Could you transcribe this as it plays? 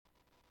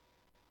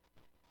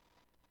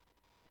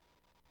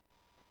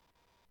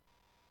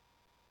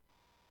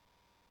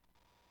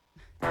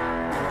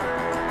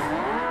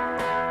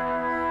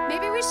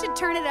Maybe we should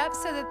turn it up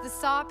so that the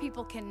Saw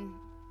people can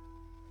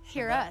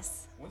hear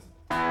us.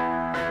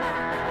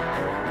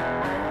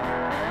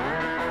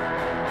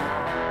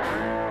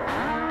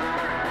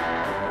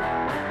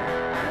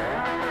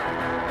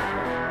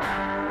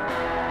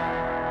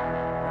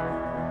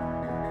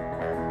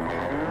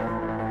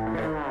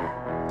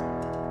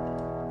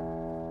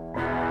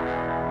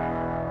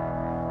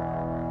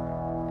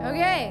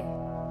 Okay.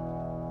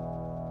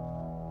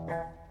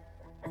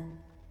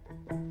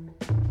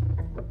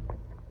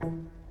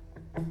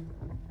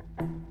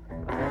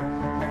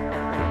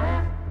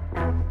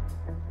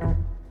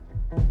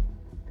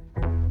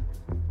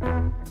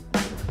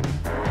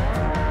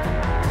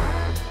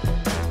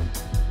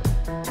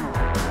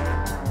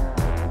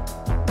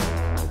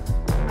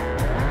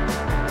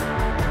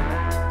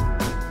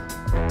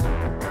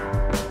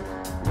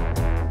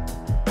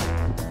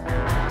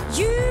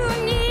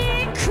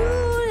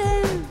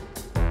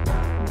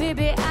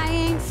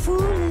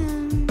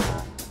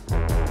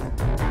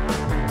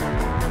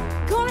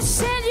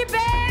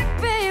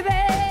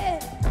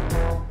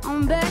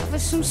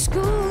 Some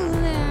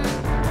schooling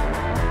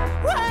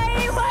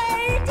way,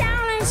 way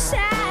down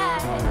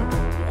inside.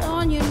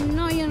 Oh, you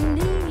know you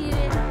need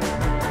it.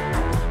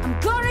 I'm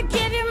gonna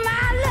give you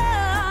my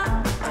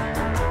love.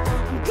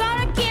 I'm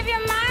gonna give you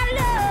my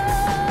love.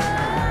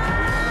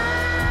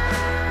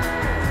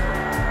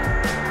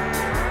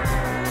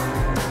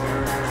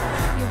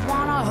 You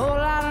want a whole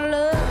lot of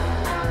love.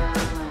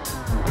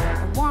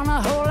 I want a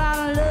whole lot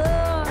of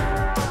love.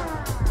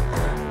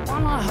 I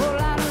want a whole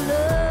lot of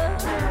love.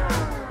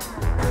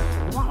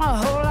 A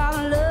whole lot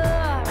of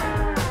love.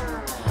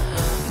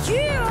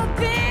 You've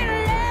been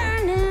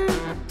learning,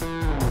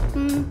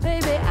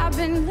 baby, I've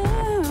been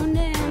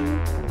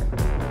learning.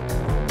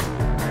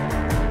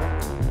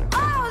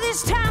 All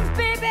this time,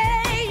 baby,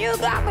 you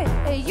got me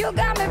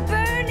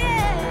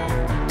burning.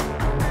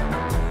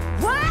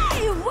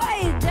 Way,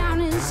 way down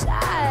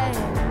inside.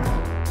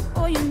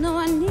 Oh, you know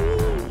I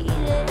need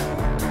it.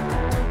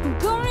 I'm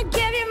gonna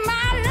give you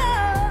my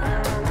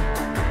love.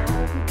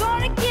 I'm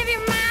gonna give you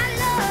my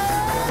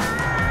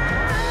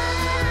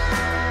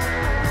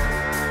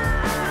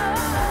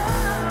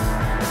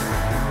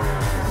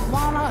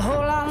want a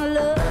whole lot of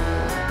love.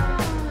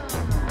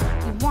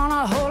 You want a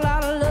whole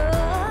lot of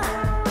love.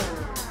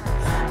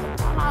 You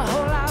want a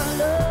whole lot of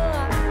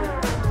love.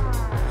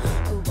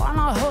 You want a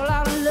whole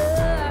lot of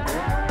love.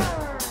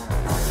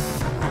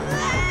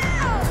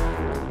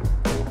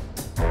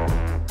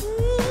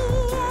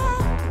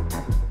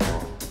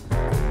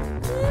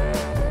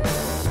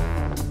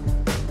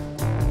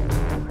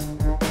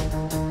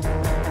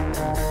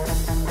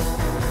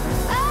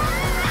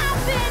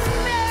 I've been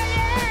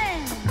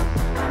burning.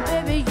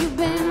 Baby, you've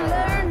been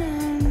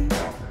learning.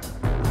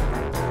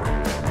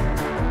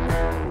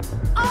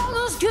 All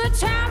those good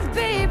times,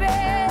 baby,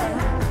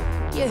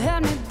 you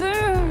had me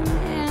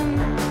burning.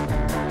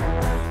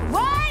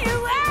 Way,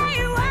 way,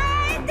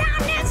 way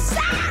down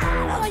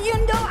inside. Oh, you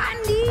know I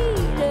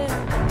need it.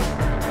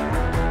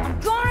 I'm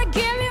gonna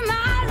give you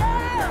my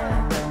love.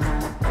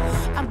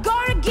 I'm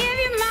gonna give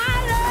you my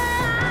love.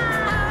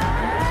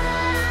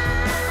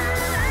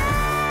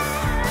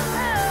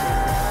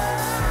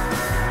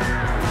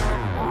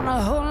 Want a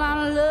whole lot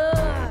of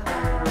love.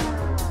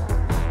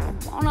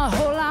 Want a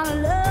whole lot of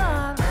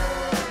love.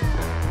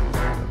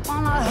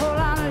 Want a whole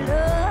lot of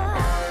love.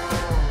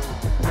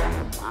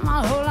 Want a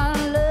whole lot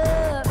of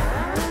love.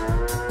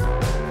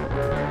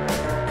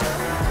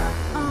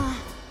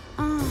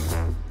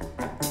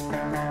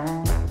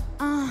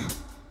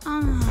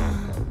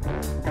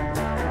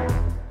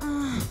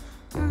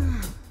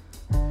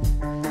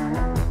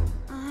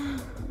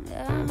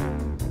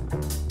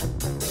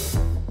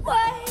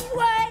 Way,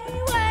 way,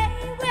 way,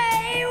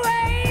 way,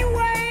 way,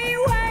 way,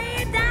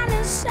 way down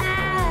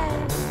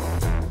inside.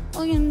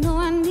 Oh, you know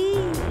I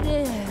need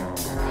it.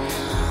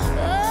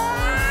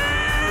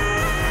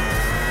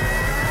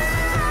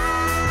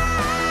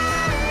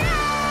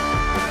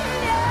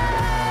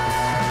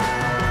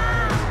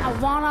 I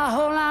want a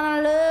whole lot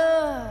of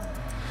love.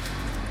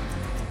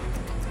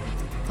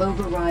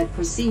 Override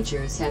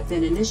procedures have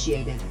been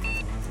initiated.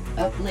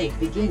 Uplink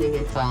beginning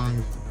in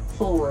 5,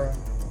 4,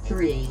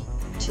 3,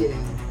 2,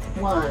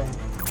 1.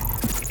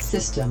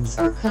 Systems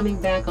are coming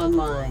back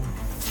online.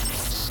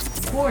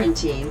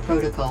 Quarantine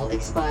protocol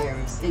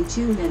expires in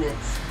 2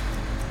 minutes.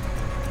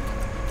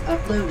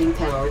 Uploading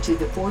power to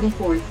the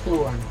 44th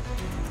floor.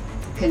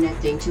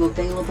 Connecting to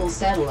available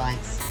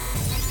satellites.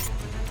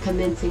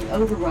 Commencing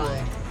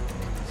override.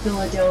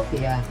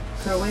 Philadelphia,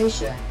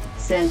 Croatia,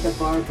 Santa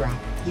Barbara,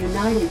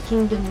 United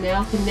Kingdom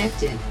now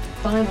connected.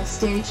 Final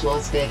stage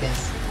Las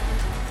Vegas.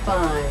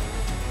 5,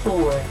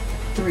 4,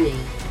 3,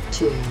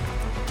 2,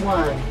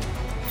 1.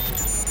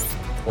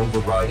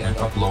 Override and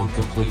upload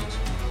complete.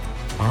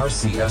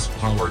 RCS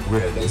power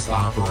grid is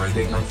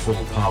operating on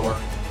full power.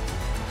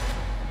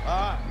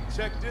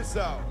 Check this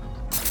out.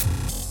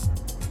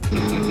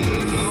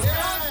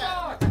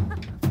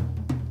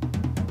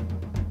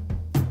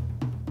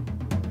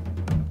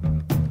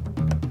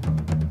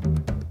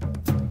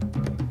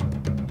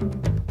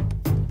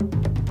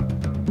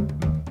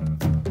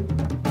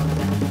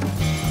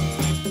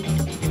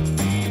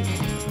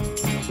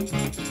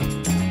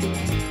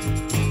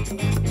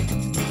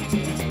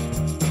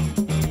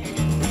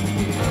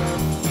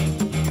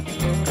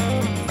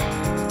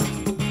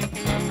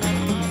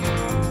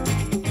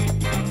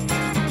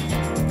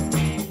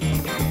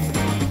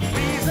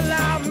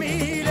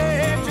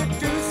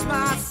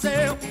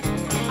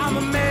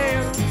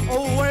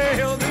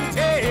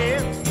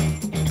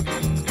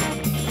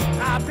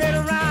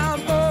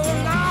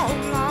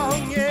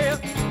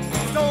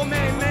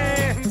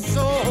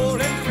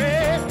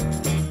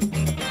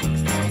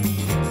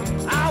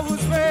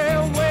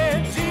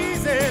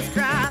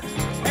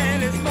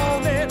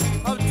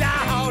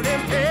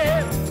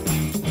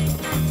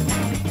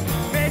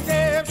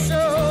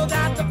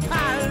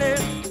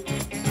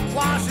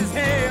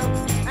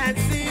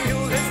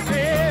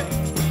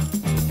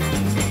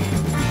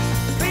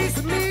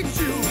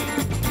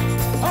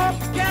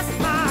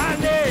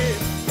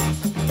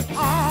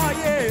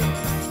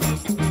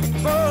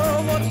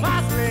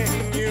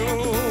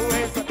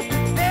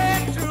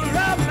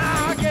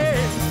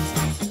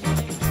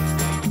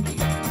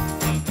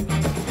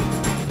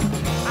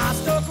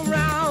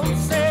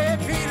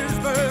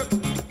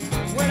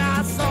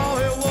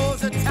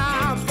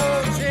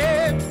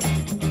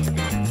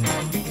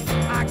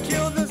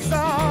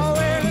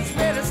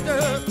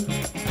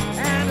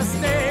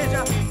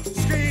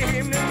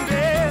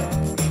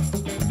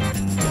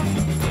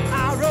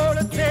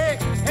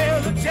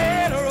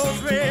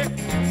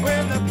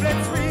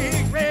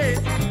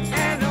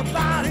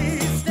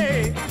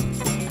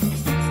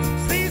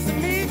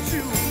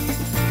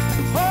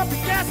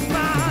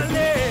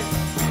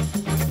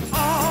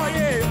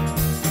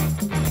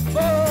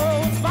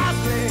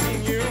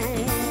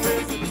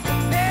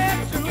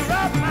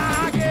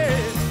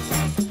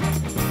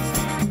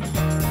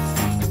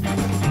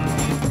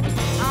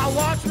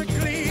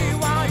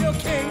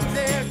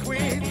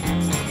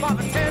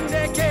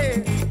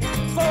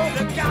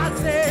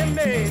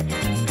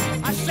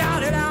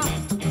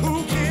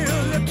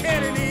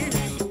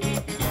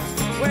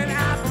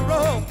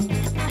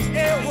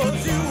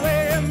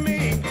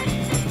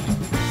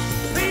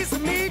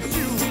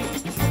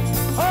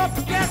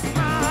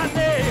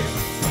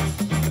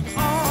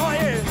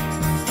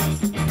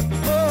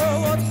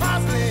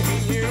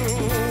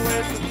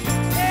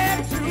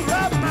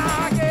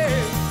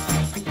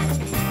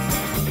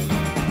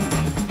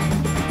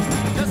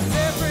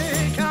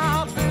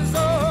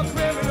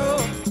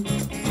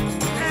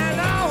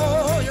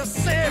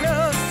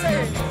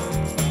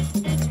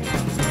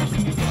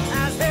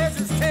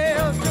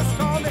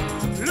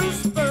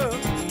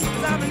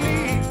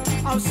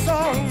 of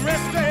some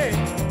restraint.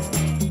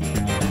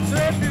 So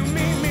if you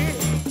meet me,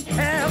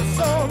 have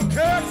some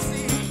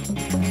courtesy,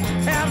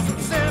 have some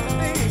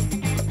sympathy,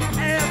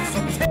 have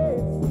some taste.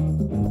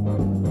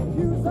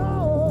 Use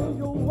all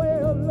your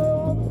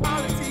well-known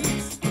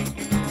qualities.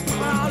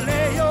 I'll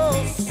lay your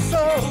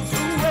soul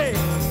to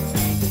waste.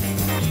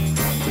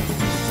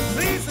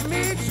 Pleased to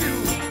meet you.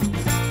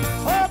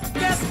 Hope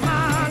that's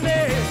my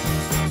name.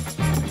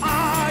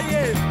 Ah,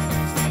 yeah.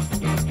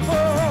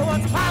 Oh,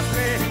 what's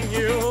poppin'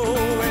 you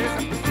is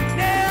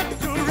never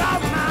to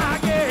rob my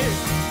gate.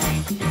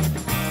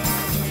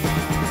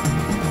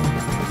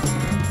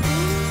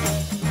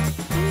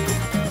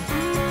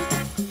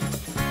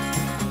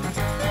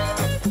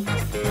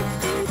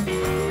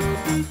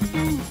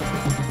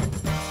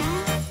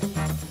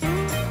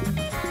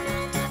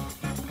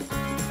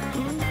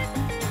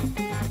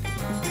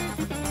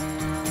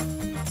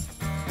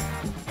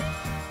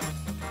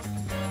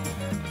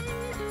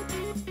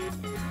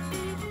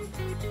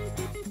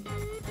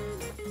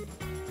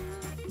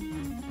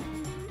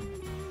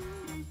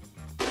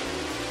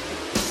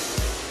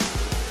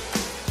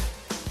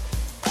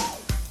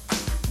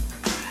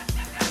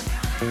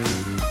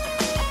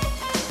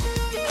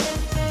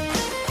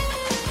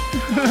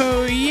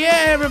 Oh,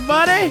 yeah,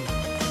 everybody.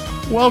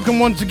 Welcome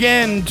once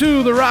again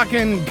to the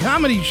Rockin'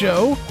 Comedy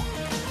Show.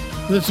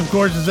 This, of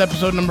course, is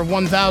episode number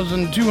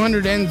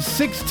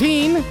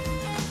 1216.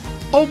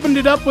 Opened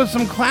it up with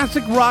some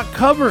classic rock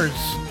covers.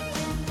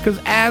 Because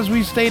as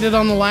we stated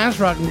on the last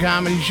Rockin'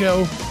 Comedy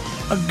Show,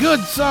 a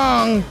good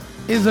song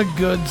is a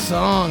good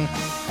song.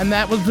 And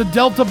that was the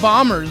Delta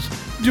Bombers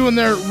doing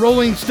their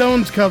Rolling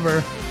Stones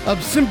cover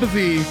of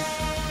Sympathy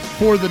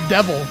for the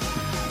Devil.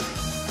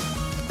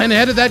 And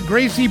ahead of that,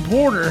 Gracie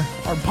Potter,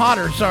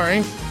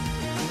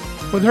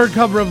 with her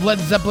cover of Led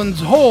Zeppelin's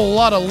Whole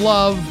Lotta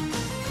Love.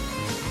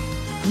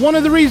 One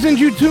of the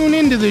reasons you tune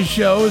into this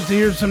show is to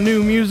hear some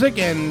new music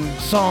and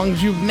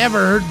songs you've never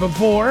heard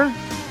before.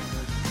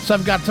 So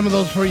I've got some of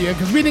those for you,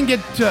 because we didn't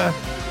get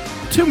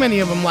too many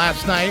of them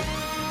last night.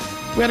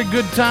 We had a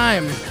good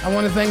time. I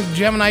want to thank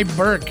Gemini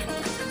Burke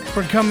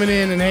for coming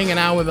in and hanging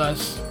out with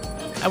us.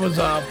 That was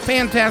a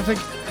fantastic,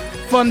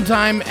 fun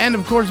time. And,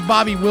 of course,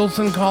 Bobby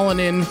Wilson calling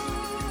in.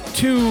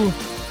 Two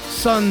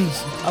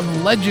sons of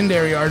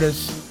legendary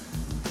artists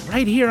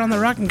right here on the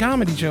Rockin'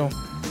 Comedy Show.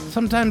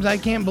 Sometimes I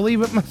can't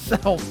believe it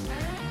myself.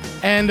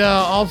 And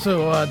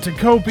also to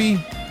Kopi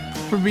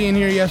for being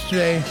here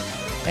yesterday.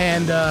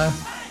 And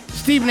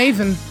Steve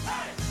Nathan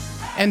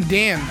and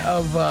Dan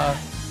of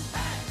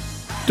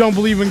Don't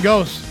Believe in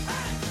Ghosts.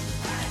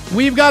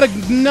 We've got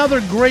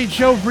another great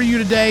show for you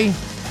today,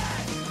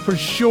 for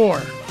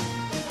sure.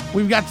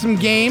 We've got some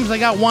games. I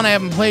got one I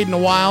haven't played in a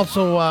while,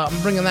 so I'm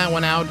bringing that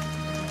one out.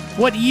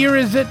 What year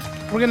is it?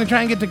 We're going to try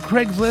and get to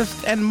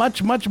Craigslist and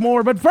much, much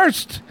more. But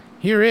first,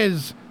 here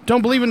is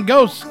Don't Believe in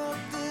Ghosts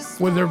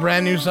with their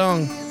brand new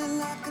song.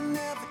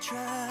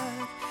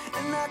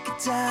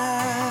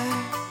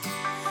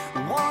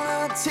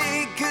 Wanna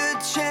take a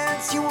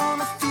chance, you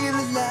wanna feel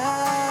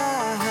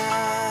alive.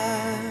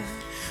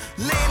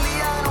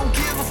 Lately I don't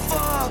give a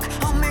fuck,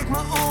 I'll make my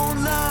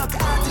own luck.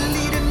 I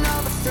delete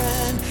another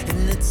friend,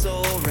 and it's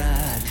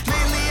alright.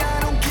 Lately I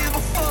don't give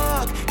a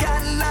fuck,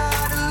 got a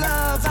lot of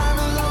love. I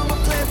no longer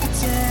play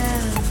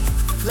pretend.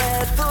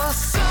 Let the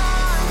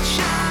sun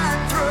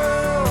shine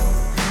through.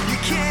 You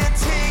can't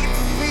take it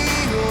from me,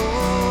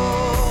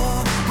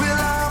 oh. Well,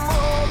 I'm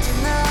older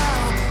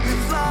now,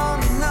 live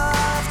long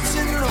enough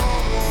to know,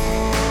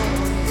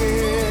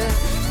 yeah.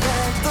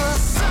 Let the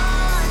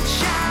sun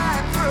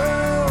shine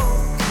through.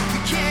 You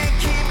can't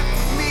keep it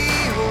from me,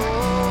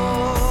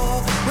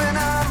 oh. When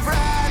I'm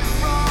right or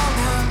wrong, I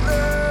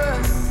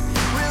learn.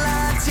 Will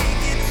I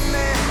take it and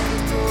let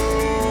it go?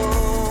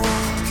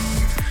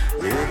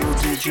 Little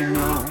did you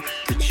know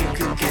that you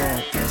could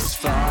get this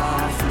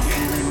far from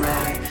feeling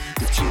right,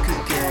 that you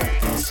could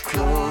get this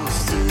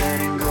close to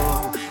letting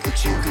go,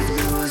 that you could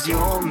lose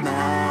your mind.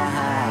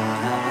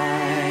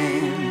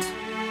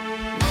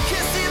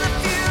 Can't see the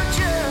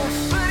future,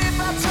 but if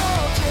I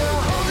told you,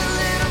 hold a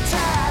little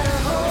tighter,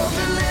 hold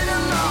a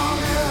little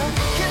longer.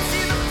 Can't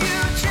see the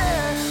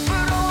future,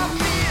 but oh, I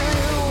feel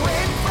it,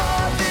 wait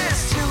for this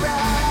to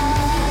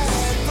rise.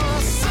 Let the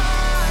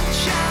sun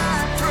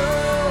shine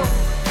through.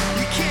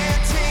 You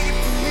can't take it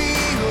from me,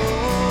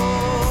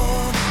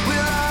 oh.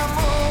 Well, I'm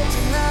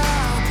older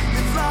now,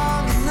 live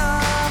long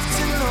enough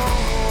to know,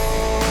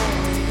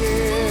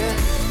 yeah.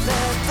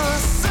 Let the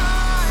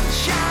sun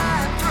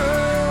shine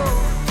through.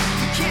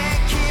 You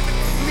can't keep it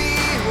from me,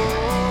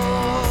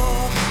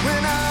 oh.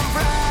 When I'm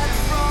right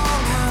or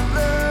wrong, I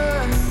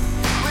learn.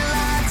 Will I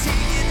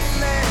take it and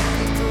let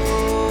it go?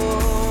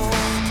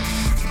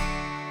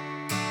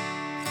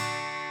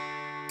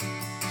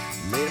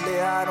 Lately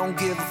I don't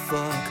give a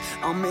fuck,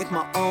 I'll make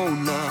my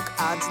own luck.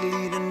 I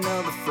delete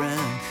another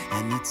friend,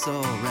 and it's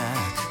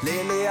alright.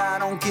 Lately I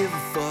don't give a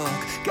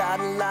fuck, got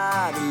a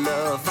lot of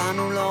love. I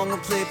no longer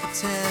play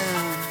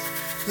pretend.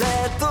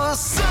 Let the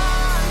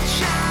sun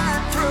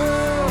shine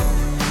through.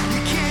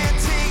 You can't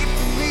take it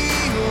from me,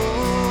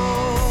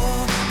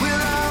 oh.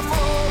 Well, I'm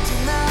older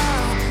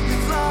now,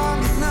 live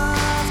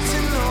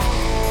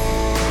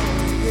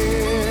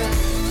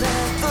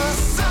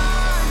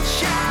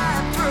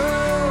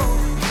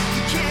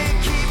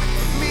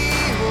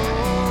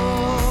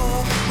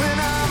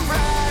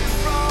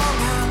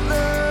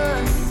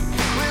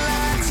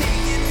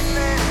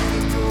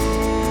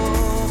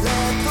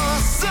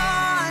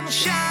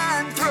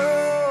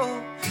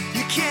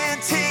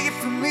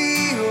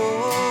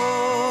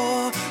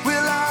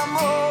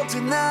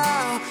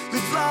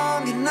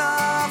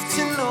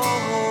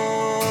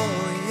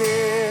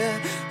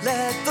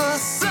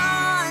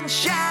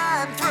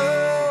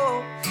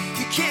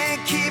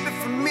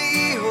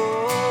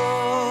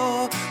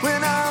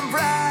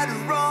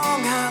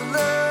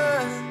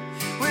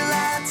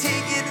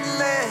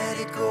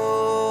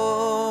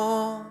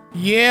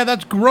Yeah,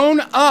 that's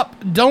Grown Up.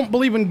 Don't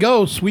Believe in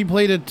Ghosts. We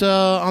played it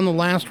on the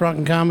last Rock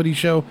and Comedy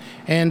show.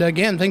 And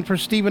again, thanks for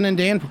Stephen and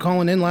Dan for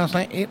calling in last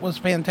night. It was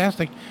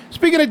fantastic.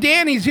 Speaking of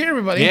Dan, he's here,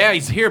 everybody. Yeah,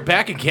 he's here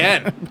back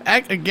again.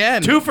 Back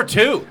again. 2 for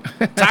 2.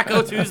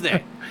 Taco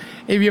Tuesday.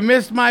 If you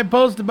missed my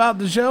post about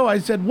the show, I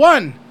said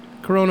 1,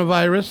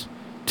 coronavirus,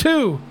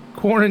 2,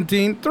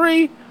 quarantine,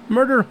 3,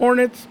 murder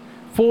hornets,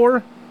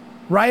 4,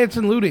 riots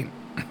and looting.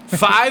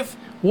 5,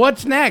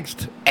 What's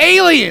next?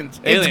 Aliens.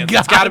 aliens.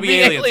 It's got to be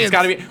aliens. It's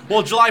got to be.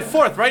 Well, July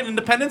 4th, right?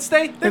 Independence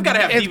Day? They've got to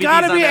have DVDs It's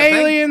got to on be that thing.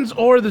 aliens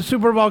or the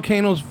super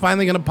volcano's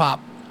finally going to pop.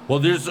 Well,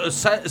 there's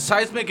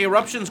seismic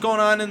eruptions going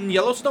on in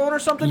Yellowstone or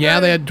something? Yeah, right?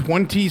 they had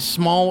 20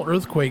 small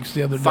earthquakes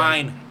the other day.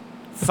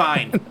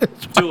 Fine.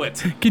 Do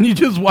it. Can you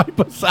just wipe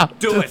us out?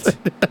 Do Just-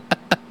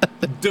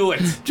 it. Do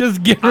it.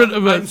 Just get rid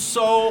of I'm us.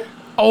 so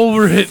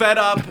Over it. fed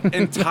up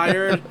and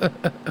tired.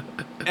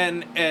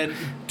 And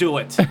do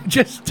it.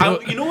 Just do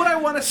it. You know what I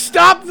want to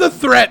Stop the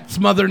threats,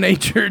 Mother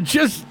Nature.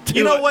 Just do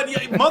You know it. what?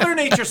 Yeah, Mother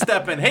Nature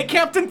step in. Hey,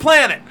 Captain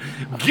Planet,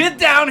 get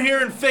down here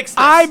and fix this.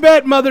 I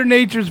bet Mother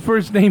Nature's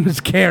first name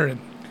is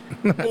Karen.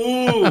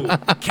 Ooh,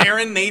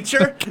 Karen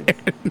Nature?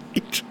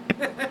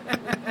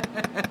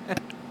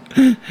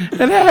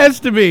 It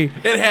has to be.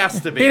 It has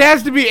to be. It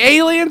has to be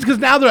aliens because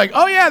now they're like,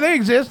 oh yeah, they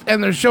exist,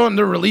 and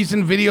they're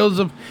releasing videos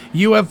of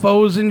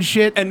UFOs and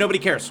shit. And nobody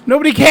cares.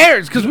 Nobody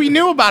cares because we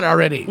knew about it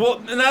already. Well,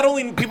 not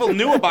only people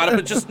knew about it,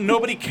 but just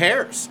nobody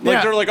cares. Like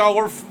Yeah. they're like, oh,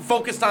 we're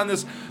focused on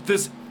this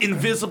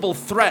invisible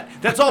threat.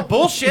 That's all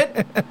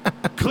bullshit.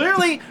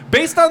 Clearly,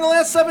 based on the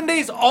last 7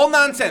 days, all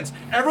nonsense.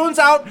 Everyone's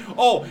out.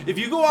 Oh, if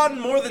you go out in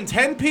more than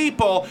 10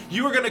 people,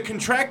 you are going to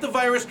contract the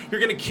virus.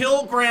 You're going to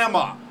kill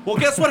grandma. Well,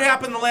 guess what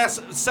happened the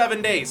last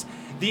 7 days?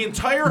 The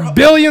entire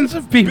Billions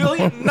of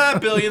people.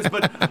 not billions,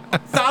 but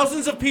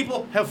thousands of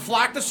people have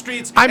flocked the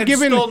streets I'm and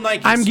giving stole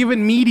Nikes. I'm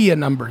giving media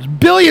numbers.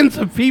 Billions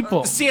of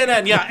people.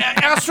 CNN, yeah,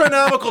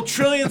 astronomical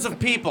trillions of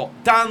people.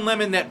 Don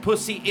Lemon, that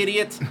pussy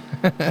idiot.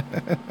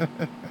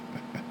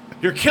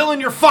 You're killing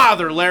your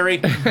father, Larry.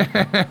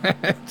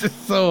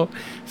 Just so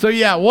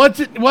yeah.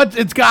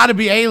 It's got to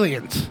be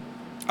aliens.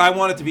 I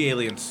want it to be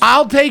aliens.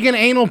 I'll take an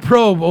anal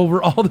probe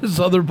over all this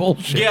other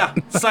bullshit. Yeah,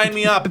 sign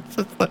me up.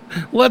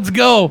 Let's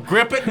go.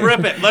 Grip it and rip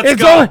it. Let's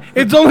go.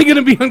 It's only going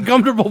to be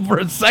uncomfortable for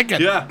a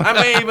second. Yeah, I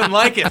may even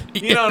like it.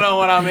 You don't know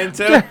what I'm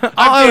into.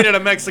 I've dated a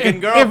Mexican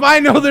girl. If I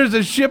know there's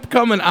a ship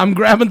coming, I'm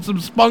grabbing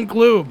some spunk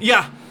lube.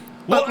 Yeah.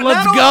 Well,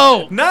 Let's not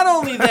go. Not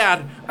only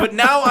that, but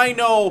now I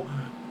know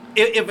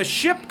if a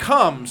ship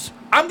comes,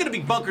 I'm going to be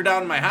bunkered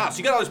down in my house.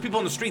 You got all these people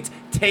in the streets.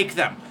 Take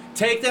them.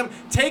 Take them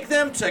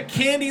to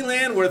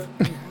Candyland with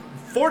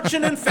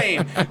fortune and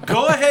fame.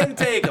 Go ahead and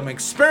take them.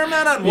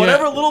 Experiment on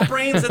whatever little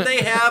brains that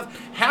they have.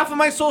 Half of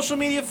my social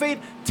media feed,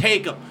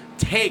 take them.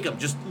 Take them.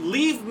 Just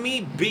leave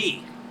me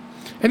be.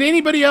 And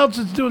anybody else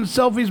that's doing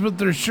selfies with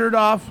their shirt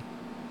off,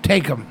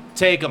 take them.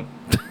 Take them.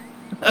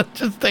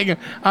 Just take them.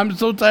 I'm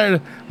so tired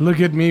of, look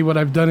at me, what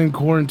I've done in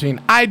quarantine.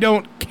 I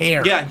don't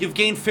care. Yeah, you've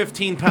gained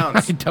 15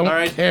 pounds. I don't all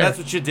right? care. That's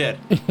what you did.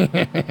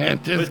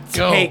 Just But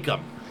go. take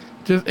them.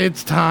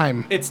 It's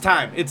time. It's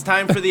time. It's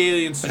time for the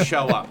aliens to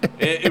show up.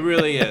 It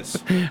really is.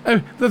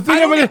 The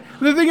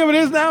thing of it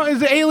is now is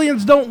the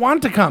aliens don't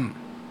want to come.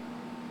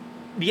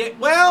 Yeah,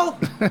 well,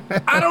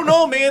 I don't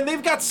know, man.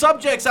 They've got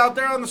subjects out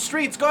there on the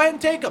streets. Go ahead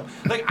and take them.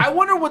 Like, I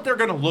wonder what they're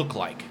going to look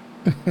like.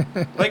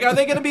 Like, are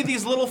they going to be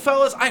these little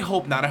fellas? I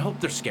hope not. I hope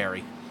they're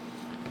scary.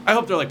 I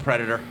hope they're like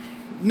Predator.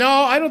 No,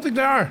 I don't think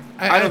they are.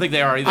 I don't think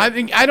they are either. I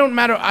think I don't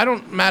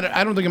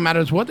think it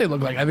matters what they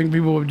look like. I think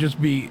people would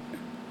just be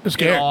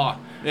scared. In awe.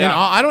 In Yeah.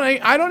 awe.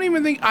 I don't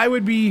even think I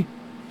would be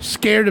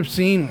scared of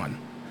seeing one.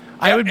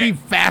 I would be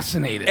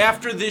fascinated.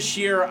 After this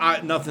year,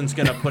 nothing's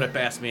going to put it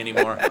past me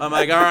anymore. I'm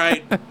like, all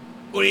right,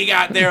 what do you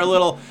got there,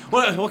 little...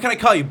 What can I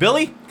call you,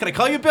 Billy? Can I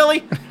call you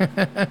Billy?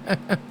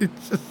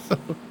 It's just so...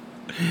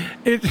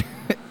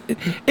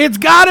 It's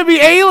got to be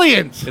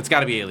aliens. It's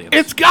got to be aliens.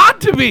 It's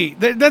got to be.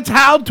 That's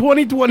how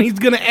 2020 is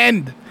going to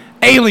end.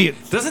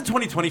 Aliens. Doesn't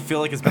 2020 feel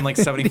like it's been like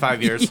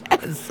 75 years?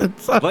 Yes.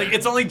 Like,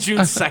 it's only June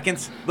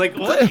 2nd. Like,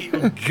 what?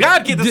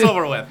 God, get this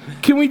over with.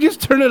 Can we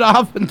just turn it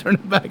off and turn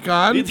it back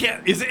on? Is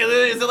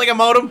it like a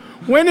modem?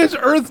 When is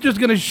Earth just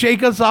going to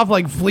shake us off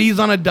like fleas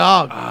on a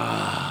dog?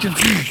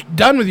 Just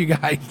done with you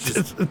guys.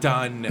 Just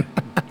Done.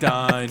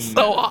 Done.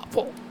 so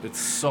awful. It's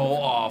so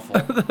awful.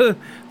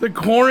 The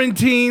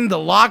quarantine, the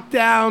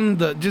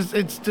lockdown,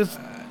 it's just...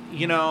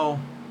 You know,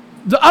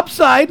 The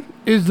upside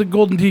is the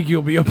Golden Tiki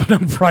will be open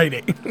on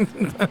Friday.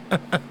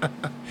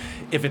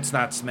 if it's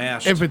not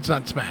smashed. If it's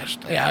not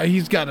smashed. Yeah,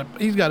 he's got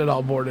it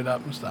all boarded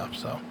up and stuff,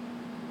 so.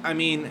 I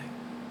mean,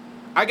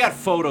 I got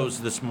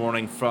photos this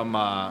morning from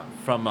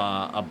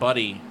a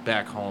buddy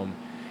back home,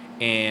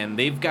 and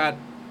they've got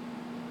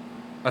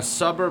a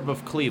suburb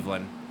of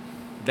Cleveland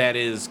that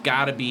is it's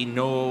got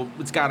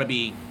to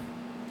be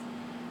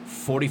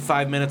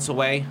 45 minutes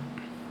away.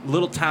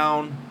 Little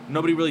town,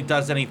 nobody really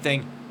does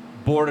anything,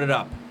 boarded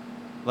up.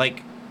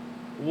 Like,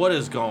 what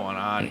is going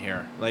on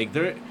here? Like,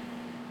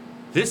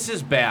 this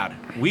is bad.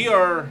 We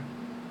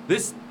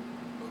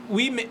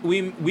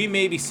we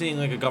may be seeing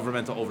like a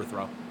governmental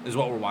overthrow is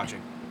what we're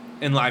watching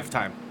in live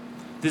time.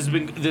 This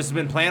has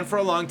been planned for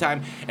a long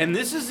time, and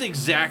this is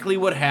exactly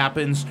what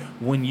happens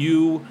when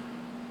you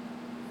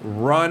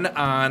run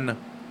on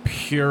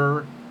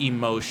pure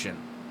emotion,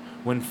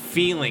 when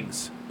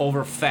feelings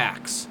over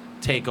facts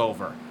take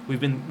over. We've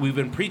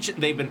been preaching.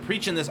 They've been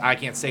preaching this. I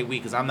can't say we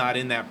because I'm not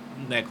in that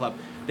club.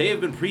 They have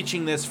been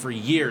preaching this for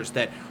years.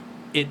 That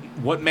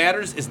what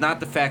matters is not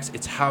the facts.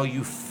 It's how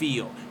you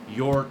feel,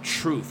 your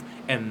truth.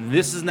 And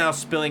this is now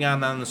spilling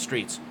on the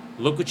streets.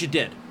 Look what you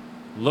did.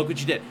 Look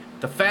what you did.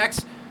 The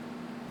facts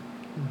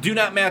do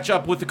not match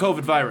up with the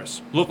COVID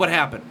virus. Look what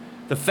happened.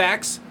 The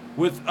facts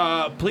with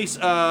police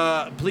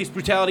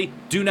brutality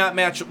do not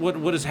match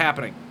what is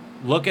happening.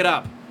 Look it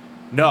up.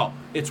 No,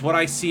 it's what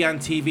I see on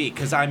TV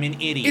because I'm an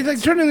idiot. It's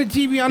like turning the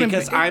TV on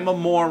because I'm a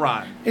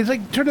moron. It's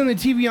like turning the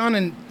TV on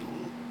and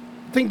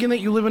thinking that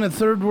you live in a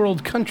third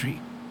world country.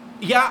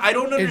 Yeah, I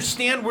don't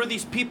understand where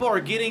these people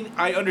are getting.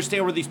 I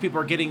understand where these people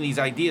are getting these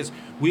ideas.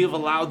 We have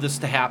allowed this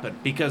to happen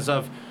because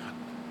of.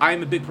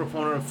 I'm a big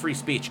proponent of free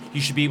speech. You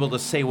should be able to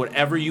say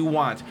whatever you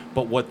want,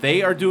 but what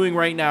they are doing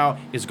right now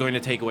is going to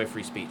take away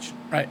free speech.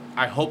 Right.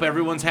 I hope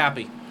everyone's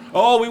happy.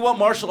 Oh, we want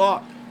martial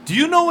law. Do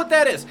you know what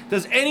that is?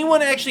 Has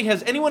anyone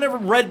ever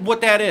read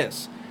what that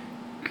is?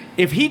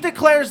 If he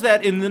declares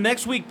that in the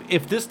next week,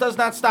 if this does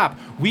not stop,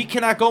 we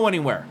cannot go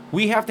anywhere.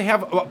 We have to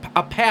have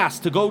a pass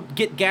to go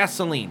get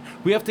gasoline.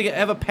 We have to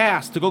have a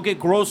pass to go get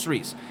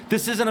groceries.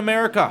 This isn't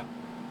America.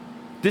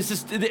 This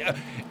is,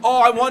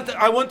 I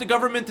want the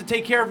government to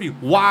take care of you.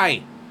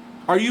 Why?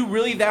 Are you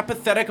really that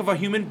pathetic of a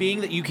human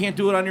being that you can't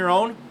do it on your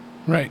own?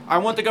 Right. I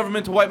want the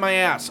government to wipe my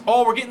ass.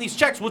 Oh, we're getting these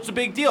checks. What's the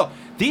big deal?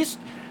 These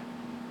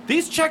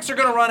checks are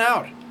going to run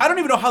out. I don't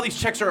even know how these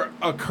checks are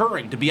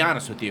occurring, to be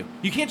honest with you.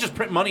 You can't just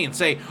print money and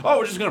say, oh,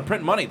 we're just going to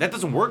print money. That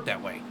doesn't work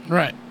that way.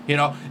 Right. You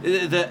know,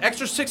 the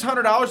extra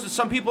 $600 that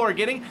some people are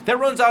getting, that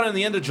runs out in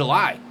the end of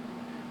July.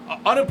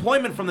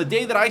 Unemployment from the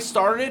day that I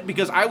started,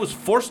 because I was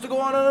forced to go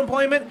on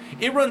unemployment,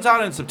 it runs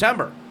out in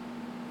September.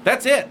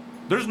 That's it.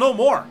 There's no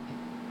more.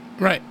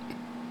 Right.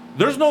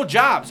 There's no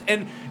jobs.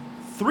 And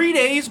 3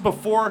 days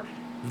before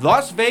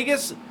Las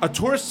Vegas, a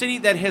tourist city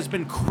that has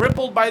been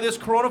crippled by this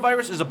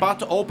coronavirus, is about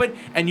to open,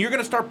 and you're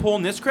going to start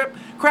pulling this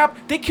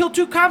crap? They killed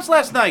 2 cops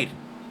last night.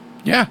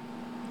 Yeah.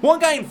 One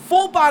guy in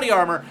full body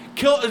armor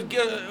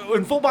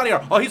in full body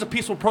armor. Oh, he's a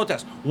peaceful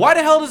protest. Why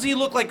the hell does he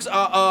look like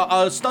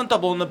a stunt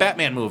double in the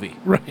Batman movie?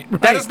 Right.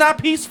 That is not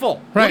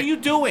peaceful. Right. What are you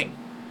doing?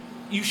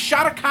 You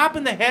shot a cop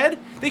in the head?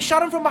 They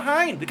shot him from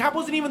behind. The cop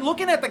wasn't even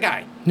looking at the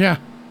guy. Yeah.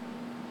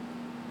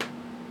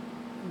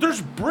 There's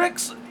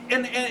bricks,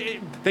 and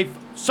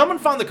someone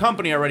found the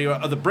company already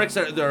of the bricks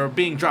that are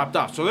being dropped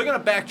off. So they're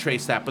going to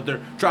backtrace that, but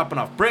they're dropping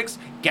off bricks,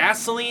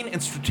 gasoline,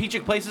 in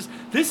strategic places.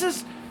 This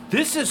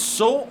is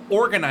so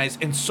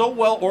organized and so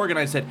well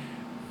organized that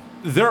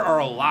there are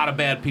a lot of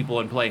bad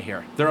people in play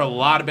here. There are a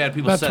lot of bad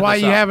people. That's why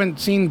you haven't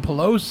seen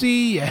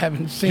Pelosi. You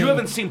haven't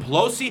seen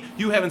Pelosi.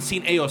 You haven't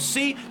seen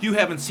AOC. You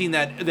haven't seen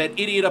that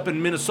idiot up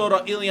in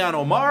Minnesota, Ilhan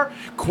Omar.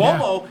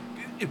 Cuomo.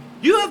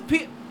 Yeah.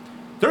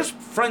 There's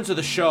friends of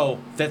the show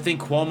that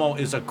think Cuomo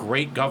is a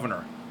great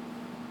governor.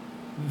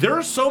 There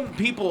are some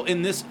people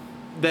in this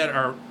that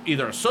are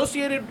either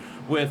associated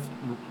with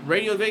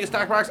Radio Vegas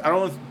Doc Rocks.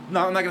 I'm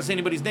not going to say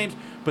anybody's names,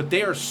 but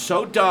they are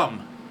so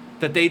dumb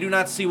that they do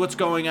not see what's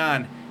going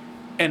on,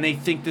 and they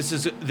think this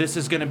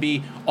is going to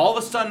be all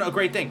of a sudden a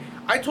great thing.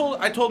 I told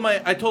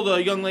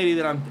a young lady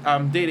that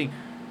I'm dating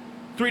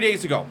 3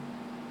 days ago,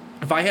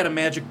 if I had a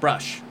magic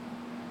brush,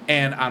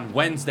 and on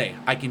Wednesday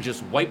I can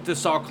just wipe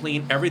this all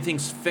clean,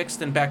 everything's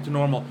fixed and back to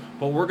normal.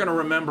 But we're going to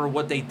remember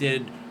what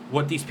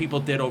these people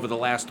did over the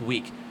last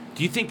week.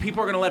 Do you think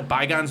people are going to let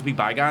bygones be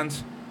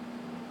bygones?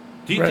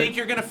 Do you think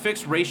you're going to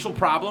fix racial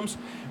problems?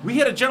 We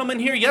had a gentleman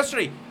here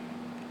yesterday.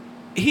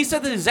 He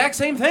said the exact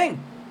same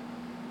thing.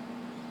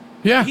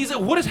 Yeah. He said,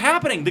 what is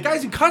happening? The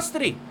guy's in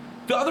custody.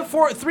 The other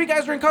 3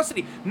 guys are in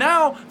custody.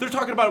 Now they're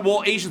talking about,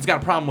 well, Asians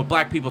got a problem with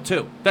black people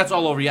too. That's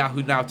all over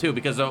Yahoo now too,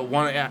 because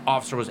one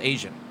officer was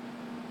Asian.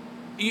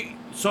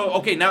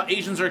 Now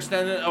Asians are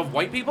extended of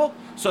white people?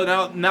 So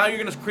now you're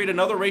going to create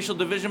another racial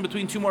division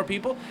between 2 more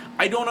people?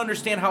 I don't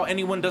understand how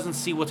anyone doesn't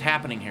see what's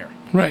happening here.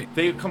 Right.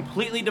 They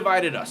completely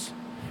divided us.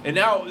 And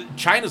now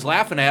China's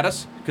laughing at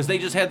us because they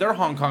just had their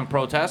Hong Kong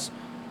protests.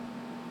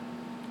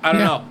 I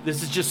don't know.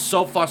 This is just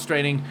so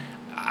frustrating.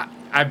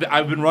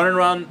 I've been running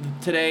around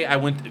today.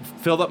 I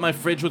filled up my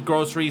fridge with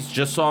groceries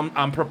just so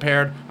I'm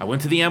prepared. I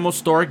went to the ammo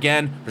store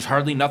again. There's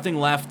hardly nothing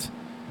left.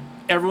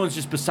 Everyone's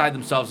just beside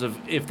themselves.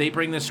 If they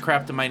bring this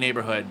crap to my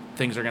neighborhood,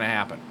 things are going to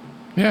happen.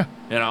 Yeah.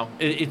 You know,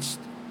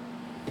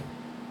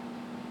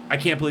 I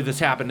can't believe this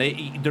happened.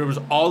 There was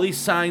all these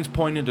signs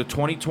pointing to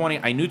 2020.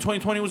 I knew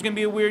 2020 was going to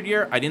be a weird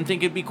year. I didn't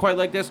think it'd be quite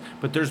like this,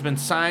 but there's been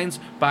signs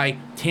by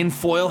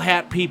tinfoil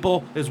hat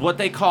people, is what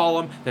they call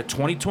them, that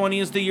 2020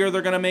 is the year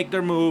they're going to make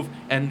their move.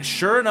 And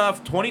sure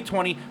enough,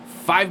 2020,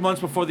 5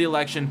 months before the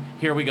election,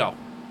 here we go.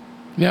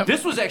 Yep.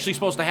 This was actually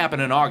supposed to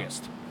happen in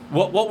August.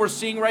 What we're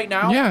seeing right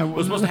now Yeah,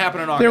 was supposed to happen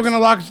in August. They were going to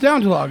lock us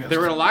down till August. They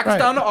were going to lock us Right.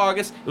 down to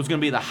August. It was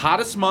going to be the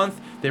hottest month.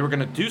 They were going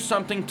to do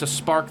something to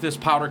spark this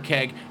powder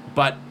keg,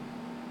 but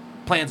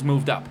plans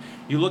moved up.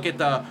 You look at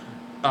the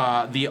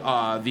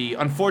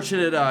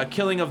unfortunate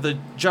killing of the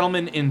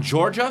gentleman in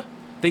Georgia.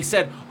 They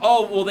said,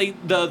 oh, well,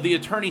 the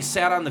attorney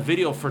sat on the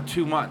video for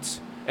 2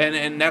 months,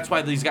 and that's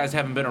why these guys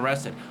haven't been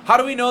arrested. How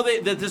do we know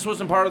that this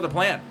wasn't part of the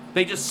plan?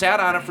 They just sat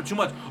on it for 2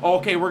 months. Oh,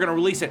 okay, we're going to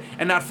release it,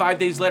 and not 5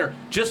 days later.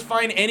 Just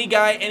find any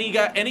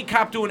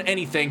cop doing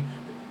anything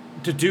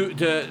to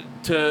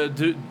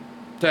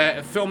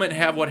film it and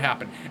have what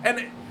happened.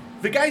 And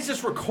the guy's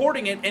just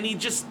recording it, and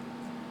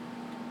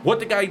what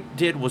the guy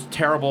did was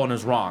terrible and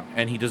is wrong,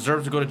 and he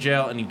deserves to go to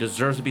jail, and he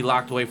deserves to be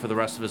locked away for the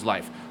rest of his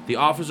life. The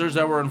officers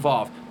that were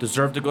involved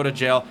deserved to go to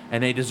jail,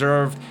 and they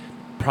deserved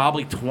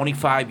probably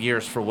 25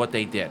 years for what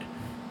they did.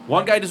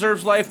 One guy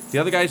deserves life, the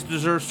other guy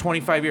deserves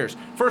 25 years.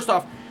 First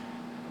off,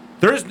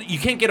 you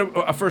can't get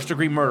a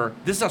first-degree murder.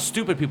 This is how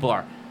stupid people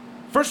are.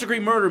 First-degree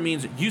murder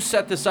means you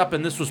set this up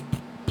and this was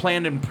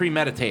planned and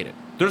premeditated.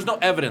 There's no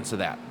evidence of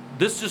that.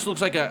 This just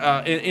looks like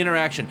an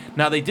interaction.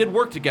 Now, they did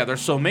work together,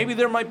 so maybe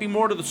there might be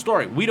more to the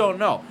story. We don't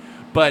know.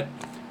 But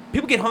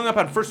people get hung up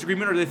on first-degree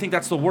murder. They think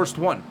that's the worst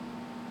one.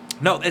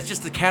 No, it's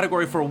just the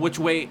category for which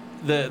way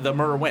the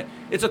murder went.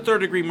 It's a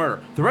third-degree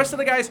murder. The rest of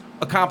the guys,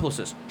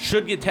 accomplices,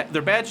 should get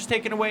their badges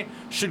taken away,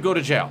 should go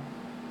to jail.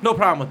 No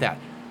problem with that.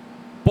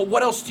 But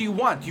what else do you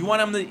want? Do you want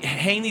them to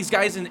hang these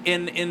guys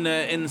in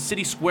the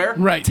city square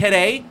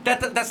today?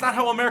 That's not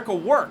how America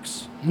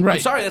works. Right.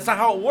 I'm sorry, that's not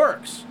how it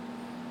works.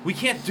 We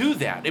can't do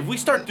that. If we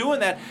start doing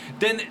that,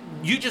 then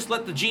you just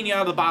let the genie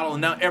out of the bottle,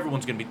 and now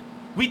everyone's going to be...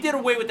 We did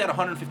away with that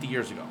 150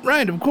 years ago.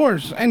 Right, of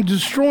course. And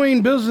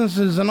destroying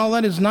businesses and all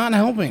that is not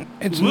helping.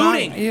 It's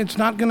Looting. It's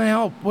not going to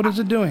help. What is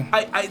it doing?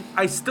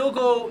 I still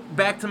go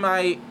back to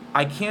my...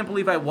 I can't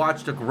believe I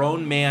watched a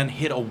grown man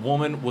hit a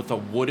woman with a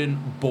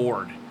wooden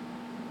board.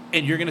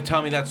 And you're going to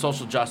tell me that's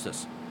social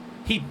justice.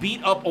 He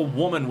beat up a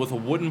woman with a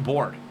wooden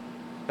board.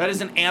 That is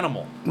an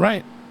animal.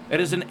 Right. That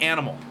is an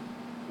animal.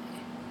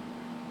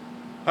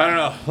 I don't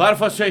know. A lot of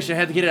frustration. I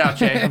had to get it out,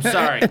 Jay. I'm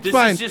sorry.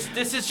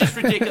 This is just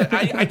ridiculous.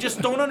 I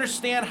just don't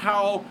understand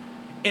how,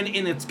 and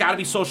it's got to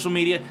be social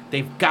media.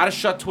 They've got to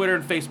shut Twitter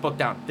and Facebook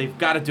down. They've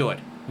got to do it.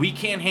 We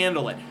can't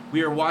handle it.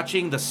 We are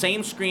watching the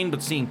same screen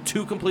but seeing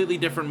two completely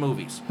different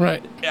movies.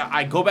 Right.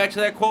 I go back to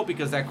that quote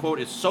because that quote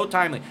is so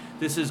timely.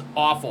 This is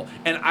awful.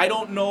 And I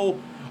don't know,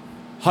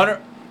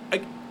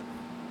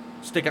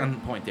 stick on the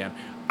point, Dan.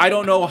 I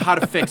don't know how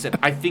to fix it.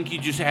 I think you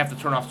just have to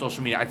turn off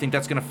social media. I think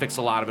that's going to fix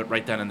a lot of it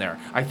right then and there.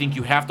 I think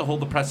you have to hold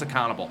the press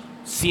accountable.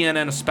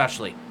 CNN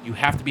especially. You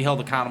have to be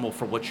held accountable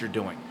for what you're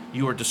doing.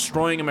 You are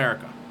destroying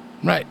America.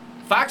 Right.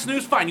 Fox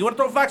News, fine. You want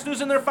to throw Fox News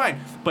in there,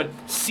 fine. But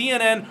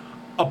CNN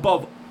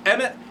above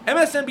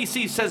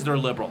MSNBC says they're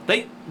liberal.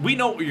 We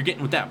know what you're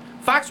getting with them.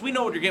 Fox, we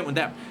know what you're getting with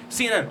them.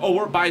 CNN,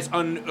 we're biased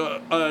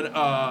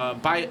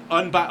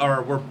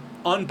we're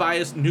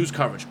unbiased news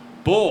coverage.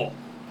 Bull.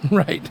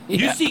 Right. Yeah.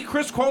 You see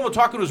Chris Cuomo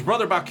talking to his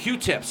brother about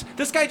Q-tips.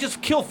 This guy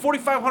just killed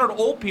 4,500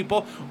 old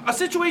people, a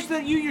situation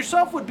that you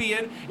yourself would be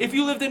in if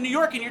you lived in New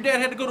York and your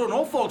dad had to go to an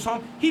old folks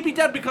home. He'd be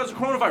dead because of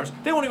coronavirus.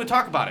 They won't even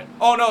talk about it.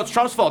 Oh, no, it's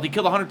Trump's fault. He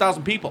killed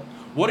 100,000 people.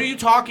 What are you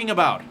talking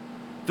about?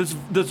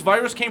 This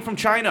virus came from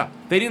China.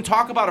 They didn't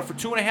talk about it for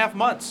 2.5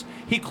 months.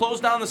 He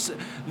closed down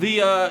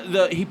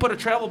he put a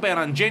travel ban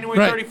on January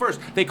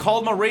 31st. They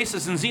called him a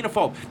racist and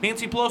xenophobe.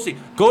 Nancy Pelosi,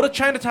 go to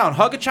Chinatown,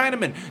 hug a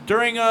Chinaman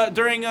during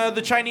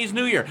the Chinese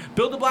New Year.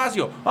 Bill de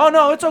Blasio, oh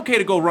no, it's okay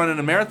to go run in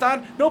a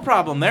marathon. No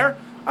problem there.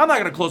 I'm not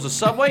going to close the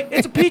subway.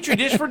 It's a petri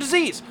dish for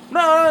disease.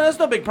 No, that's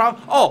no big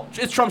problem. Oh,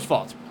 it's Trump's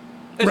fault.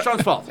 It's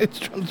Trump's fault. It's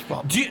Trump's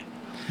fault.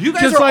 You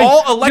guys are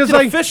all elected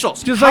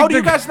officials. How do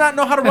you guys not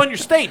know how to run your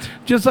state?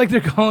 Just like they're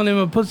calling him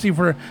a pussy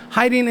for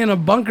hiding in a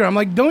bunker. I'm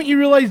like, don't you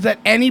realize that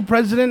any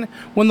president,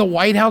 when the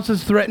White House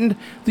is threatened,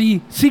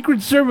 the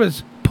Secret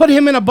Service put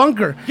him in a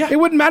bunker? Yeah. It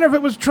wouldn't matter if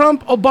it was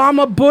Trump,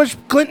 Obama, Bush,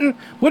 Clinton.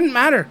 Wouldn't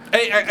matter.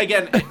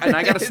 Again, and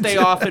I got to stay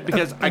off it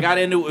because I got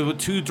into it with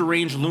two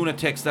deranged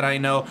lunatics that I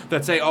know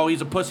that say, oh,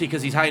 he's a pussy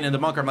because he's hiding in the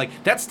bunker. I'm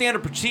like, that's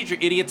standard procedure,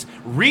 idiots.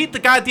 Read the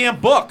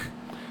goddamn book.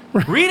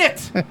 Read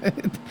it.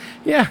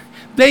 Yeah.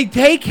 They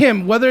take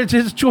him, whether it's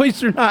his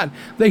choice or not.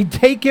 They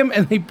take him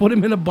and they put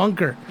him in a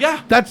bunker.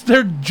 Yeah. That's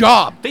their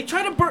job. They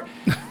try to burn...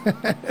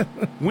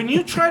 When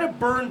you try to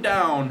burn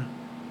down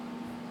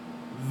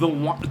the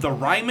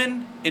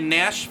Ryman in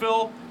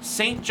Nashville,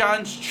 St.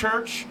 John's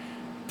Church,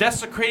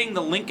 desecrating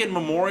the Lincoln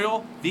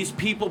Memorial, these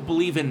people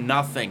believe in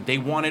nothing. They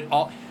want it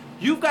all...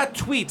 You've got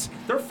tweets.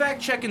 They're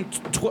fact-checking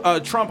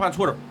Trump on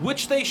Twitter,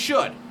 which they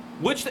should.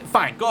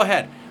 Fine, go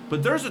ahead.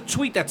 But there's a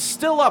tweet that's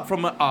still up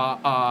from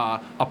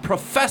a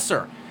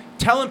professor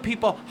telling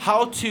people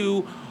how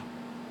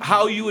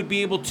you would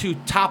be able to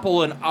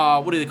topple an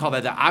what do they call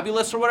that, the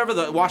obelisk or whatever,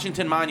 the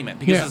Washington Monument,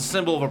 because it's a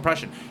symbol of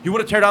oppression. You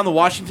want to tear down the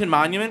Washington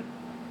Monument?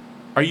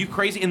 Are you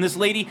crazy? And this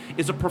lady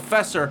is a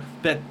professor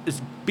that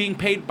is being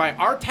paid by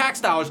our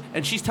tax dollars,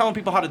 and she's telling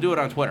people how to do it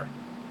on Twitter.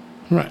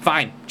 Right.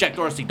 Fine. Jack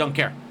Dorsey, don't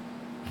care.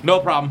 No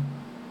problem.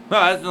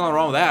 No, there's nothing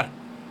wrong with that.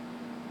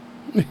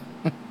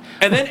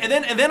 And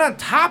then on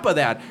top of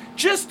that,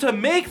 just to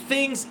make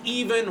things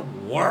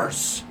even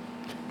worse,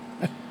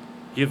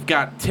 you've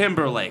got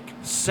Timberlake,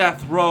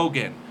 Seth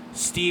Rogen,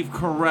 Steve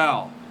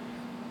Carell,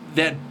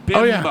 that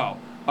bimbo,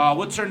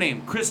 what's her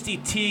name, Chrissy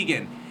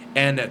Teigen,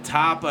 and to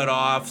top it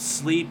off,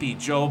 sleepy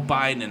Joe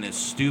Biden and his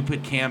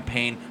stupid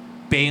campaign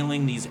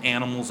bailing these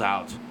animals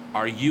out.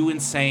 Are you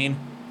insane?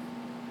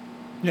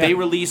 Yeah. They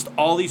released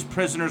all these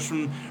prisoners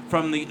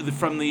from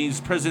these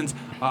prisons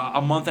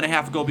a month and a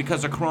half ago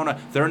because of Corona.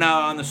 They're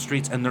now on the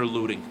streets and they're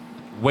looting.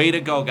 Way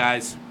to go,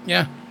 guys.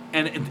 Yeah.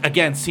 And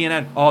again,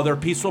 CNN, they're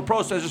peaceful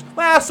protesters.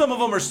 Well, some of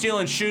them are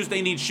stealing shoes.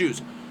 They need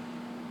shoes.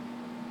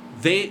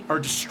 They are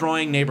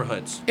destroying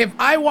neighborhoods. If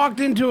I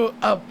walked into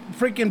a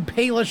freaking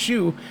Payless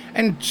shoe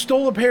and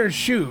stole a pair of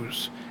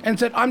shoes and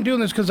said, I'm doing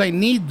this because I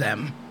need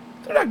them,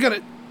 they're not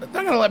gonna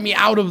let me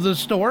out of the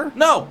store.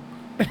 No.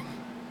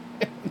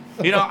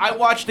 I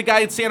watched the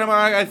guy at Santa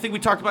Monica. I think we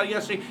talked about it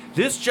yesterday.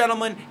 This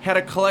gentleman had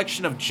a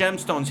collection of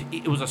gemstones.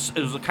 It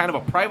was a kind of a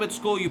private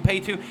school you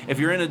pay to if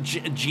you're in a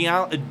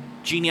genealogy,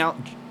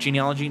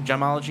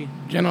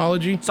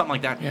 something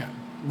like that. Yeah.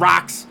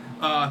 Rocks.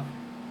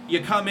 You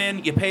come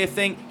in, you pay a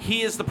thing.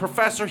 He is the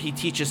professor. He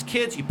teaches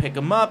kids. You pick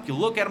them up. You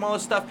look at them, all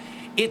this stuff.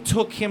 It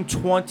took him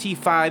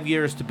 25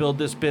 years to build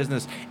this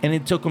business, and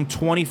it took him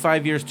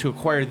 25 years to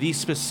acquire these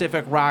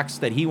specific rocks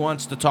that he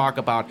wants to talk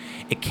about.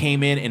 It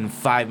came in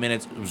 5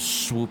 minutes. It was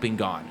swooping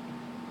gone.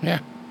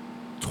 Yeah.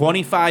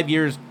 25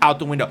 years out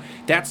the window.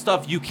 That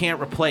stuff you can't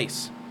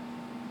replace.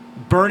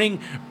 Burning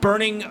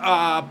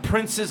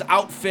Prince's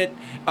outfit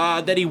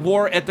that he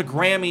wore at the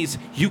Grammys,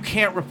 you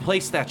can't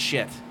replace that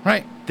shit.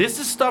 Right. This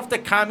is stuff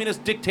that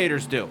communist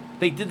dictators do.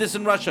 They did this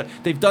in Russia.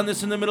 They've done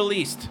this in the Middle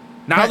East.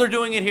 Now they're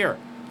doing it here.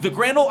 The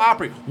Grand Ole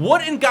Opry.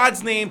 What in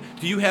God's name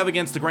do you have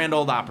against the Grand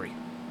Ole Opry?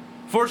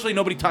 Fortunately,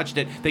 nobody touched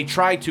it. They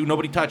tried to.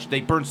 Nobody touched it.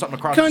 They burned something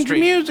across the street. Country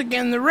music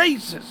and the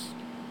racists.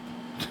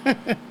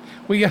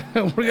 We're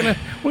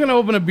gonna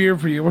open a beer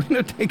for you. We're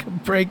gonna take a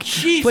break,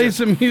 play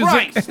some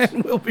music, Christ.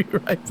 And we'll be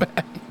right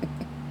back.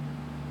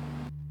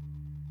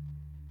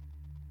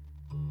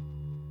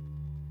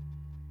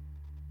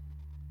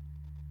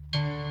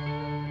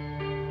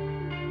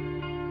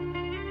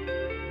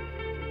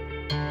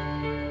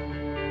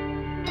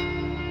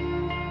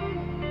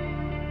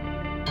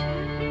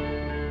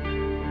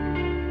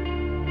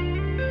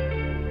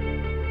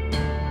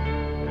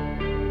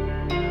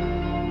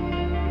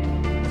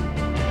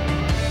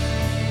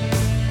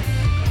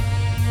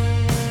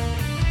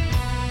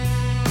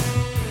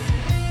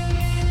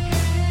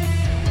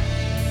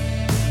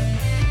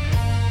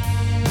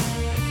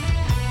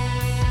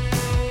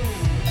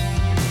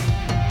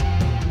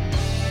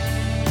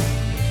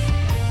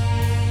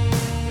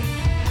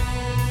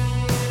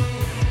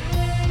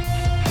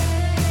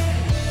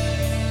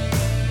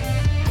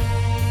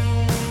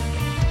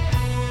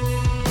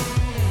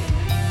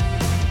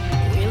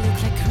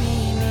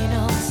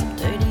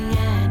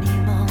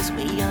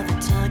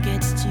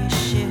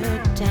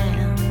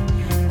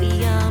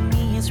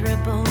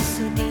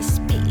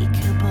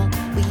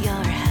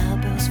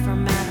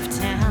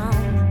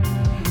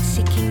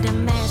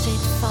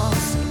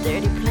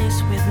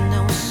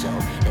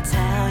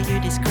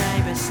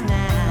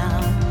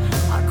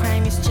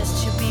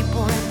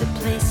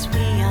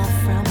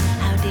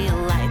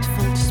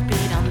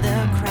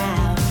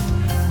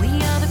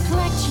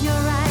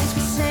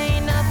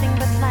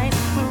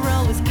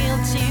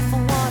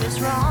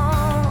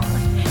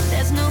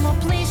 There's no more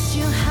place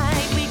you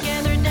hide. We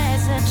gathered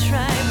as a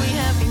tribe. We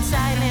have been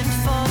silent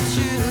for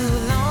too long.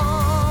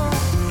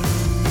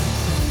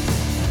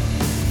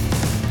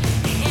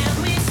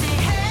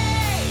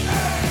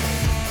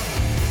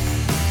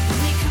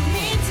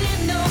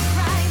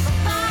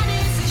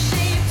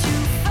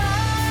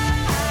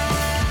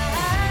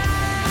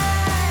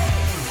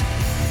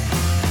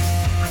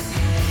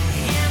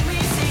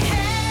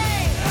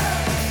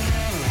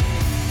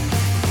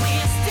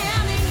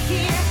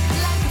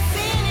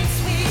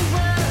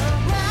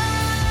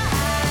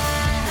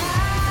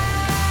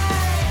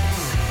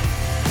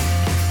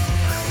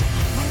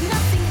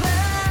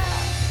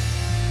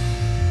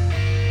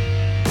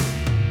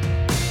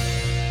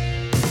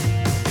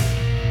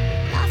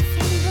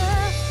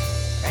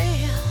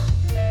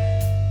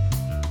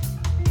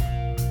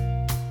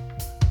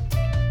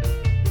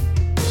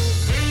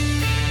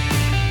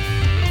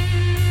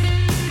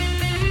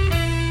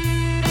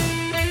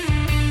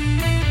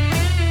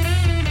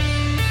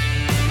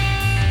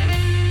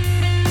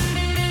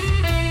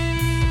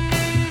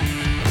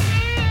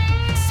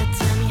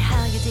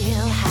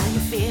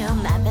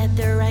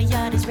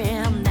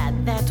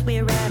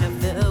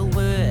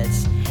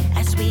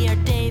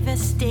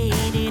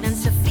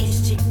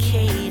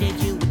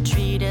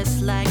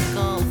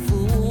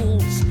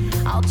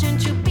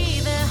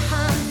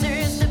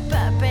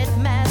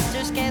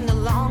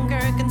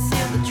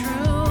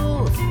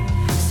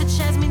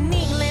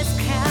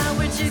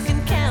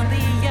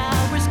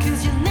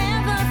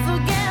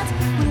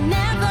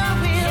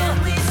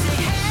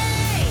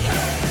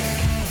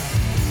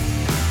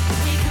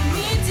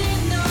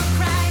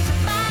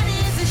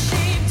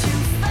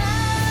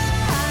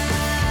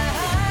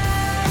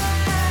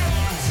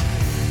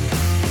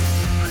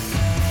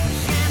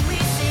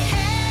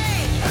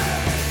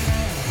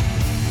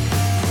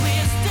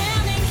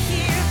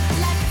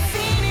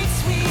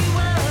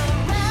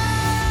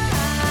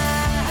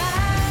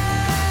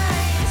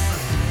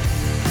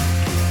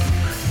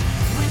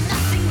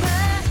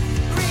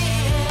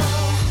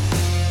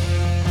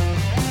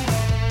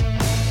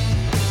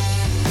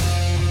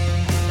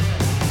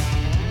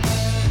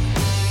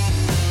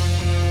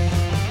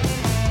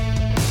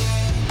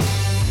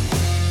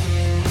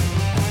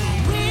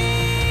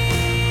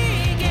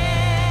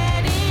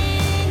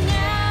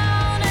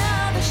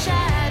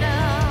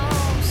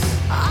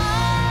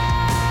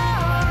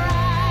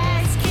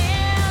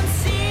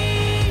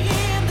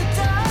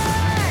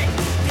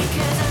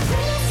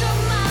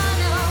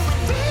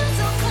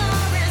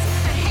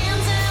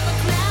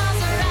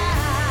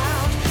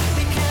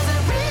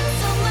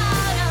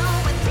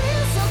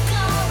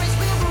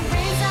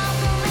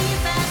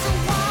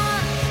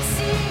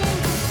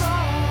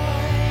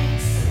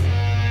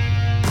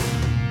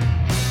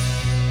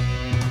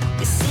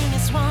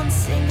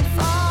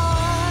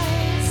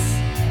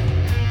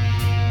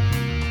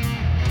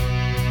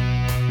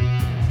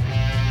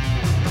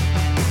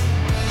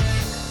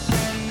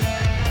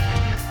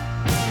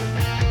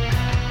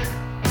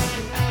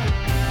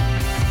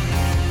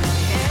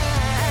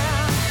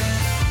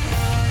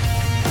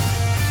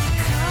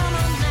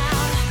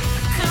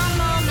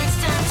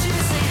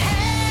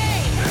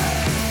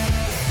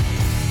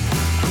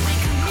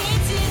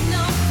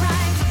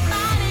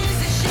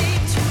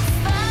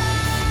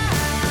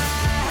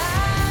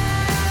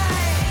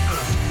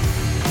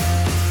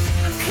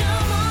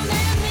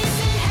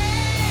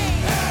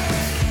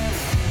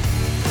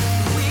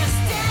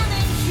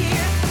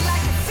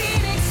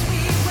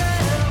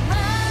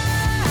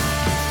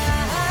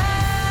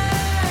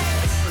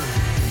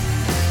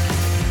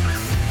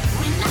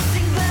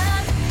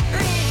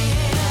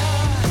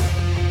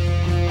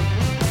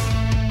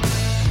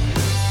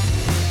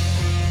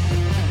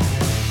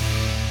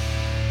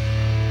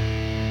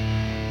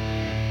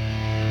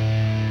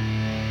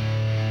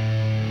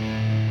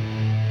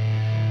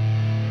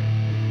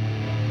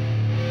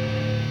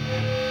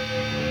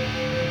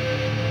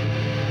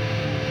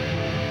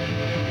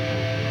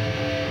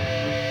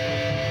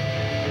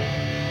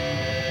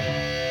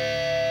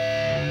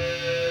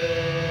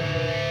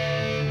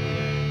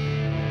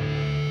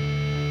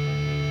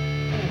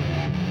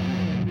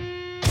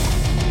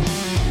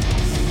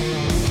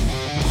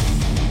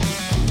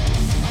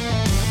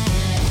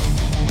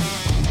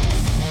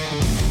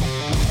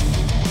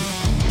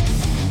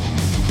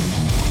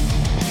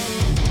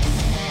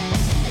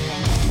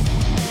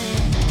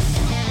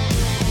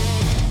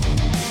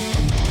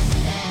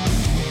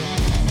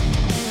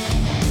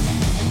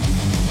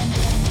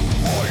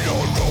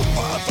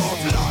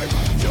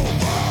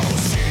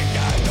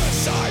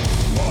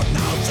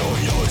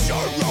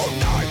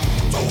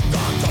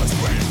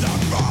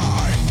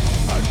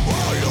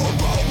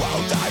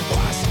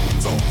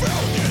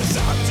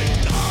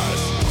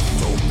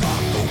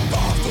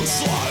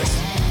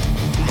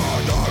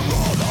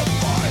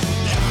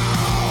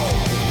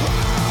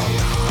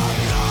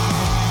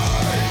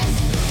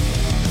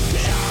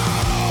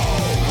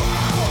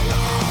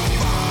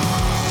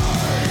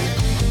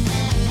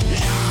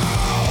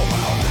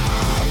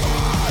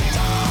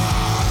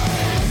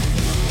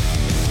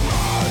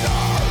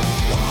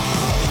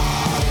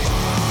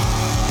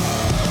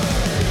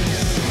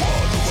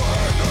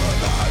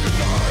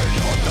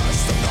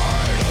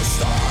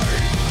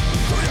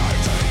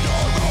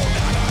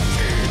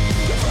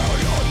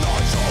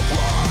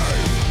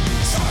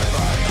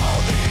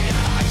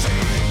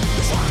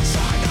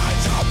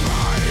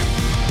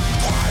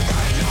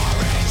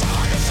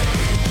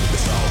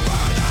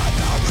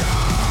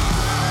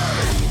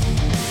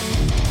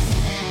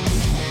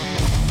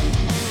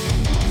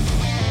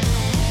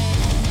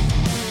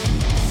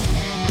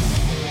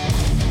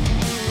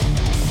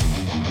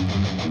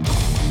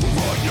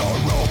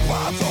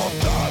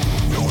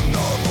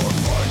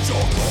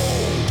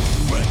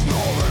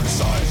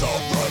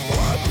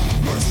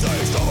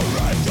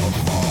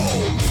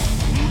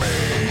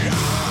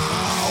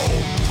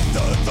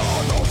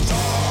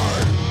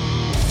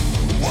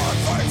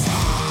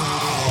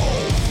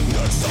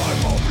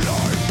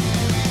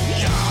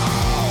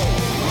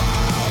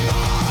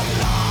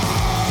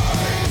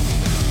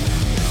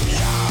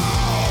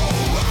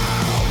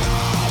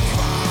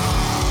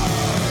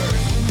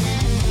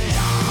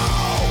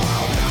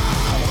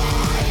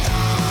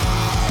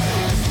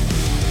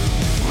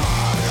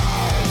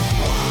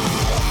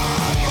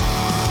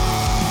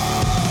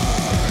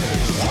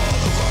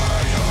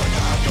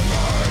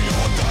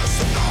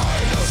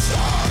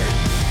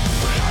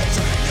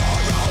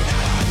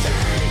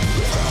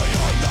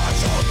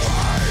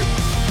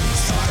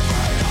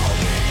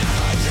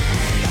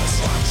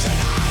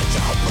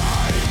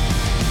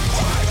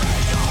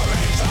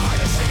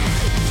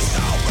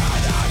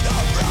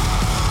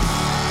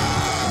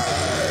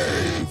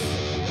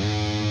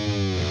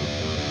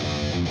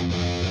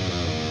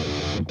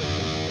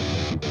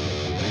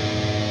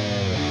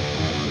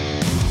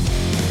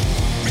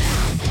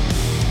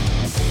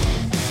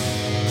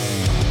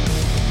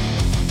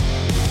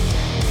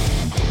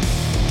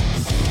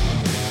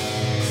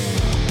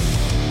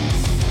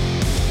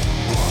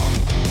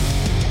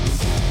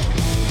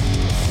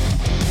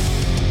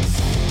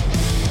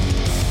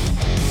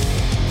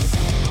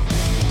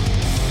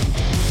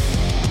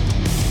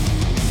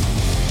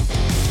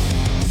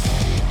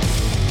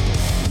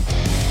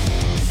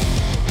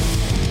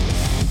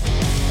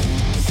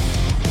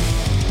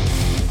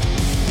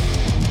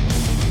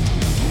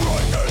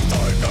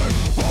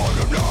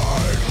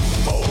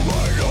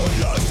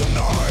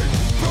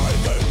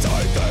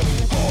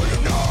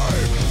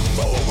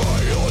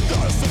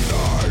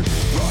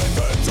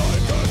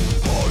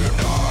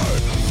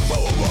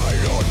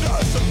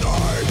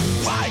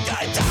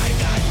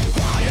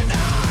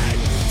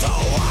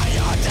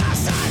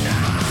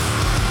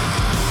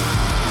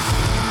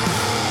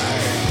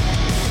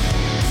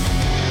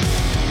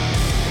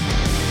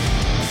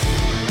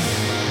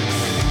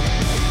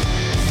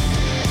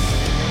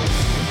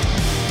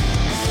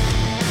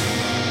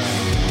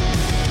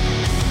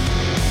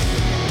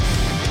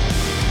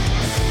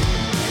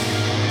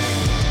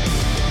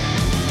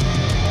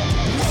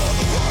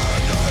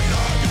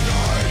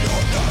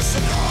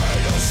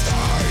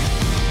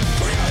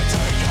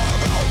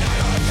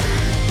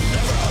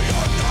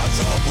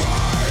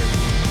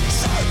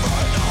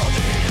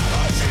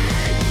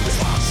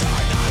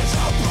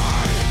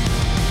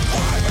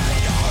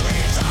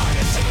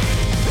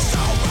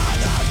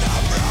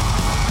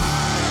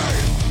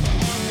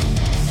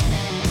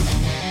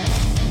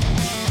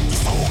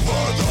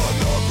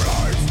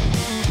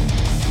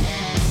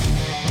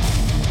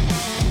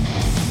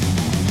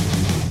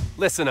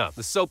 Listen up.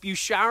 The soap you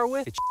shower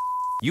with, it's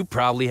you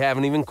probably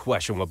haven't even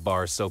questioned what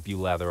bar soap you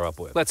lather up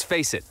with. Let's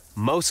face it,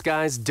 most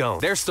guys don't.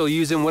 They're still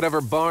using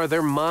whatever bar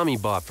their mommy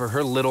bought for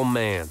her little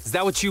man. Is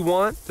that what you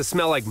want? To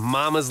smell like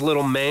mama's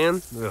little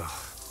man? Ugh.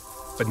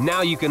 But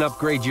now you can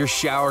upgrade your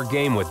shower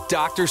game with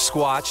Dr.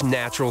 Squatch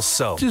Natural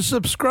Soap. To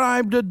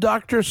subscribe to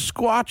Dr.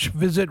 Squatch,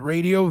 visit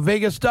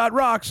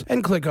RadioVegas.rocks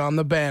and click on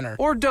the banner.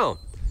 Or don't,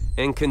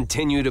 and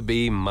continue to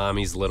be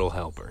mommy's little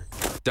helper.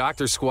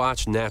 Dr.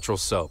 Squatch Natural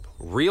Soap.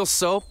 Real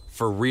soap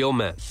for real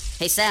men.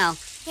 Hey, Sal.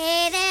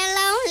 Hey there,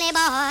 lonely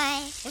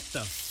boy. What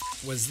the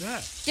was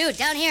that? Dude,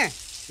 down here.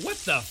 What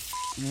the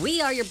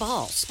We are your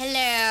balls.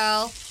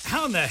 Hello.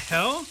 How in the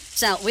hell?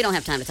 Sal, we don't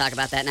have time to talk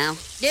about that now.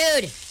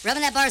 Dude,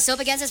 rubbing that bar of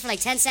soap against us for like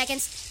 10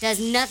 seconds does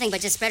nothing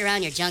but just spread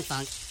around your junk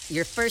funk.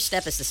 Your first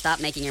step is to stop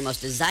making your most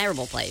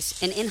desirable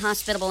place an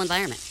inhospitable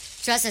environment.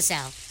 Trust us,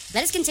 Sal.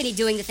 Let us continue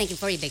doing the thinking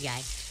for you, big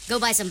guy. Go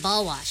buy some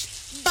Ball Wash.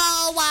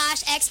 Ball Wash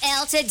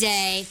XL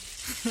today.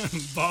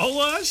 Ball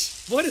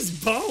wash? What is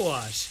ball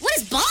wash? What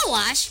is Ball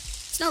Wash?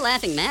 It's no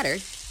laughing matter.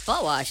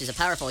 Ball Wash is a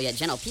powerful yet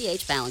gentle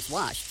pH-balanced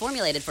wash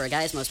formulated for a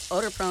guy's most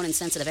odor-prone and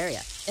sensitive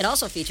area. It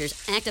also features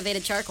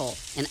activated charcoal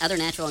and other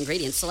natural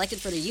ingredients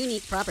selected for their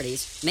unique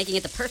properties, making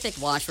it the perfect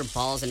wash for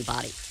balls and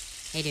body.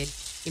 Hey, dude,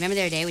 you remember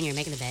the other day when you were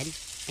making the bed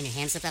and your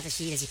hand slipped off the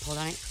sheet as you pulled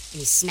on it and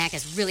you smacked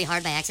us really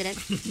hard by accident?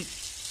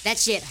 That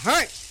shit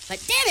hurt,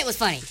 but damn, it was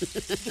funny.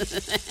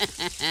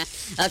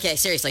 Okay,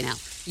 seriously now.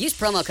 Use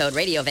promo code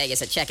Radio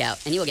Vegas at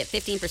checkout and you will get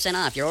 15%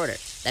 off your order.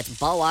 That's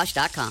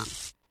ballwash.com.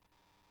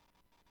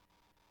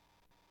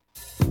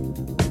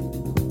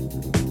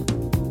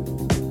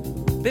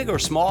 Big or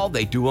small,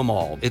 they do them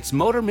all. It's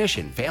Motor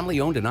Mission,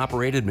 family-owned and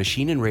operated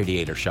machine and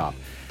radiator shop.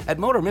 At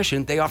Motor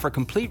Mission, they offer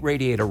complete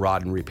radiator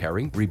rod and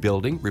repairing,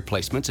 rebuilding,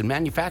 replacements, and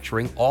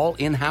manufacturing all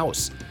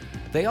in-house.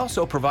 They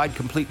also provide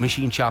complete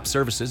machine shop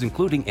services,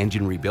 including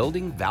engine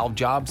rebuilding, valve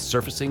jobs,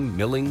 surfacing,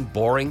 milling,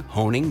 boring,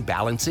 honing,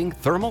 balancing,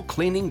 thermal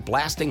cleaning,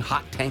 blasting,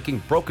 hot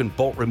tanking, broken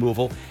bolt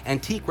removal,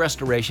 antique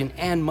restoration,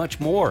 and much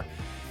more.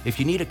 If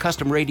you need a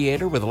custom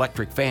radiator with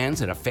electric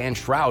fans and a fan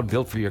shroud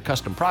built for your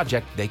custom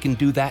project, they can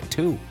do that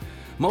too.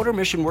 Motor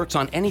Mission works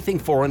on anything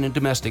foreign and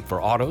domestic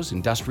for autos,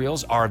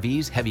 industrials,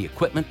 RVs, heavy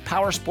equipment,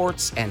 power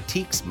sports,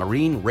 antiques,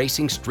 marine,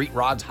 racing, street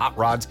rods, hot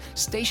rods,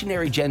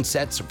 stationary gen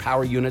sets or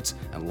power units,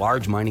 and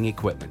large mining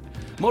equipment.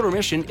 Motor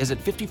Mission is at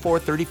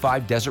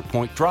 5435 Desert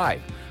Point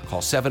Drive. Call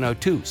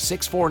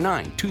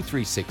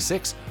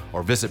 702-649-2366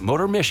 or visit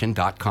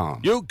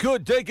motormission.com. You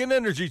could take an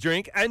energy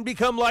drink and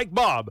become like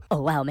Bob. Oh,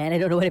 wow, man, I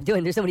don't know what I'm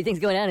doing. There's so many things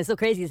going on. It's so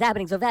crazy. It's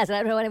happening so fast. And I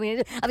don't know what I'm going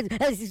to do.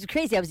 I was just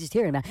crazy. I was just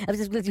hearing about it. I was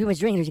just too much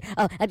drinking.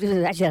 Oh, I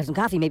should have some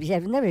coffee, maybe.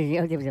 I've never...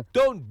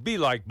 Don't be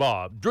like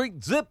Bob.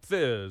 Drink Zip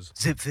Fizz.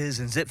 Zip Fizz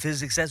and Zip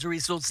Fizz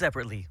accessories sold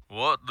separately.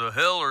 What the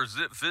hell are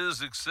Zip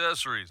Fizz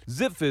accessories?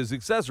 Zip Fizz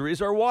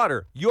accessories are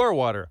water. Your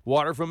water.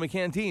 Water from a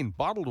canteen.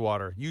 Bottled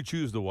water. You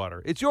choose the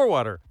water. It's your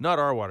water, not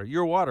our water.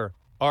 Your water.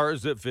 Our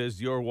Zip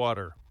Fizz, your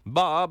water.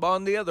 Bob,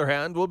 on the other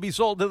hand, will be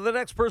sold to the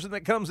next person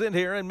that comes in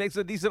here and makes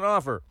a decent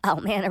offer. Oh,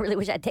 man, I really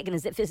wish I'd taken a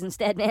Zip Fizz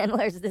instead, man.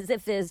 Where's the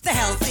Zip Fizz? The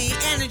healthy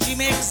energy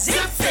mix, Zip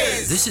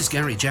Fizz! This is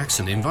Gary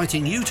Jackson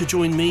inviting you to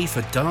join me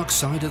for Dark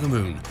Side of the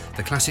Moon,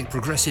 the classic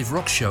progressive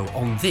rock show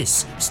on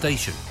this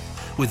station.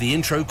 With the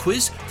intro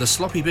quiz, the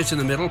sloppy bit in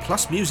the middle,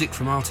 plus music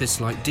from artists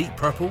like Deep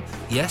Purple,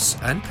 Yes,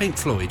 and Pink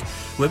Floyd,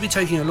 we'll be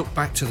taking a look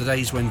back to the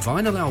days when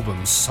vinyl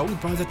albums sold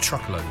by the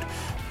truckload.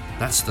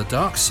 That's the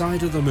Dark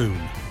Side of the Moon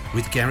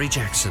with Gary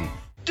Jackson.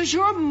 Does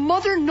your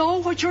mother know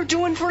what you're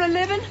doing for a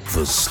living?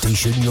 The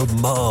station your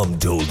mom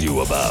told you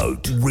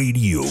about.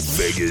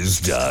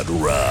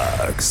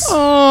 RadioVegas.rocks.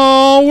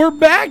 Oh, we're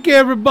back,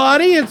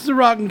 everybody. It's the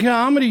Rock and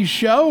Comedy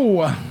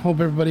Show. Hope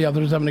everybody out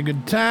there is having a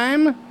good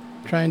time.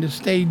 Trying to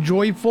stay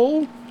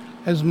joyful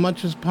as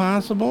much as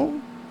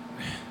possible.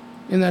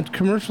 In that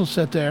commercial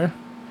set there,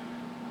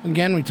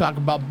 again, we talk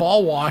about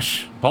Ball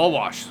Wash. Ball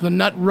Wash. The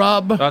nut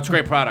rub. That's a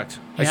great product.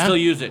 I Yeah? still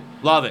use it.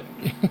 Love it.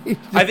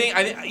 I think,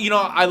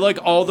 I like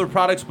all their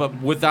products,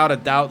 but without a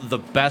doubt, the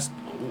best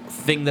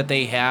thing that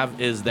they have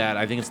is that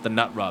I think it's the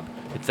nut rub.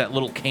 It's that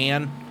little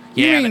can.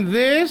 You mean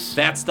this?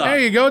 That stuff. There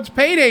you go. It's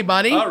payday,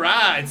 buddy. All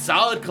right.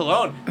 Solid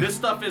cologne. This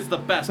stuff is the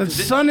best. It's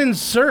Sun and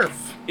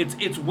Surf.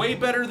 It's way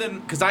better than,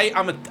 because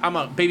I'm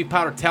a baby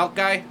powder talc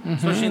guy,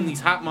 especially in these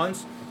hot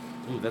months.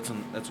 Ooh, that's a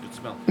good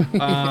smell.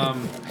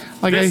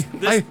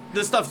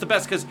 This stuff's the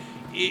best because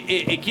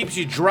it keeps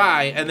you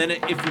dry, and then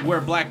if you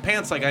wear black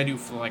pants like I do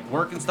for like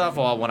work and stuff,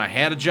 well, when I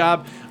had a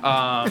job,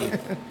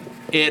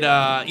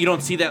 you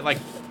don't see that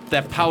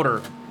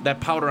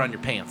powder on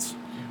your pants.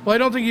 Well, I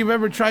don't think you've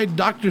ever tried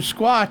Dr.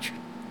 Squatch.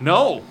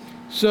 No.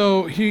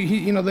 So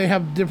they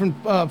have different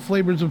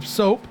flavors of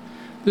soap.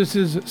 This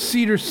is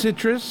cedar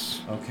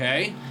citrus.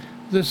 Okay.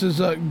 This is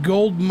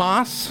gold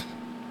moss.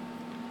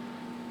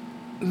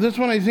 This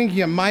one I think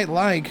you might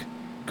like.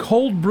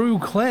 Cold brew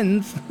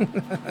cleanse.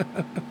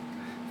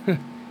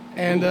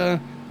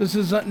 And this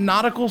is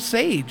nautical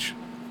sage.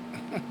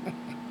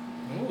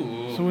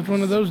 Ooh. So which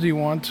one of those do you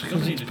want?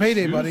 Because it's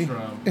payday, buddy.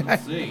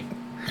 Let's see.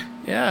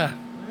 Yeah.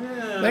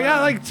 They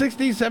got like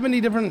 60,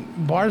 70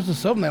 different bars of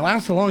soap, and they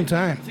last a long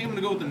time. I think I'm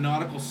gonna go with the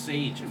Nautical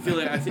Sage. I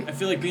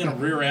feel like being a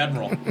rear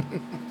admiral.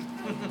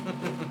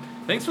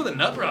 Thanks for the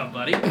nut rub,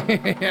 buddy.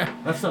 Yeah.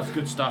 That stuff's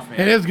good stuff, man.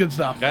 It is good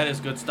stuff. That is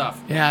good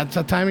stuff. Yeah, it's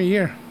that time of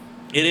year.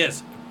 It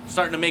is.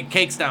 Starting to make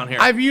cakes down here.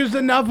 I've used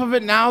enough of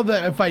it now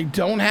that if I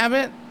don't have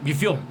it, you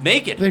feel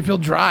naked. They feel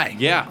dry.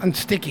 Yeah. And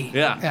sticky.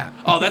 Yeah.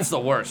 Oh, that's the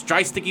worst.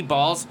 Dry, sticky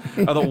balls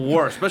are the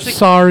worst. Especially.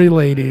 Sorry,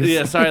 ladies.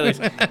 Yeah, sorry,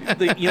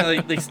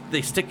 ladies.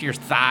 They stick to your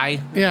thigh.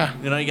 Yeah.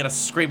 You know, you got to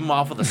scrape them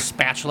off with a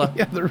spatula.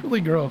 Yeah, they're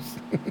really gross.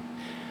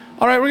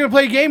 All right, we're going to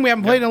play a game we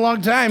haven't played in a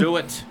long time. Do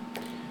it.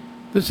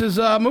 This is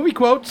movie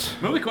quotes.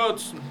 Movie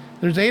quotes.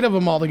 There's 8 of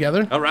them all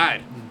together. All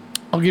right.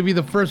 I'll give you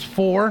the first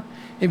 4.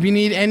 If you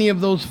need any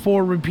of those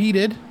 4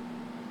 repeated,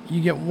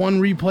 you get 1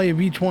 replay of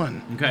each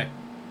one. Okay.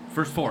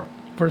 First 4.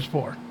 First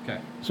 4. Okay.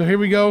 So here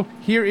we go.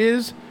 Here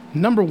is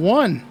number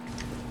 1.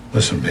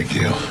 Listen, big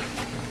deal.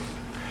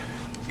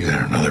 You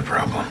got another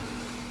problem.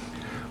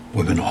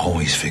 Women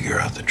always figure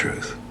out the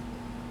truth.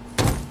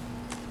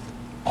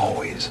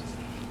 Always.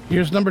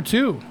 Here's number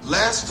 2.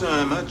 Last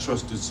time I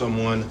trusted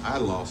someone, I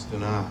lost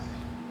an eye.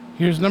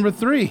 Here's number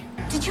 3.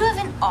 Did you have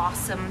an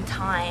awesome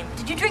time?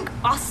 Did you drink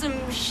awesome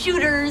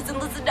shooters and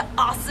listen to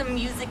awesome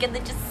music and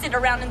then just sit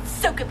around and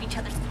soak up each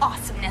other's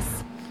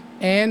awesomeness?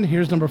 And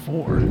here's number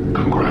 4.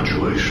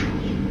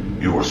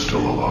 Congratulations. You are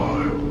still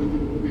alive.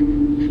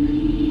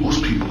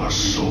 Most people are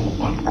so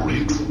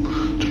ungrateful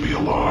to be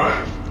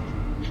alive.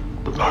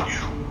 But not you.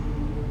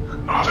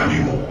 Not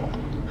anymore.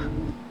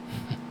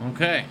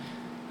 Okay.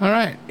 All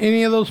right.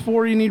 Any of those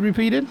 4 you need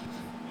repeated?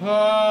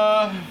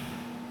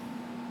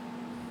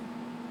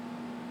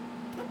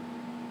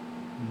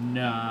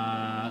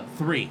 Nah,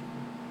 3.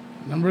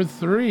 Number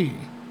 3.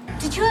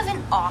 Did you have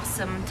an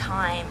awesome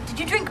time? Did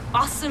you drink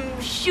awesome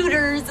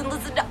shooters and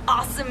listen to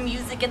awesome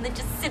music and then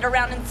just sit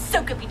around and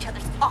soak up each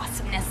other's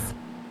awesomeness?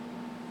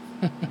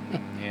 Yeah,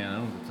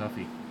 that was a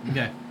toughie.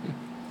 Okay.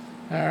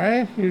 All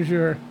right. Here's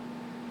your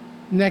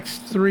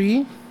next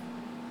 3.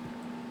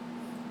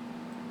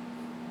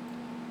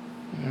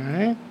 All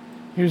right.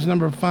 Here's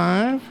number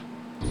 5.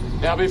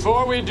 Now,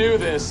 before we do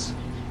this,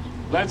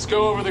 let's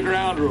go over the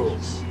ground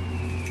rules.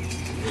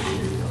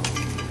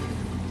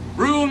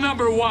 Rule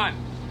number 1.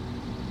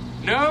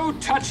 No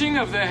touching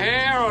of the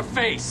hair or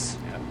face.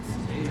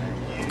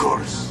 Of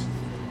course.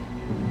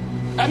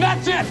 And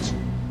that's it!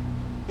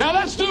 Now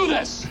let's do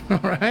this! All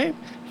right.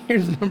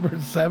 Here's number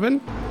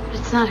 7.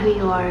 It's not who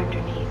you are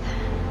underneath.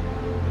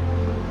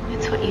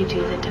 It's what you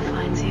do that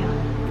defines you.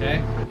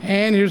 Okay.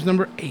 And here's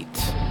number 8.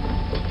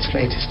 He's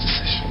made his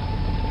decision.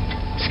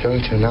 He's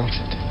going to announce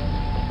it.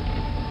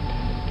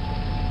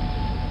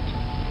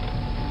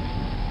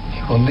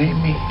 He will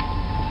name me.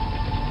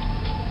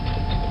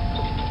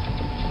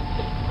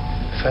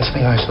 The first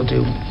thing I shall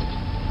do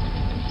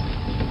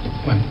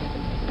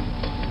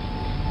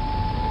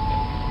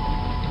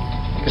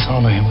is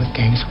honor him with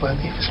games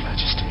worthy of his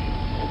majesty.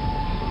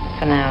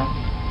 For now,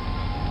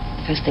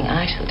 the first thing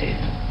I shall do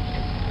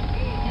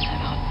is have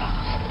a hot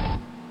bath.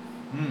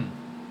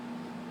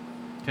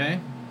 Okay.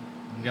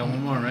 You got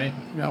one more, right?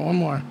 Got one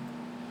more.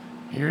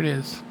 Here it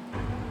is.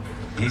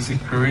 Easy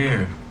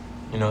career.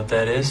 You know what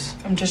that is?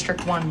 From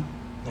District 1.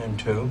 And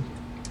 2.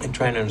 They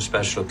train in a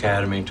special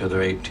academy till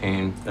they're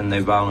 18, then they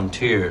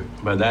volunteer.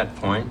 By that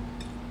point,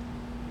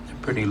 they're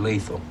pretty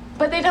lethal.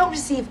 But they don't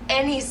receive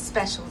any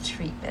special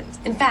treatment.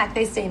 In fact,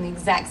 they stay in the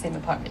exact same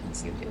apartment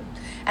as you do.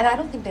 And I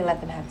don't think they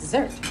let them have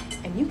dessert.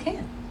 And you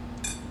can.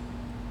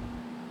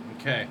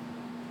 Okay.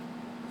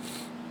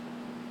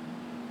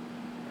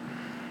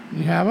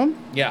 You have them?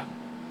 Yeah.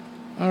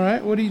 All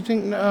right. What do you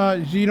think?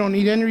 So you don't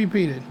need any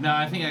repeated? No,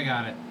 I think I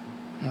got it.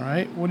 All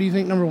right. What do you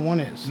think number 1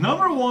 is?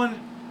 Number 1,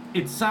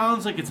 it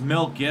sounds like it's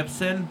Mel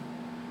Gibson.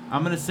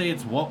 I'm going to say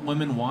it's What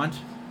Women Want.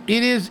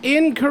 It is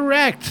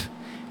incorrect.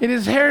 It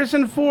is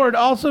Harrison Ford,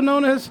 also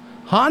known as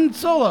Han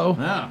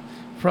Solo,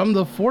 from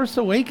The Force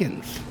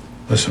Awakens.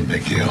 Listen,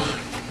 big deal.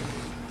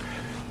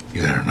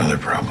 You got another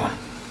problem.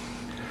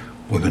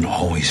 Women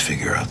always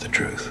figure out the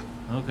truth.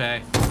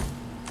 Okay.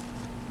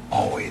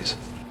 Always.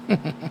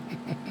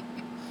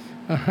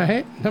 All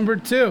right. Number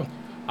 2.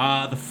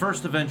 The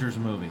first Avengers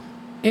movie.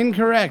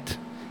 Incorrect.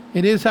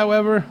 It is,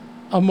 however,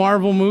 a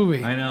Marvel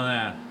movie. I know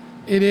that.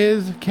 It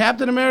is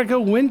Captain America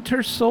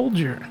Winter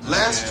Soldier.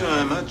 Last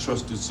time I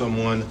trusted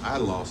someone, I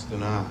lost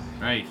an eye.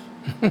 Right.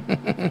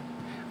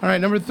 All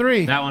right, number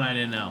 3. That one I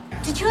didn't know.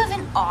 Did you have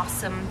an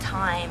awesome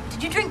time?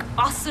 Did you drink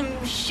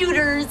awesome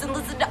shooters and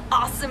listen to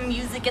awesome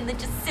music and then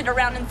just sit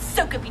around and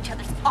soak up each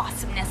other's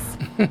awesomeness?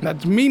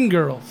 That's Mean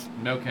Girls.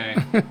 Okay.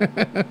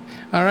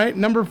 All right,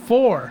 number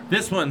 4.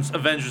 This one's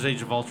Avengers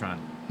Age of Ultron.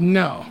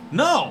 No.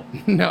 No!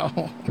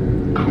 No.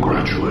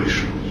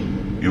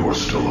 Congratulations. You are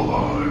still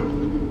alive.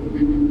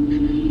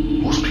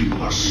 Most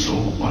people are so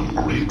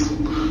ungrateful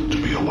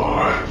to be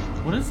alive.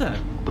 What is that?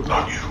 But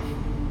not you.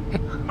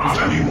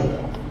 Not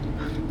anymore.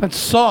 That's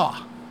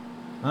Saw.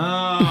 Oh,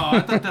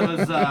 I thought that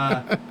was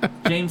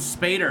James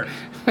Spader,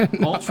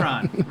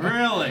 Ultron.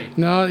 Really?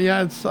 No,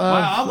 yeah, it's.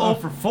 Wow, I'm 0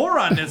 for 4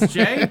 on this,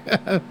 Jay.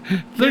 They're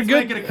Let's good.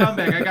 make it a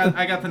comeback.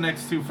 I got the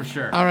next two for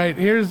sure. All right,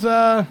 here is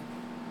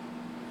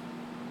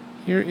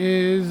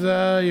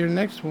your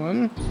next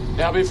one.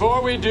 Now,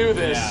 before we do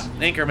this,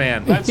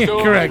 Anchorman. let's go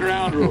over the Correct.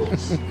 ground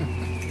rules.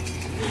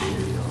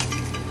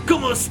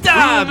 Como Rule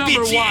esta, number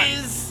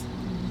bitches?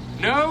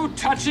 1. No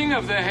touching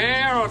of the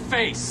hair or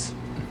face.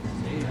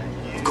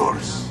 Of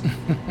course.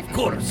 Of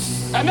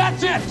course. And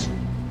that's it.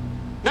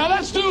 Now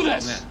let's do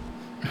this.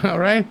 All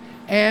right,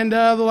 and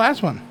the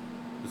last one.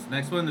 This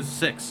next one is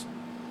 6.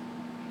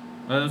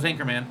 That was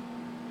Anchorman.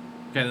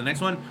 Okay, the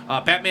next one,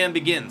 Batman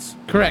Begins.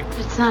 Correct.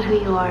 It's not who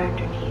you are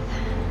underneath.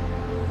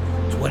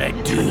 It's what I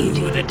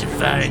do that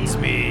defines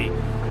me.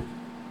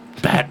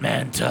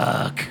 Batman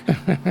talk.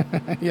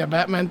 Yeah,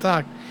 Batman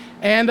talk.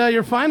 And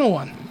your final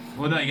one.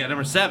 Well, no, you got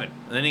number 7.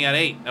 And then you got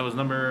 8. That was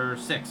number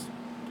 6.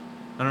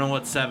 I don't know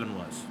what 7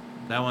 was.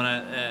 That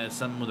one,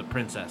 something with a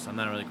princess. I'm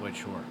not really quite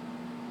sure.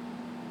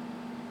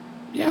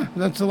 Yeah,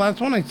 that's the last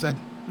one I said.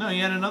 No,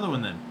 you had another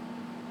one then.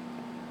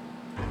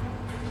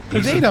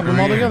 There's 8 of them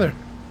altogether.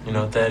 You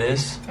know what that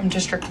is? From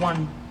District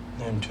 1.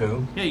 And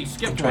 2. Yeah, you skipped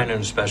They're one. trying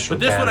in a special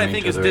But this one I academy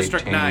think till is they're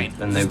District 18, 9. And Is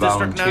they this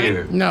District 9?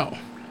 volunteer. No.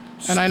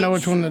 And I know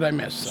which one that I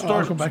missed. So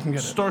I'll go back and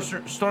get it.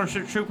 Storm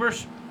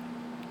Troopers?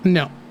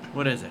 No.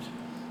 What is it?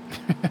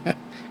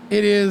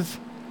 It is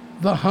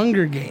The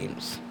Hunger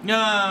Games.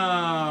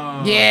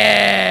 No.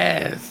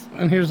 Yes.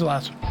 And here's the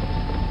last one.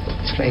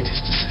 It's made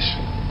his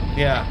decision.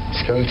 Yeah.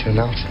 He's going to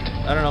announce it.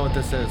 I don't know what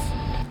this is.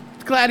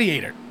 It's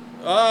Gladiator.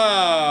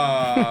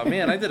 Oh,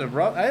 man, I had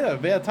a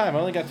bad time. I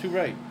only got 2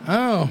 right.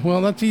 Oh, well,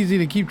 that's easy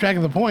to keep track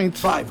of the points.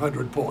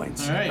 500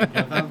 points. All right,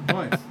 got 1,000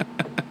 points.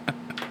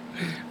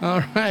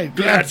 All right.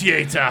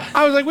 Gladiator.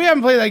 I was like, we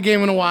haven't played that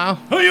game in a while.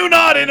 Are you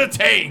not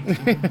entertained?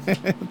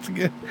 That's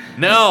good.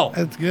 No.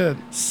 That's good.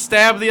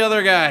 Stab the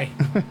other guy.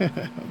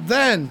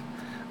 Then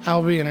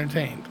I'll be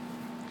entertained.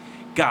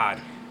 God.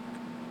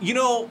 You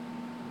know,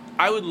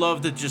 I would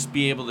love to just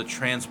be able to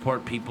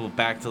transport people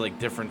back to like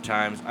different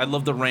times. I'd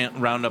love to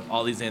round up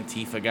all these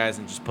Antifa guys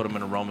and just put them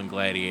in a Roman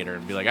gladiator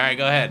and be like, all right,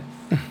 go ahead.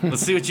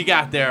 Let's see what you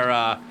got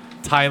there,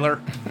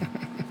 Tyler.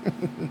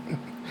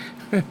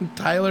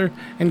 Tyler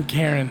and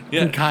Karen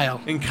and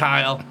Kyle. And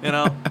Kyle, you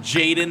know,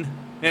 Jaden.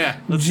 Yeah.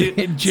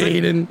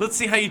 Jaden. Let's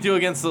see how you do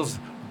against those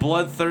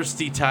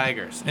bloodthirsty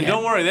tigers. And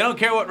don't worry, they don't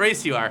care what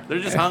race you are. They're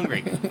just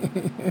hungry.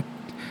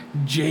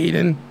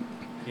 Jaden.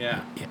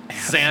 Yeah.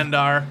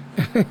 Sandar.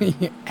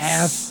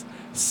 Ass.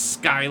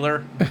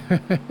 Skylar.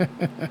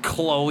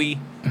 Chloe.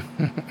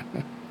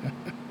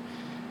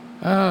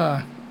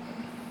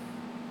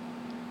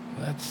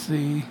 Let's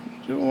see.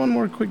 Do one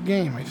more quick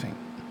game, I think.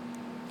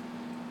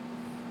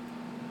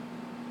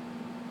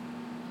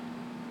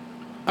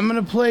 I'm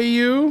going to play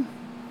you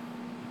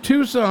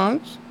 2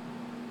 songs.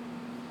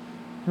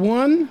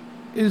 One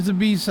is the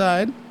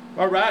B-side.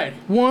 All right.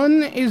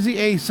 One is the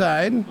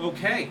A-side.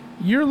 Okay.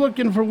 You're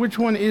looking for which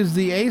one is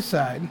the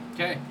A-side.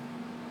 Okay.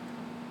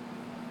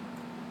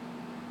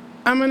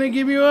 I'm going to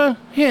give you a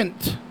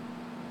hint.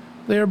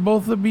 They're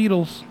both the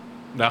Beatles.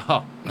 No.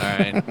 All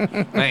right.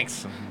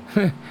 Thanks.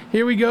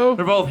 Here we go.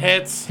 They're both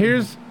hits.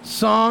 Here's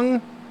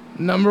song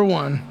number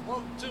 1.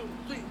 Well,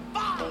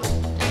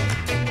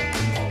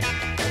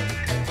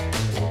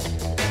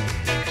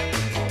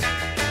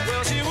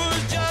 she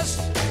was just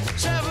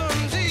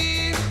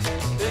 17,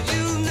 and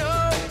you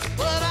know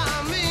what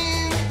I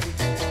mean.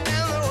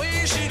 And the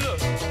way she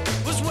looked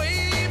was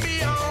way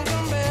beyond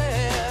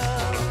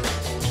compare.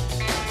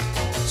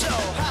 So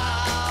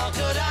how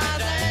could I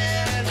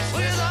dance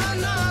with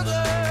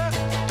another?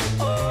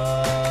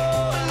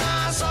 Oh, and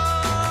I saw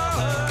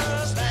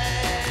her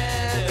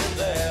standing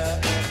there.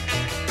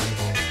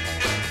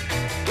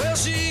 Well,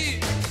 she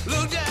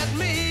looked at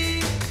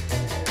me,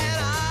 and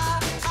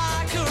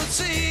I could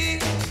see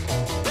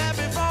that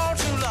before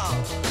too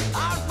long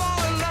I'd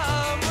fall in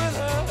love with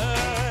her.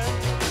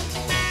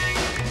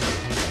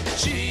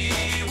 She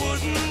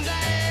wouldn't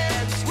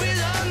dance with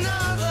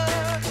another.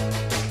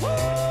 Oh,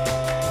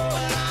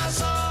 and I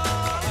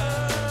saw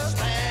her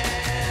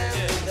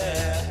standing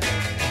there.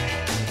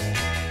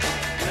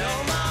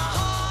 Well, my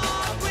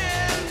heart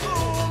went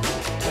boom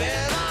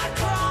when I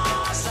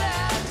crossed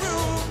that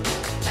room,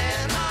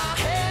 and I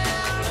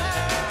held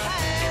her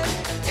hand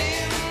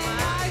in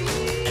mine.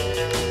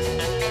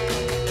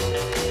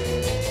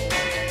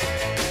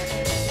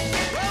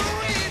 Well,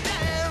 we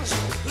danced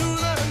through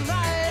the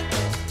night,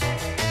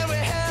 and we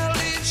held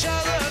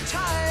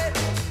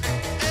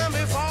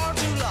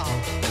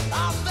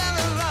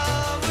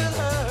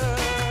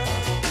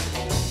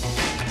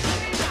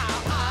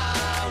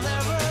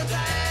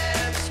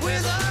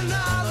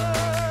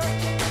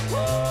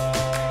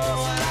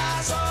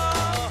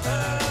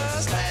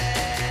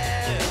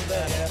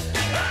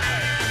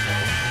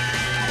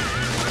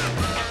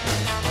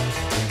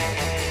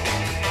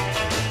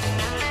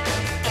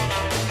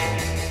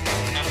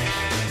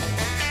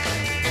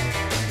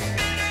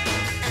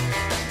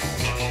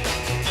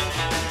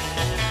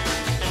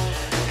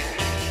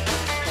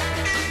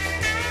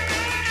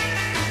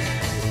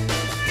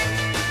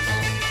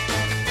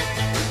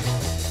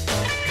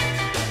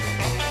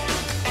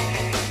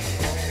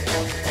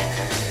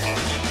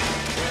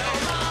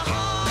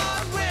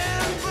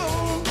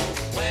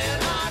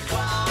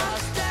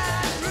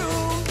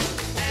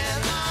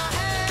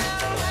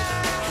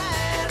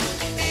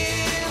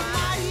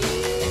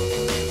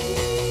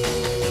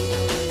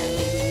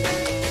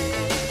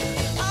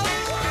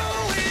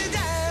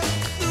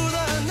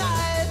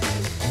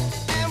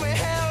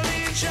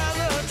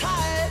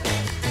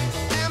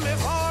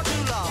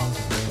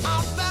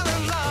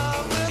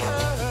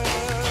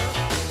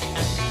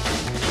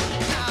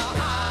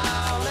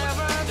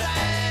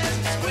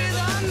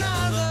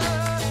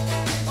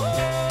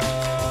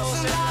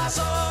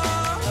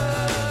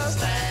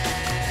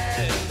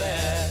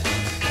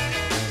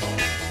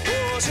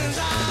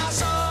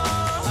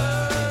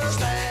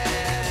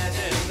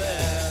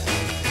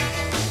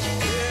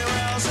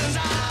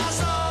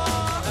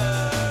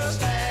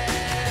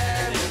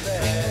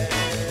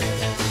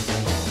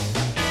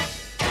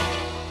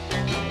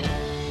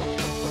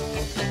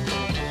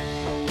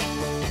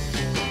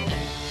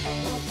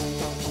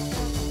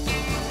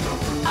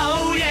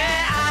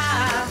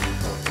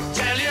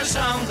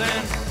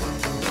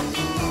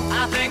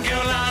think you'll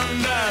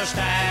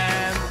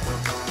understand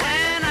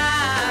when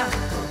I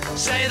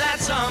say that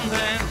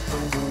something.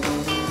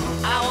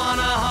 I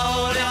wanna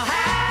hold your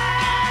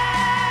hand.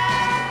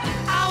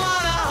 I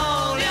wanna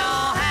hold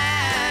your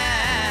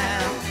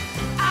hand.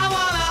 I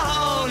wanna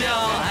hold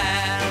your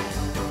hand.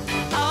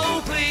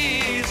 Oh,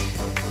 please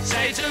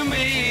say to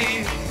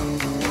me,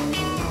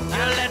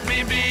 let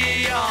me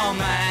be your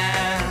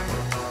man.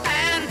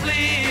 And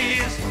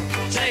please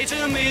say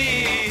to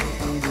me,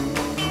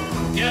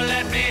 you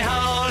let me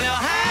hold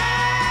your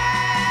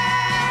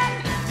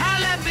hand.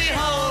 Let me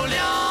hold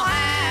your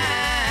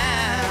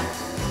hand.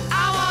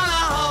 I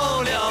wanna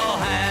hold your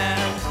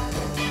hand.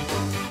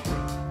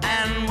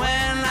 And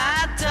when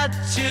I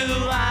touch you,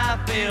 I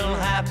feel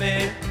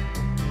happy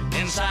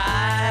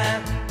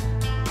inside.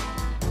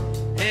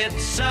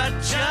 It's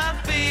such a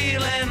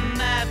feeling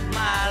that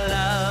my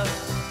love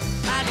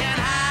I can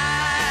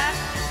hide,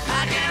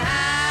 I can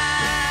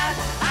hide,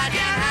 I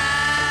can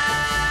hide.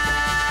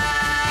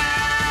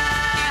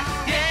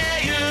 Yeah,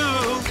 you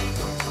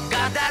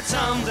got that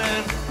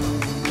something.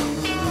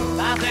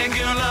 I think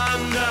you'll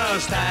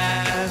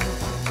understand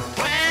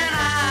when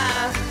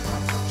I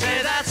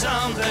say that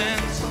something.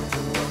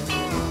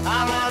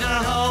 I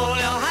wanna hold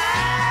your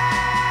hand.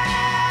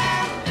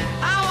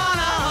 I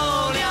wanna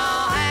hold your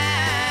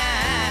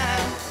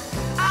hand.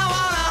 I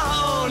wanna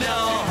hold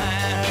your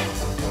hand.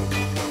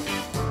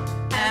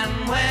 And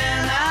when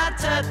I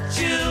touch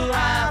you,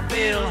 I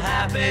feel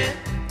happy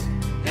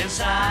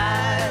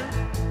inside.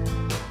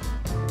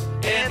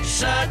 It's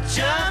such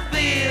a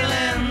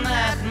feeling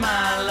that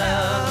my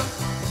love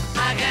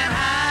I can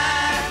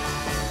hide,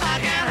 I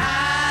can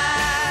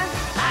hide,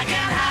 I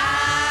can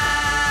hide.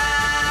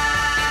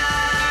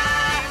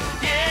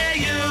 Yeah,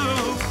 you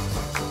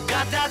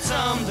got that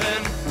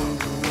something.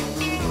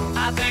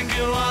 I think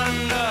you'll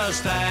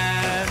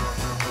understand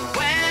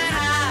when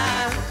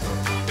I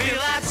feel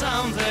that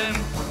something.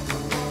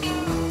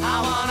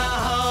 I wanna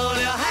hold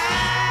your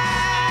hand.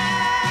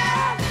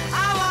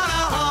 I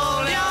wanna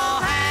hold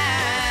your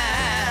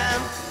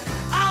hand.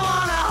 I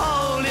wanna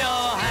hold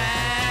your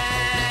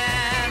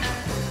hand.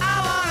 I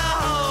wanna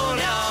hold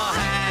your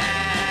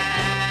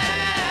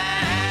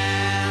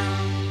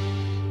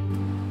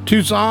hand.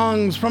 Two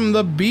songs from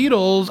the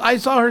Beatles. I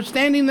Saw Her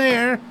Standing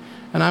There,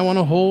 and I Want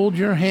to Hold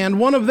Your Hand.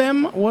 One of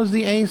them was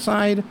the A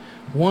side,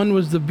 one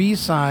was the B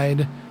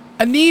side.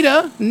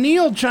 Anita,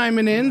 Neil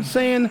chiming in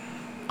saying,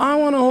 I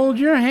Want to Hold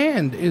Your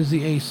Hand is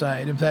the A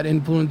side, if that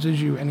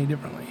influences you any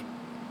differently.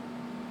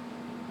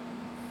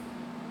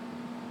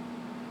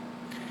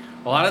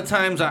 A lot of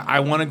times I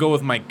want to go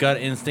with my gut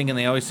instinct, and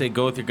they always say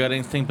go with your gut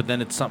instinct, but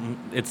then it's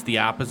the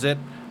opposite.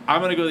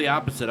 I'm going to go the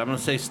opposite. I'm going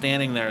to say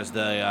Standing There is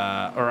the,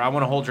 or I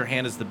Want to Hold Your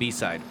Hand is the B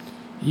side.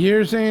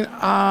 You're saying,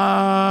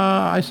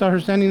 I Saw Her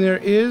Standing There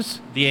is?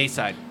 The A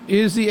side.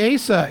 Is the A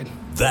side.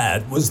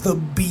 That was the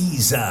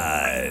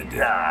B-side.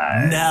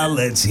 Now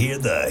let's hear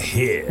the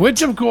hit.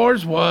 Which, of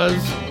course, was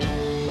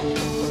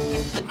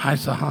I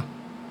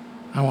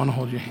Want to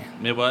Hold Your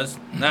Hand. It was?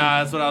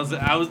 Nah, that's what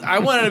I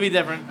wanted to be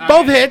different.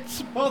 Both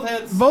hits. Both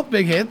hits. Both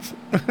big hits.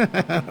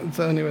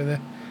 So anyway,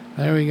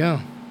 there we go.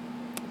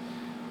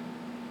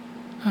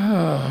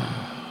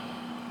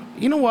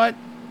 You know what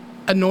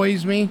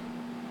annoys me?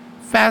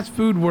 Fast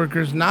food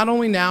workers not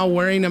only now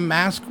wearing a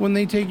mask when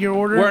they take your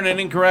order. Wearing it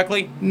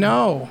incorrectly?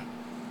 No.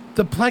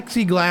 The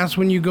plexiglass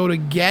when you go to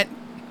get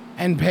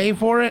and pay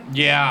for it.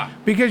 Yeah.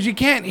 Because you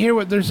can't hear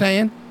what they're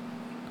saying.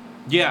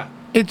 Yeah.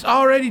 It's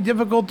already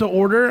difficult to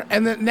order,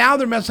 and then now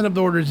they're messing up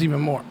the orders even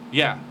more.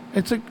 Yeah.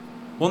 It's like...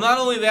 Well, not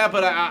only that,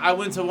 but I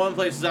went to one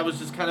place, I was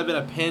just kind of in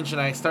a pinch,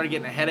 and I started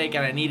getting a headache,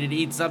 and I needed to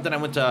eat something. I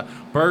went to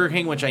Burger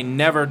King, which I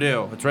never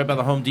do. It's right by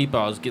the Home Depot.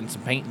 I was getting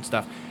some paint and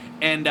stuff.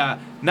 And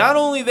not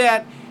only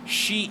that,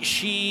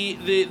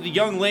 the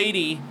young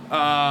lady,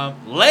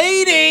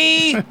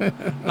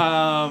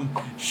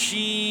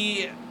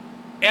 she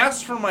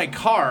asked for my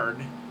card,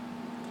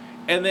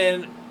 and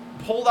then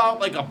pulled out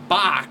like a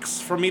box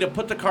for me to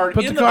put the card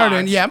in the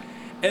box. Yep.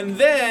 And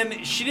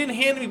then she didn't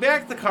hand me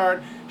back the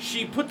card.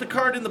 She put the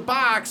card in the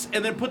box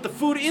and then put the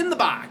food in the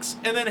box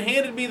and then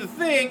handed me the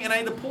thing, and I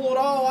had to pull it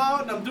all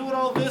out, and I'm doing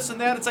all this and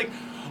that. It's like,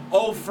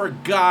 oh, for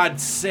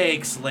God's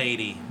sakes,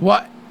 lady.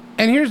 What?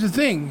 And here's the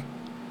thing.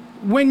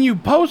 When you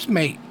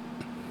Postmate,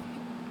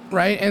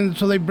 right, and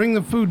so they bring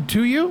the food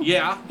to you?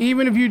 Yeah.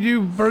 Even if you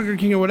do Burger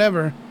King or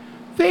whatever,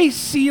 they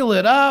seal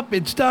it up.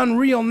 It's done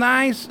real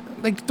nice.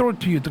 They throw it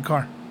to you at the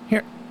car.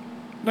 Here.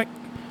 Like,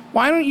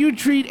 why don't you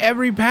treat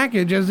every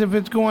package as if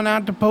it's going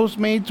out to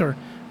Postmates or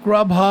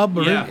Grubhub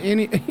or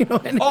any, you know?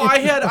 I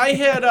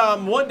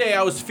had one day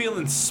I was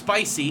feeling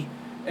spicy,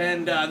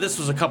 and this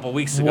was a couple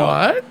weeks ago.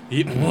 What?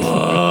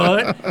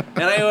 What?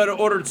 And I had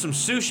ordered some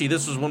sushi.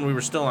 This was when we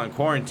were still on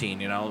quarantine,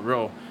 you know,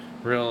 real,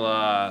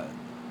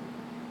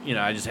 you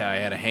know, I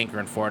had a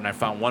hankering for it, and I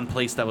found one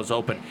place that was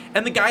open.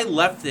 And the guy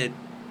left it,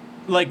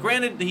 like,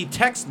 granted, he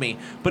texted me,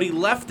 but he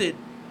left it,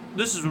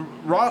 this is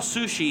raw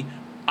sushi,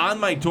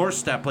 on my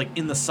doorstep, like,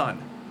 in the sun.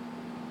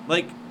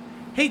 Like,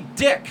 hey,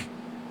 Dick,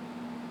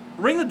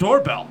 ring the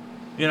doorbell,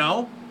 you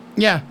know?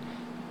 Yeah.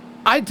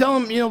 I tell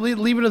them,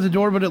 leave it at the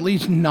door, but at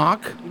least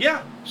knock.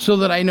 Yeah. So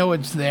that I know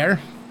it's there.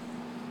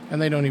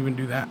 And they don't even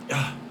do that.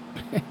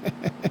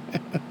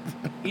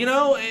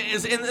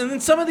 And then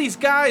some of these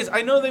guys,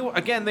 I know they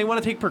want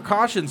to take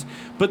precautions,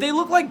 but they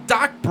look like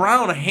Doc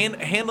Brown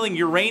handling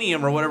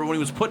uranium or whatever when he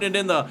was putting it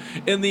in the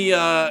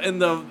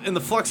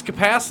flux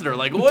capacitor.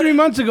 Like, what? 3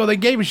 months ago, they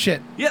gave a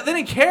shit. Yeah, they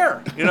didn't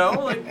care.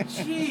 Like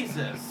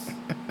Jesus.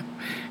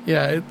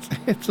 Yeah,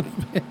 it's a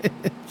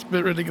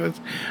bit ridiculous.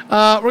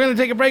 We're gonna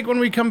take a break. When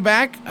we come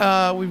back,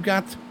 we've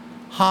got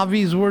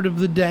Javi's word of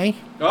the day.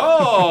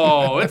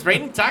 Oh, it's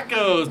raining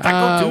tacos.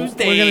 Taco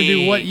Tuesday. We're gonna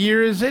do what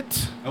year is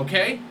it?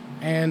 Okay.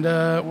 And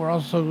we're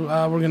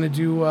also we're gonna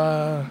do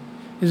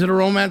is it a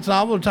romance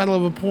novel or title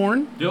of a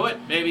porn? Do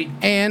it, baby.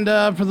 And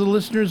for the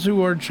listeners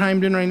who are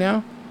chimed in right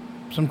now,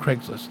 some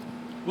Craigslist.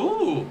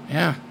 Ooh.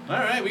 Yeah. All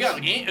right, we got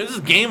a game. This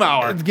is game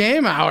hour. It's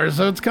game hour,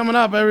 so it's coming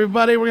up,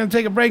 everybody. We're gonna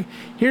take a break.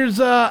 Here's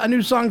a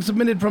new song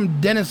submitted from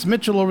Dennis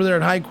Mitchell over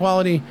there at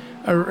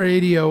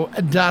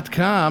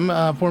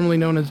highqualityradio.com, formerly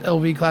known as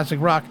LV Classic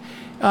Rock.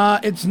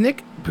 It's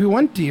Nick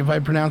Puente, if I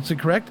pronounced it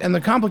correct, and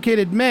the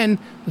Complicated Men.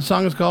 The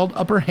song is called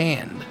Upper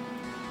Hand.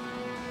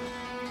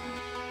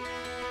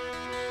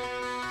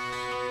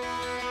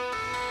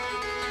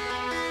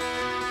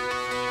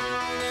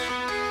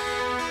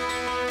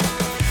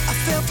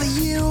 For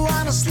you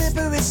on a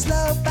slippery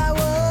slope, I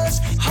was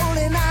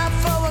holding out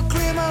for a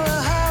glimmer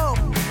of hope.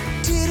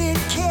 Didn't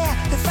care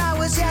if I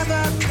was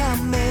ever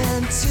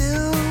coming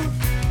to.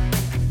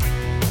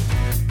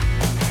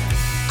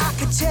 I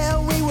could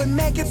tell we would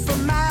make it for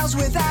miles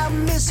without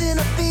missing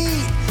a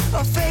beat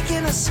or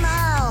faking a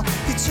smile.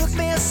 You took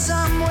me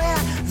somewhere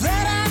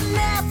that I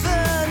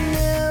never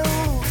knew.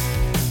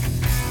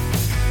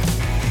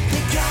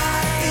 You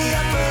got the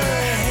upper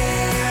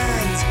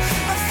hand.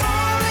 I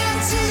fall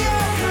into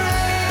your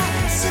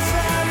grasp if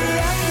I'm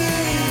lucky.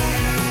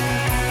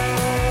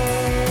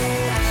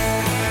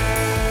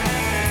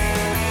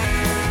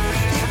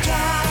 You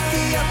got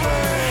the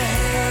upper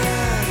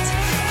hand.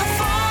 I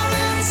fall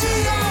into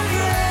your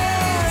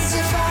grasp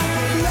if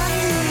I'm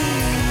lucky.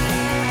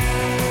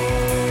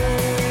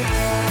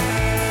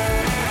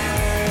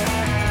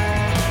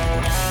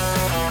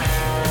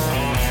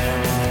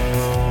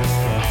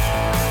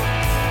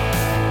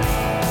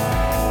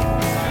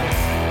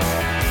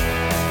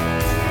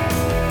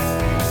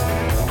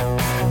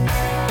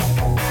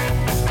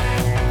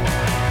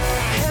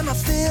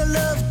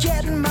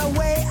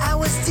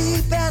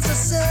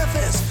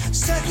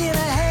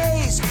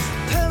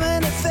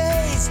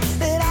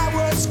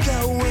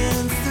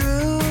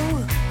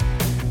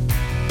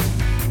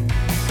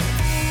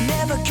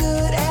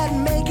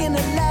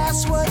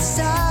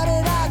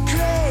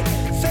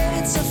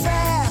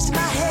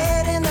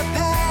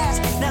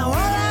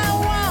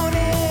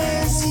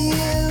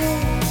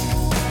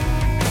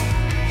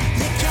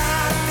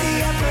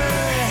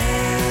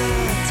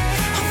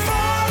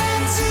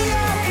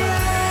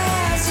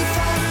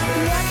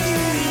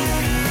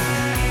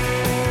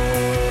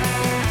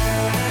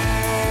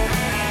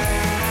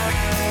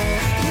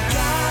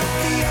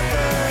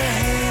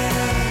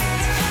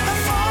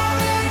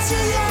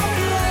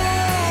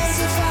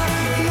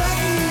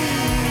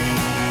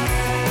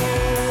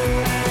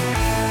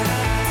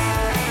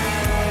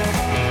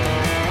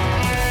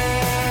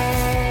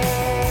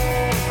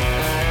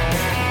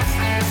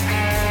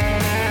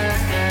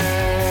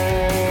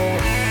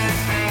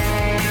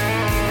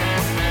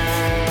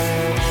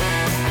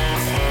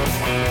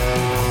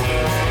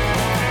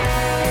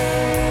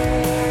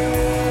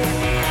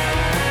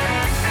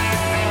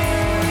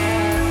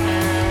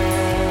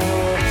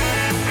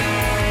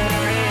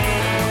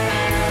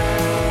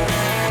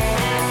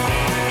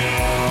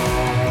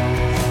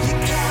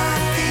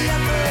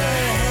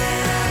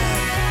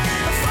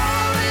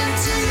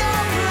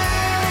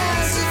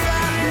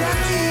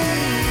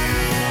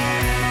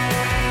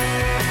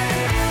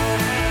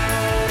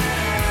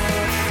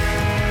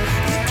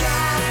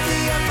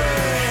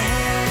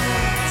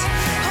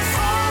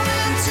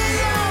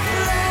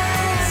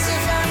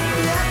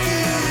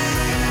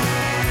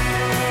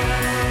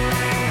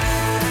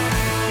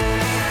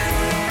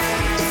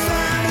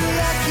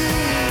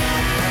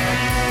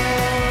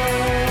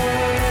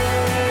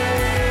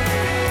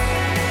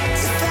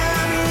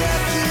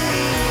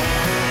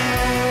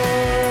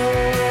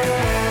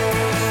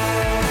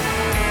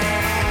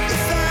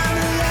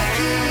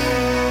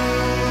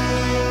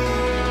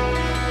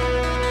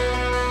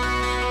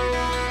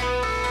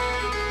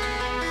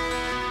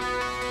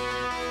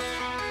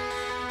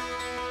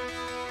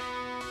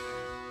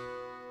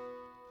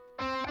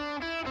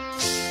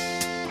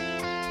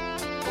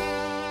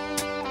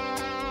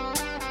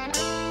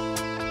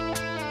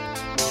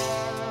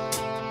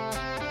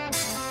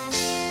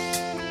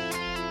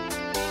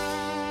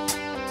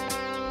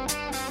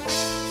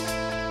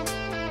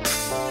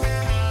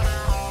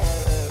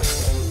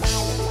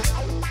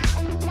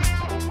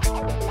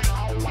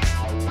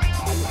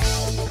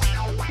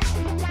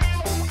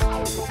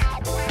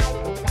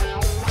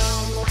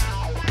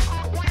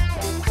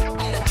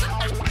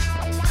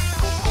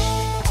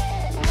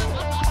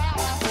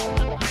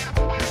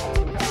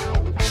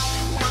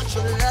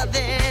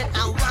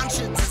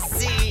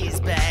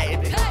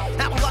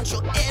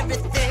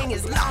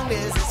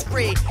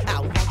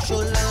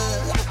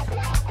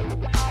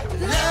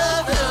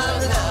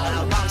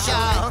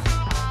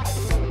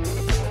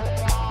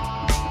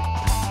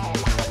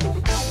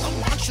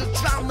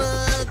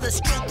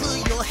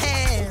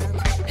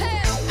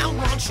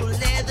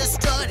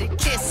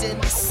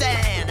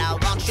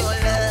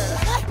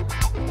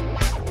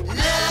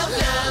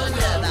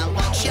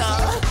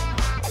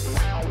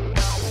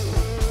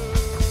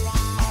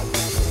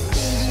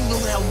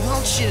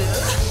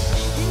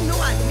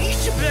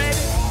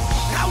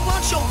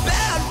 your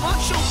bad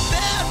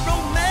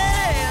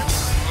romance.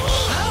 I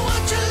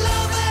want your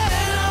love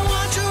and I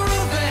want your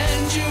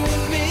revenge. You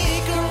and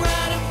me can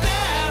write a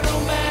bad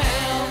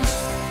romance.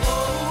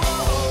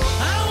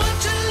 I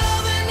want your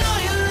love and all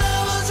your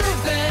lovers'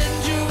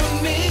 revenge. You and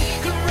me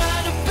can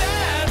write a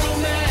bad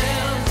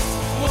romance.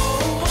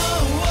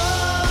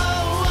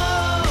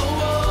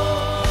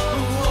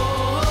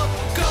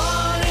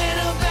 Caught in a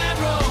bad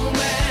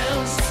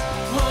romance.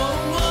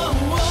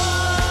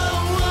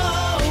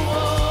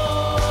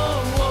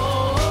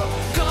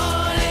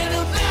 Caught in a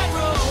bad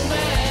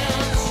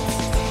romance.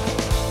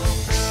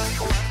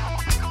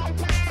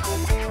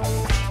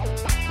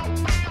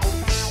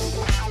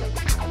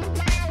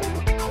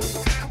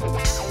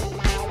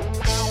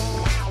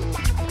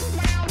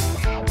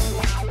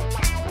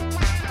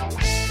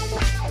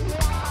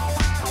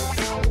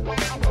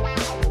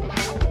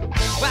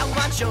 I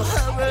want your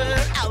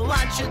hurry, I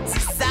want your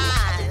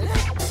design.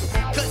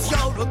 'Cause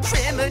you're a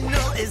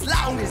criminal as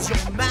long as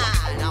you're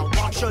mine. I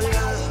want your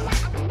love.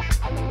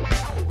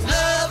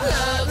 Love,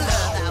 love,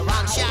 love, I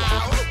want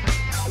y'all.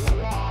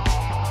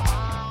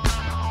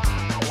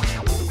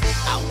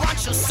 I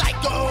want your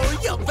psycho,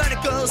 your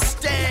vertical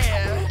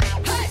stare.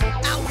 Hey,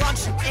 I want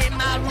you in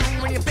my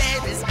room when your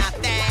baby's not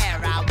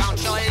there. I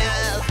want your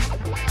love.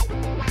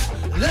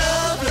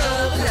 Love,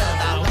 love, love,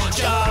 I want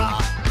y'all.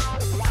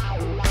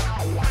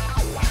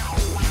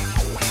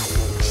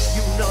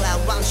 You know I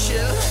want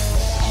you,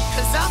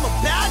 'cause I'm a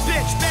bad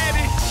bitch,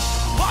 baby.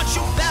 Want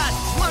you bad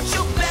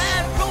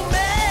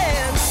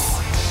romance.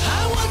 I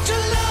want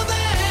your love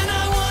and I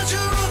want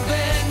your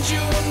revenge.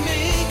 You and me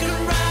can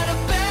write a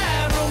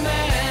bad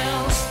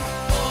romance.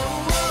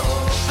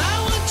 I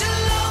want your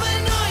love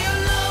and all your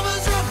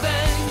lovers'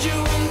 revenge. You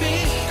and me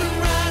can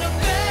write a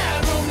bad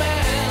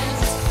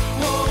romance.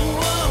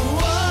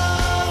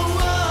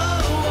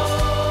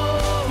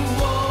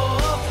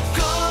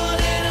 Caught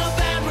in a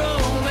bad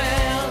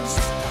romance.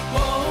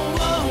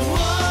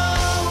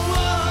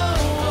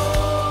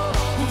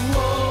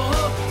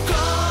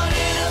 Caught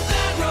in a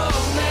bad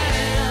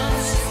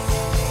romance.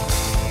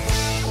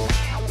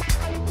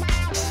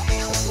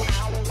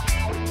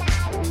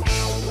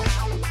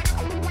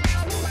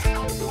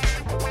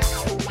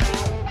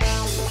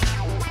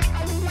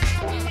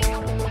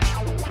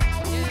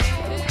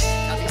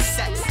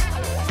 Sex.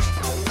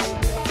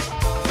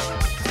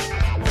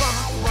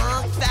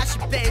 Walk,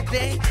 fashion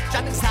baby,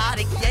 drive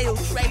exotic, yeah, you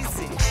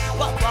crazy.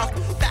 Walk,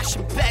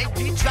 fashion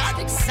baby, drive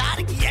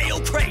exotic, yeah, you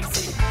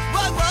crazy.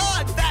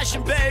 Walk,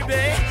 fashion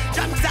baby,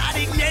 drive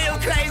exotic, yeah, you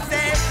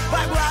crazy.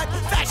 Walk,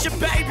 fashion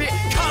baby,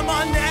 come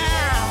on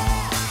now.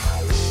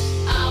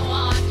 I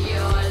want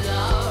your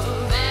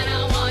love and I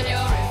want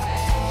your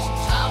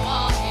revenge. I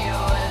want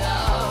your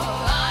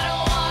love. I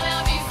don't wanna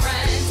be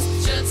friends.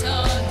 Je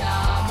t'en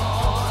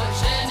amour.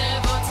 Je ne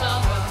veux t'en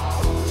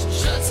revanche.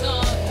 Je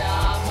t'en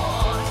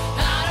amour. I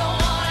don't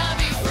wanna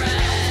be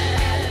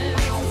friends.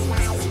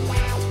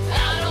 I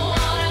don't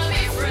wanna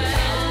be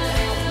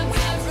friends.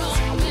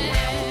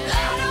 I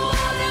don't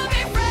wanna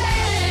be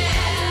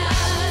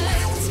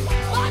friends.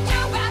 Want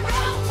your bad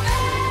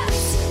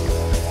romance.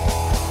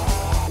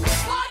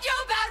 Want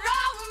your bad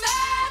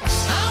romance.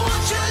 I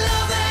want your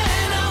love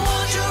and I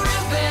want your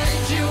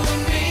revenge. You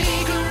and me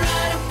can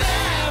write a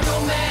bad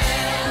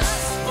romance.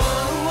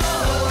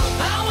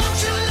 I want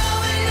your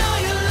love and all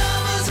your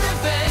lovers'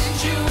 revenge.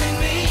 You and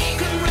me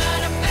can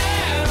write a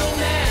bad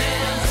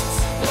romance.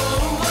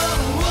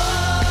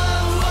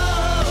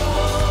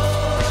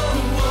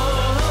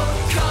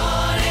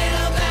 Caught in a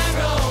bad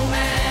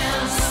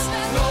romance.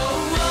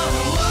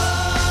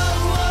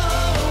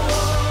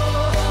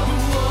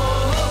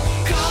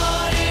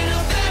 Caught in a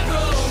bad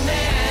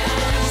romance.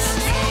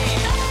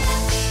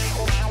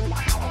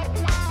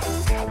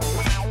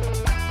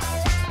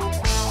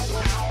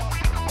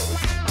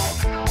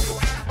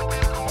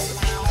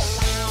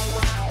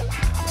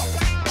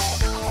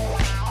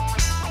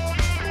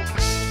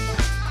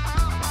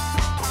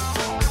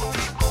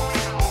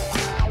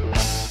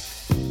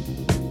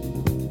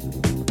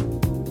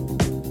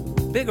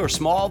 Big or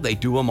small, they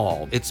do them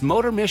all. It's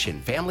Motor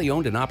Mission,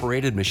 family-owned and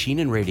operated machine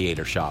and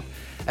radiator shop.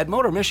 At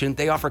Motor Mission,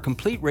 they offer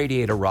complete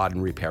radiator rod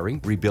and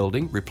repairing,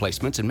 rebuilding,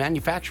 replacements, and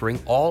manufacturing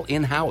all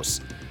in-house.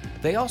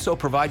 They also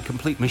provide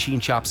complete machine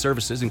shop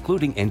services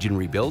including engine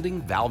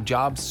rebuilding, valve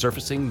jobs,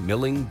 surfacing,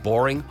 milling,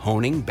 boring,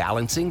 honing,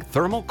 balancing,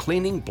 thermal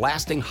cleaning,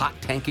 blasting, hot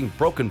tanking,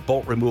 broken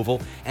bolt removal,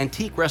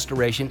 antique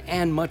restoration,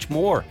 and much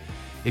more.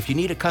 If you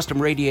need a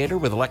custom radiator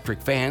with electric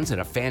fans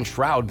and a fan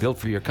shroud built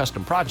for your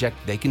custom project,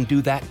 they can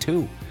do that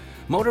too.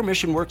 Motor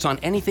Mission works on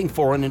anything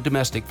foreign and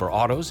domestic for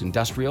autos,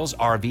 industrials,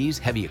 RVs,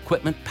 heavy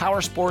equipment, power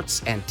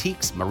sports,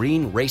 antiques,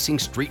 marine, racing,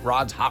 street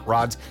rods, hot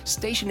rods,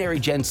 stationary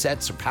gen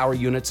sets or power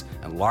units,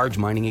 and large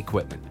mining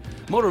equipment.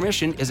 Motor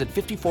Mission is at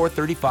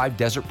 5435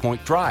 Desert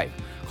Point Drive.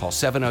 Call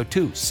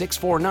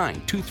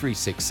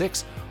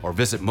 702-649-2366 or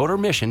visit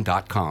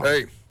motormission.com.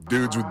 Hey,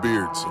 Dudes with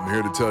beards, I'm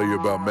here to tell you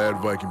about Mad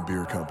Viking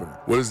Beard Company.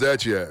 What is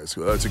that, you ask?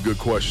 Well, that's a good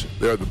question.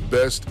 They are the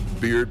best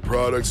beard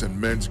products and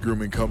men's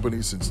grooming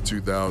company since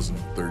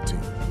 2013.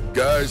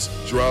 Guys,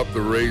 drop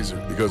the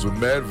razor, because with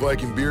Mad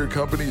Viking Beard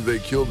Company, they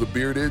kill the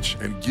beard itch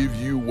and give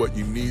you what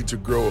you need to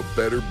grow a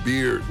better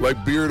beard.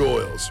 Like beard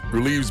oils,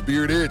 relieves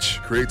beard itch,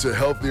 creates a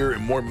healthier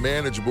and more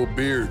manageable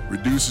beard,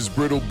 reduces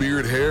brittle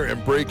beard hair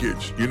and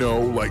breakage,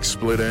 like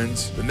split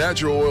ends. The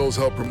natural oils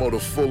help promote a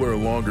fuller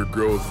and longer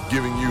growth,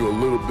 giving you a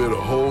little bit of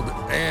hold,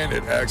 and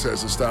it acts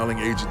as a styling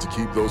agent to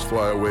keep those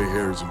flyaway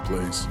hairs in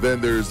place. Then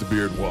there's the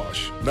beard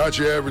wash. Not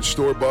your average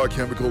store-bought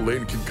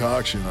chemical-laden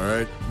concoction, all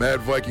right?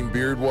 Mad Viking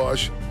Beard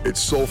Wash, it's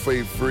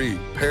sulfate-free,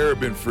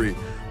 paraben-free,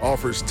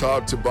 offers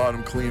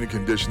top-to-bottom clean and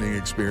conditioning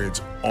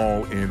experience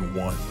all in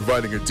one,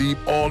 providing a deep,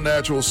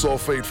 all-natural,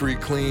 sulfate-free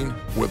clean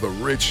with a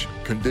rich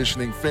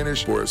conditioning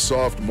finish for a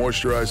soft,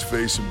 moisturized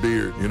face and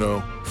beard,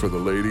 for the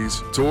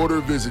ladies. To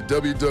order, visit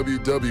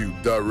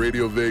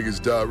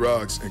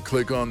www.radiovegas.rocks and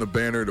click on the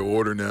banner to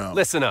order now.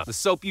 Listen up. The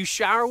soap you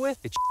shower with,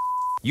 it's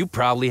you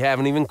probably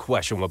haven't even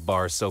questioned what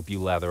bar soap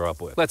you lather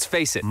up with. Let's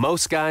face it,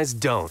 most guys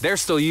don't. They're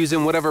still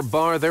using whatever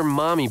bar their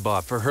mommy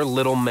bought for her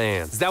little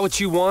man. Is that what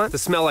you want? To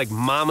smell like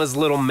mama's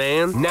little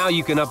man? Now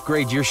you can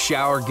upgrade your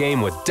shower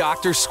game with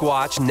Dr.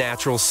 Squatch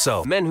Natural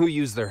Soap. Men who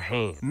use their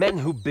hands. Men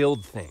who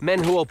build things.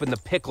 Men who open the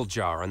pickle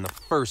jar on the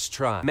first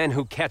try. Men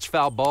who catch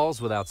foul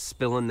balls without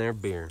spilling their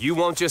beer. You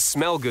won't just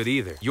smell good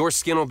either. Your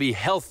skin will be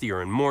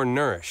healthier and more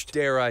nourished.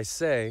 Dare I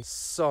say,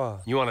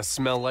 soft. You want to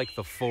smell like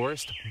the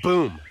forest?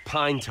 Boom,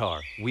 pine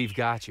tar. We've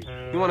got you.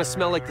 You want to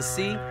smell like the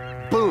sea?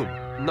 Boom,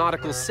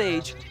 nautical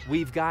sage.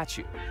 We've got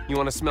you. You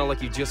want to smell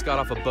like you just got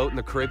off a boat in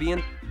the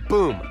Caribbean?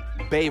 Boom,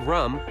 bay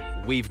rum.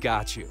 We've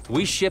got you.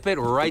 We ship it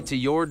right to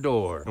your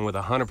door. And with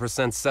a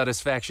 100%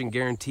 satisfaction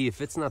guarantee, if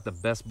it's not the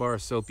best bar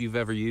of soap you've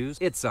ever used,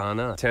 it's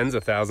on us. Tens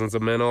of thousands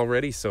of men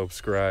already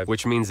soap-scribe,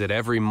 which means that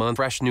every month,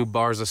 fresh new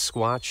bars of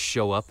Squatch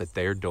show up at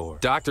their door.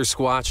 Dr.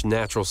 Squatch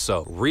Natural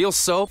Soap. Real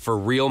soap for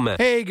real men.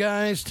 Hey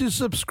guys, to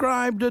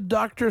subscribe to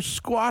Dr.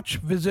 Squatch,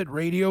 visit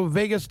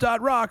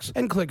RadioVegas.rocks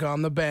and click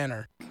on the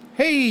banner.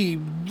 Hey,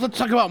 let's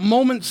talk about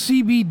Moment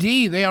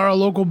CBD. They are a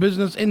local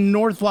business in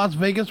North Las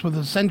Vegas with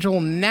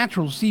essential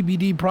natural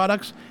CBD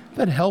products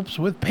that helps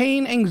with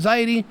pain,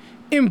 anxiety,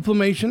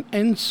 inflammation,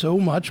 and so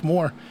much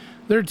more.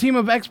 Their team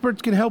of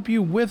experts can help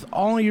you with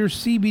all your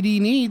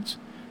CBD needs.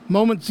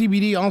 Moment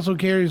CBD also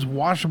carries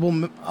washable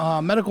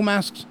medical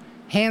masks,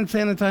 hand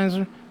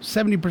sanitizer,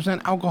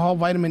 70% alcohol,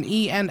 vitamin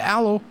E, and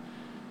aloe.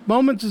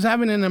 Moments is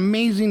having an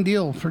amazing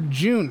deal for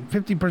June,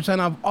 50%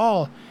 off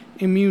all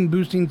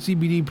immune-boosting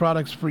CBD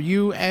products for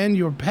you and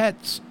your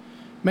pets.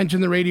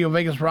 Mention the Radio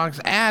Vegas Rocks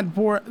ad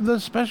for the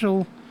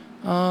special,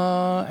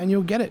 and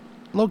you'll get it.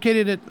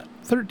 Located at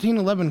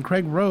 1311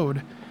 Craig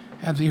Road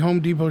at the Home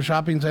Depot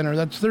Shopping Center.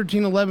 That's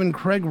 1311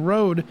 Craig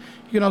Road.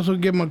 You can also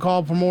give them a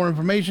call for more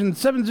information,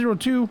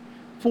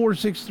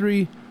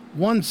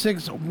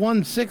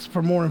 702-463-1616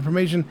 for more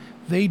information.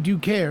 They do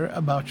care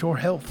about your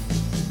health.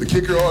 The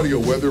Kicker Audio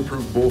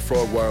weatherproof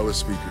Bullfrog wireless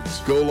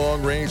speakers. Go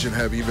long range and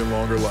have even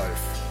longer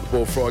life.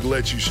 Bullfrog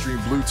lets you stream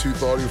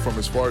Bluetooth audio from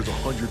as far as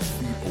 100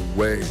 feet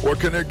away or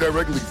connect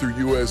directly through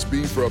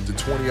USB for up to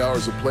 20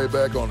 hours of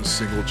playback on a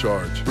single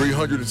charge.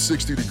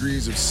 360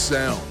 degrees of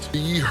sound.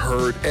 Be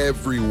heard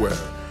everywhere.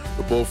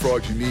 The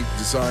Bullfrog's unique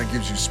design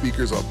gives you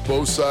speakers on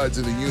both sides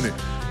of the unit,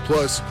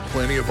 plus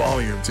plenty of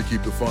volume to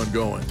keep the fun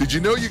going. Did you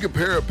know you can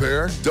pair a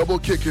pair? Double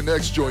Kick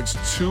Connects joins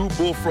two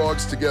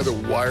Bullfrogs together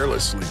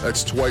wirelessly.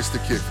 That's twice the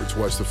kick for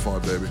twice the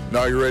fun, baby.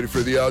 Now you're ready for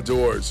the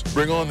outdoors.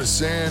 Bring on the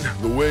sand,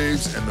 the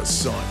waves, and the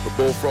sun. The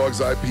Bullfrog's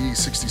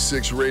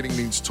IP66 rating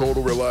means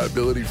total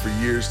reliability for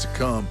years to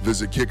come.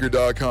 Visit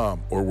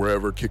Kicker.com or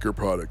wherever Kicker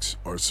products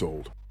are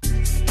sold.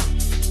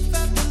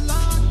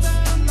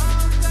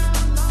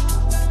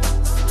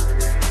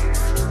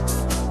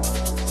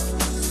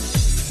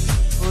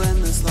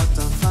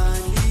 Lockdown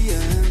finally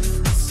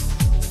ends.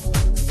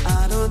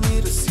 I don't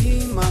need to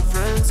see my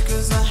friends,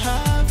 cause I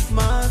have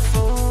my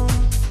phone.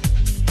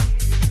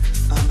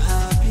 I'm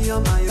happy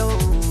on my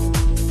own.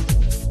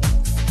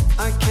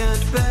 I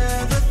can't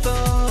bear the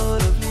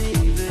thought of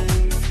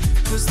leaving,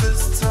 cause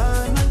this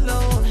time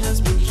alone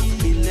has been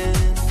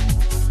healing.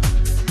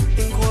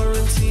 In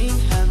quarantine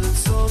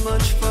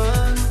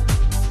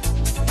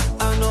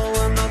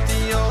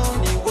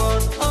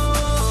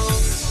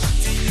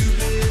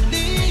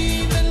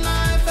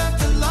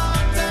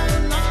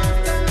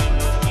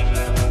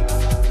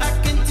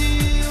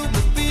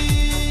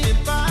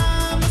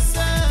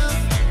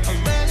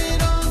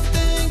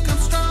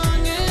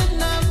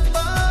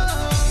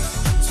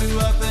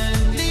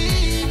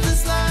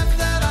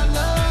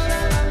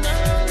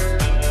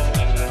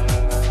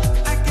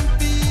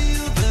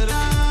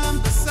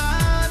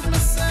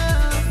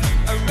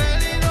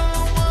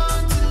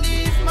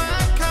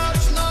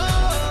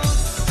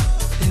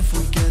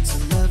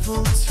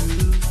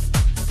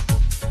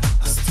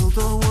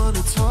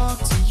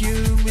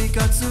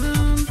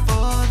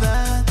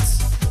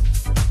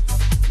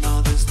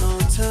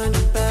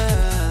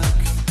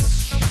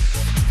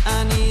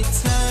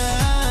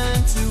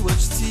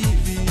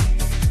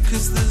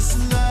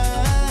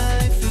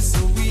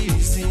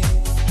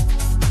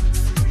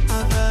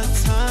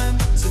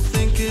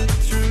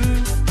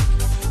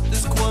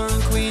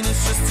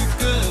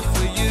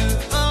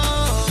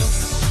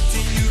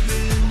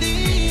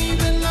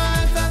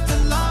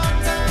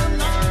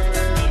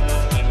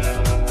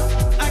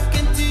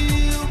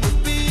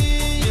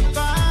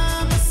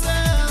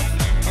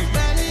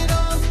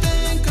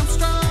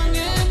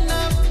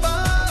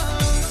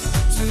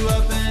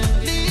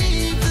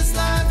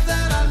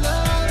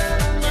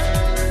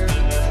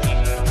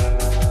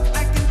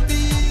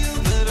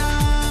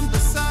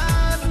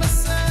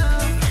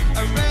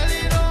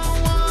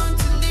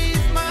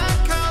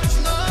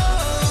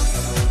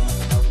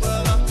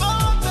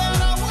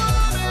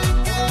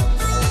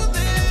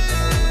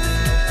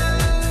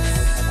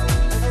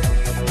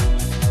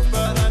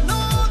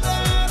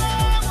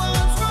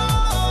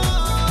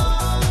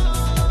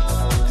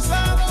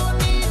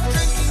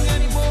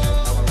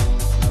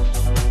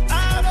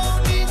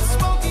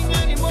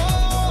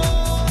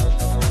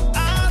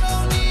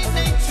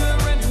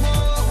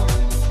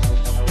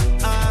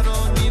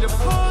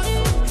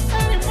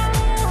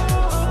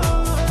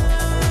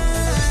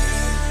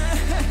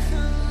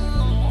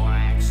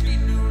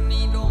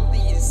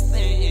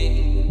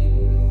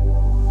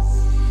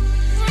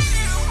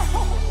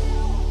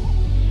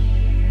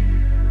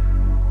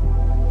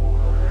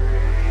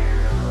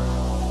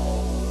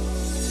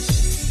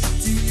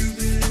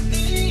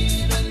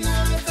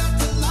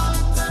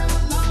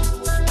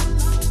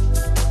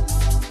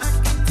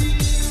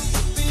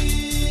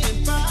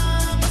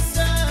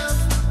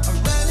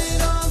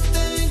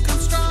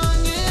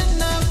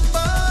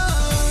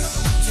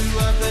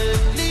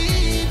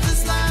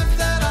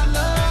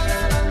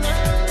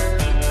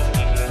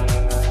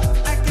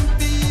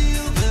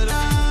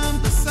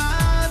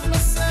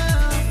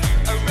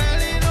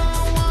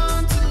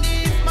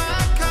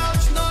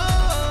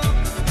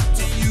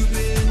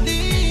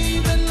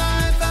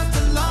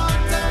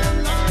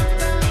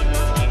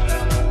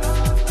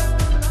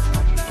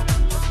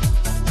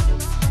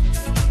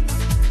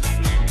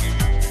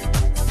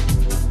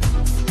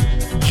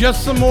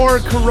Just some more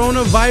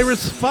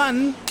coronavirus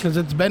fun, because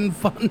it's been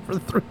fun for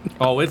 3 months.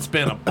 Oh, it's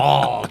been a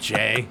ball,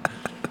 Jay.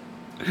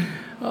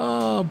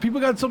 Oh, people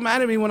got so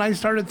mad at me when I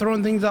started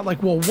throwing things out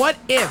like, well, what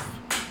if?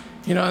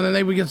 You know, and then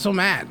they would get so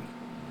mad.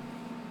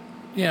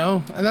 You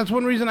know, and that's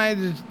one reason I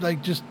had to,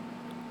 just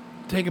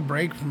take a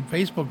break from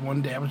Facebook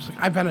one day. I was like,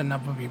 I've had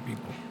enough of you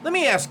people. Let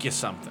me ask you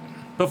something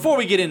before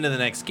we get into the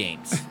next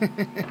games.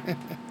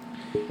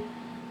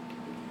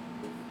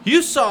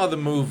 You saw the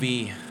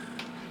movie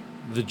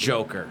The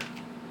Joker,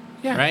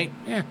 Yeah. right?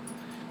 Yeah.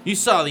 You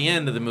saw the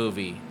end of the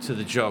movie to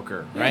The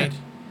Joker, right?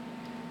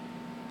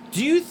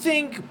 Do you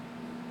think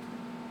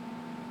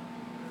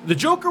The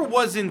Joker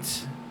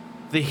wasn't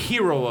the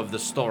hero of the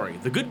story?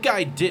 The good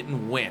guy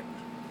didn't win.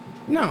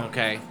 No.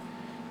 Okay.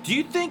 Do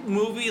you think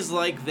movies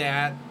like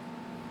that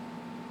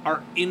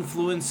are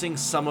influencing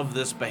some of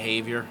this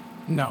behavior?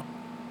 No.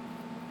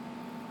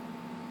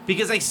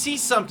 Because I see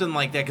something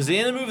like that. Because at the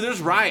end of the movie,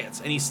 there's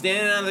riots. And he's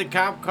standing out of the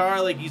cop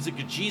car like he's like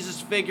a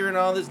Jesus figure and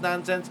all this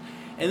nonsense.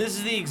 And this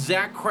is the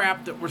exact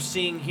crap that we're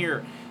seeing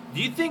here.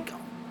 Do you think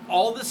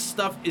all this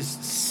stuff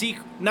is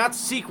not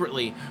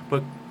secretly,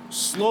 but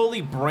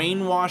slowly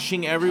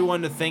brainwashing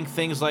everyone to think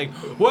things like,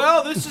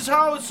 well, this is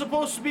how it's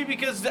supposed to be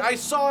because I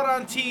saw it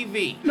on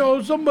TV?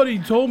 No, somebody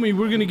told me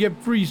we're going to get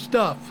free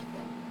stuff.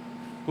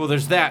 Well,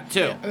 there's that,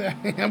 too.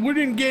 And we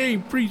didn't get any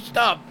free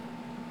stuff.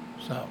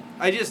 So.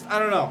 I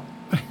don't know.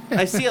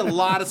 I see a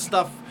lot of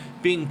stuff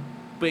being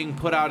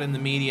put out in the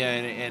media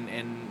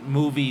and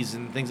movies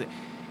and things.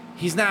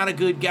 He's not a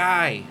good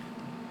guy.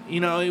 You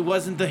know, he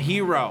wasn't the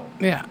hero.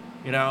 Yeah.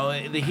 You know,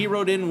 the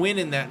hero didn't win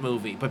in that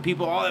movie. But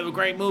people, oh, that was a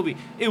great movie.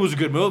 It was a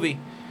good movie.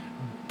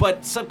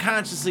 But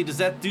subconsciously, does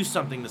that do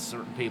something to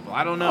certain people?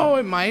 I don't know. Oh,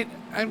 it might.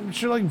 I'm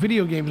sure like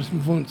video games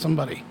influence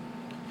somebody.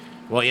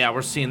 Well, yeah,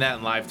 we're seeing that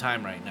in live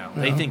time right now.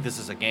 They think this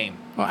is a game.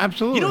 Oh,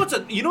 absolutely.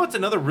 You know what's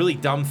another really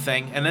dumb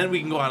thing, and then we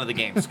can go on to the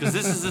games because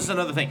this is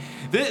another thing.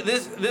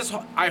 This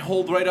I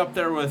hold right up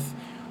there with.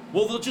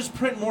 Well, they'll just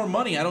print more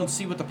money. I don't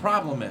see what the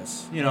problem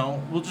is. You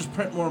know, we'll just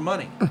print more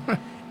money.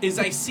 Is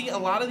I see a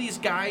lot of these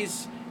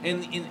guys,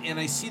 and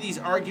I see these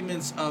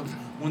arguments of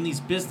when these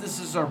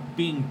businesses are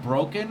being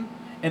broken.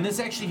 And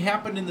this actually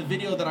happened in the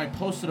video that I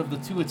posted of the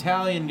 2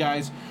 Italian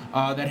guys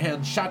that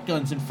had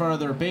shotguns in front of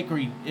their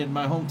bakery in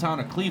my hometown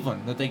of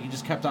Cleveland that they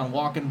just kept on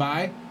walking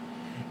by.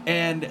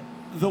 And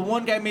the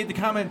one guy made the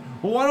comment,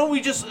 well, why don't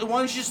you just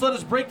let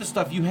us break the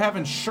stuff? You have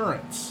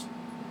insurance.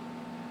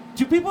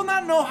 Do people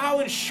not know how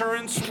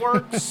insurance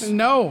works?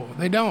 No,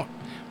 they don't.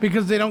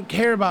 Because they don't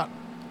care about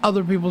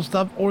other people's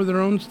stuff or their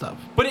own stuff.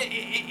 But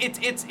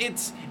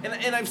it's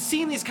and I've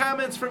seen these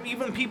comments from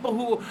even people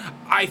who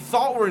I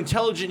thought were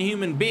intelligent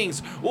human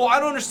beings. Well, I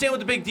don't understand what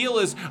the big deal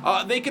is.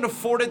 They can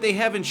afford it. They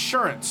have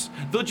insurance.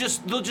 They'll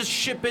just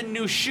ship in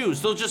new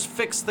shoes. They'll just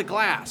fix the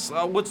glass.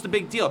 What's the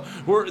big deal?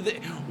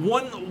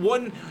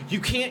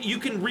 You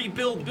can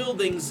rebuild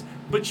buildings,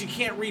 but you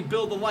can't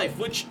rebuild a life,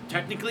 which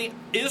technically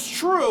is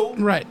true.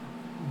 Right.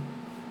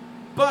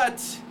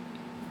 But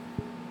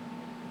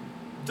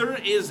there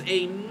is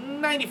a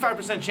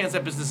 95% chance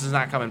that business is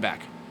not coming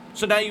back.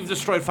 So now you've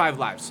destroyed 5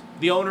 lives.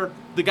 The owner,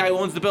 the guy who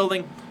owns the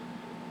building.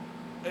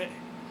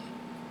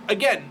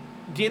 Again,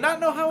 do you not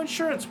know how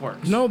insurance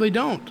works? No, they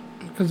don't.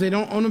 Because they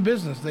don't own a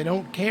business. They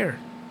don't care.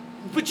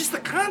 But just the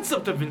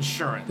concept of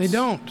insurance. They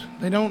don't.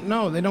 They don't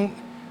know.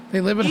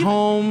 They live at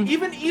home.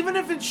 Even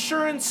if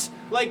insurance,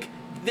 like,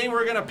 they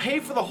were going to pay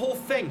for the whole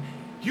thing,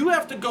 you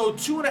have to go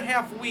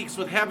 2.5 weeks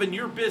with having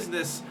your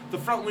business, the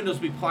front windows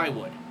be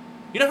plywood.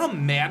 You know how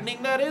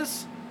maddening that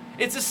is?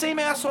 It's the same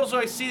assholes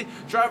I see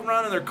driving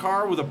around in their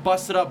car with a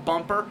busted up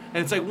bumper,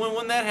 and it's like,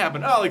 when that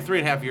happened? Oh, like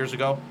 3.5 years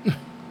ago.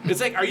 It's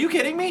like, are you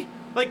kidding me?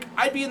 Like,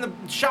 I'd be in the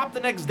shop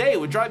the next day. It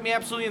would drive me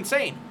absolutely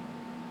insane.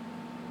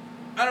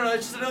 I don't know.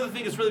 It's just another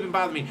thing that's really been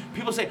bothering me.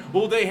 People say,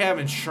 well, they have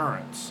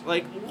insurance.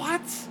 Like,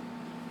 what?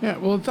 Yeah,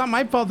 well, it's not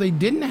my fault they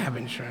didn't have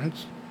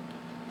insurance.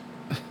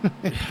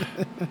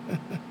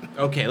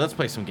 Okay, let's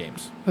play some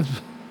games.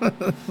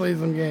 Let's play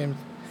some games.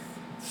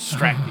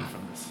 Distract me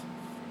from this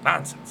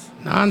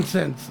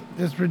nonsense.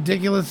 Just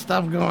ridiculous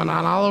stuff going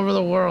on all over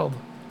the world.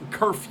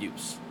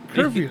 Curfews,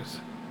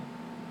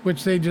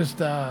 which they just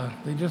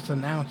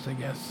announced, I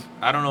guess.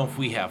 I don't know if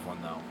we have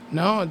one though.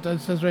 No, it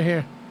says right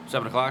here.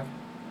 7 o'clock.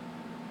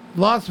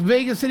 Las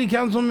Vegas City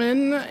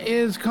Councilman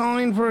is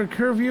calling for a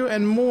curfew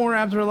and more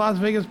after a Las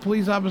Vegas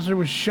police officer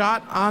was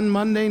shot on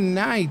Monday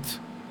night.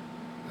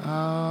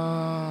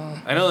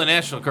 I know the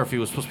national curfew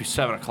was supposed to be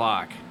 7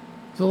 o'clock.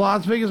 The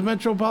Las Vegas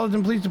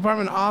Metropolitan Police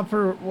Department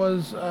officer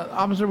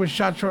was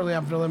shot shortly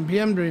after 11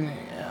 p.m. during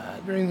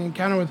the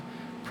encounter with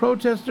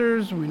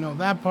protesters. We know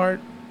that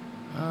part.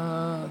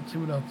 Let's see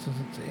what else does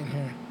it say in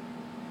here.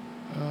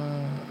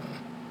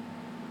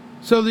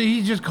 So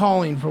he's just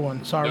calling for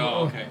one.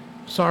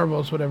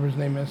 Sarvos, whatever his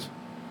name is.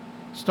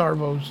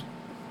 Starvos,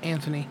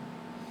 Anthony.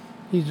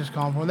 He's just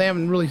calling for one. They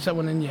haven't really set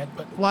one in yet,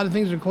 but a lot of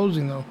things are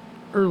closing though.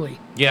 Early.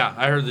 Yeah,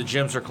 I heard the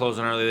gyms are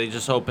closing early. They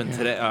just opened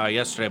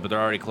yesterday, but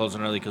they're already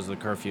closing early because of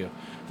the curfew.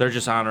 They're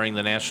just honoring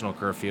the national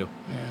curfew,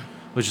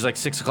 which is like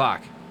 6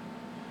 o'clock.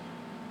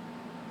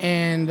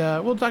 And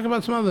we'll talk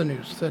about some other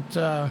news that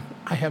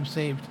I have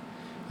saved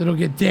that'll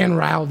get Dan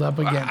riled up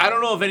again. I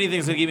don't know if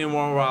anything's going to get me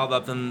more riled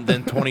up than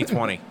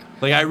 2020.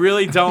 Like, I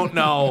really don't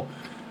know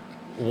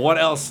what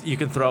else you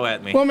can throw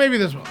at me. Well, maybe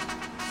this one. All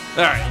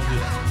right, we'll do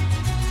that.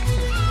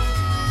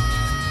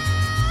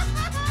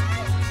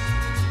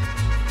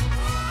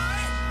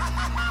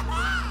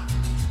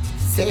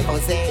 Say,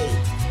 Jose,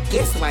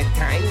 guess what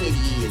time it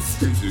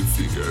is? Is it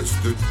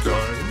siesta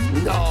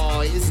time?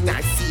 No, it's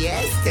not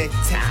siesta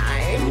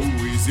time.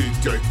 Oh, is it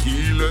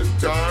tequila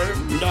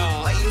time?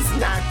 No, it's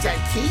not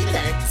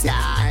tequila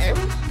time.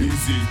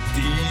 Is it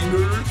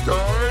dinner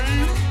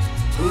time?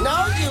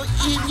 No, you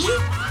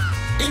idiot.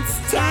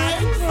 It's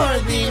time for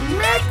the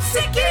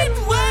Mexican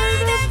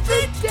word of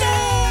the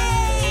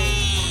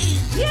day.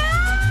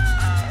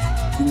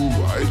 Yeah.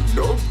 Ooh, I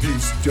love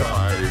this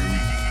time.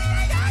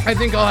 I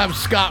think I'll have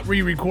Scott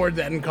re-record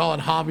that and call it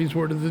Hobby's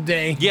Word of the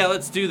Day. Yeah,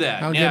 let's do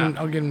that. I'll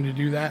get him to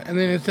do that. And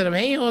then instead of,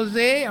 hey,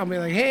 Jose, I'll be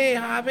like, hey,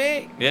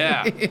 Hobby.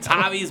 Yeah, it's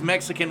Hobby's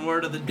Mexican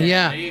Word of the Day.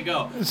 Yeah. There you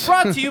go.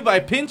 Brought to you by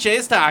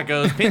Pinches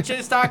Tacos.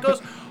 Pinches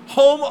Tacos,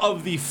 home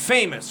of the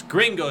famous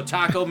Gringo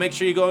Taco. Make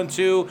sure you go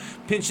into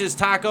Pinches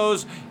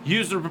Tacos.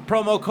 Use the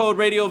promo code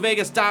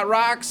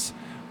RadioVegas.rocks.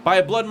 Buy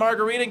a blood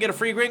margarita, get a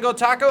free Gringo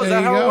Taco. Is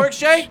that how it works,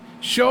 Shay?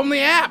 Show them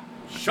the app.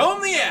 Show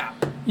them the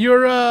app.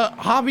 Your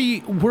hobby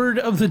word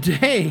of the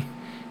day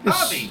is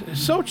Hobby.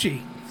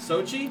 Sochi.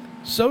 Sochi?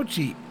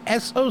 Sochi.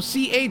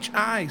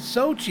 S-O-C-H-I.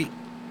 Sochi.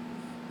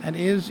 That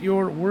is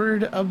your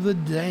word of the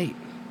day.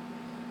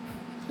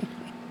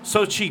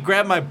 Sochi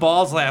grabbed my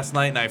balls last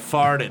night and I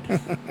farted.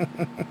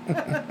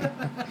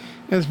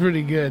 That's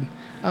pretty good.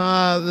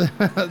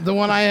 The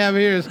one I have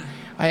here is,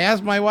 I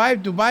asked my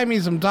wife to buy me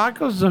some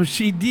tacos, so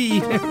she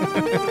did.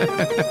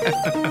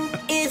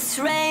 It's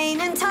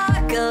raining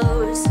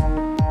tacos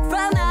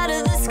from out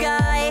of the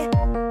sky.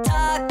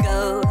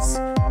 Tacos,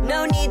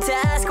 no need to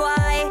ask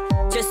why.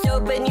 Just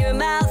open your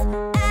mouth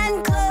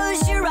and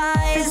close your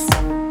eyes.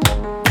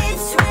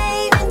 It's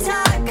raining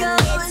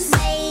tacos.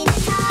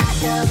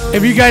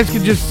 If you guys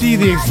could just see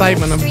the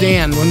excitement of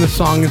Dan when the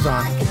song is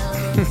on.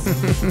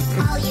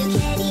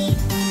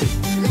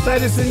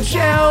 Lettuce and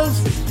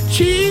shells,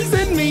 cheese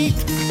and meat.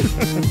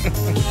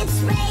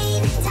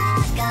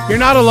 You're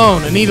not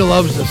alone. Anita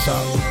loves this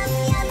song.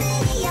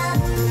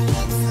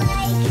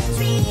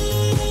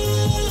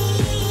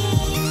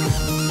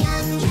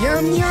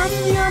 Yum, yum,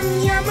 yum,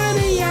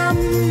 yummity, yum.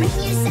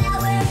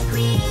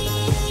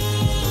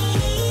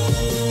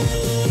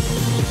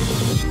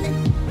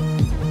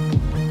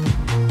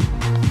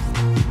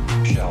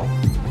 Shell,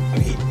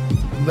 meat,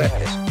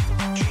 lettuce,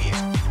 cheese,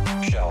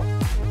 shell,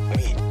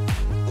 meat,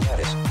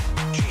 lettuce,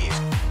 cheese,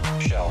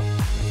 shell, meat,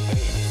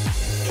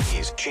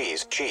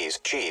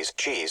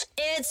 cheese.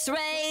 It's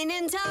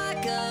raining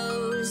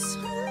tacos.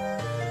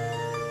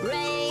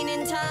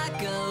 Raining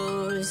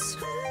tacos.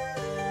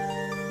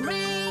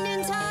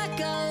 Raining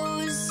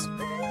tacos.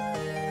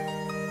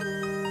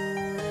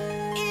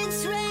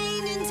 It's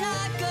raining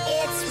tacos.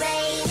 It's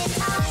raining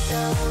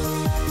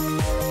tacos.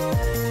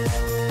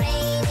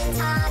 Raining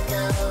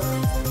tacos.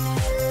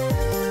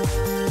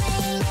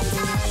 Raining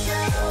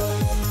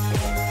tacos.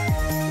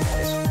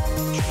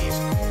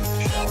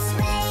 It's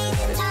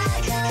raining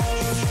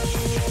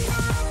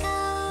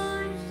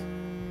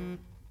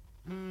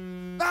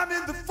I'm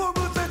in the full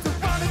mood and the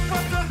running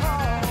from the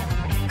hall.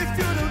 If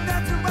you don't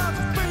answer, I'll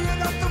just bring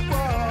it up the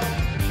wall.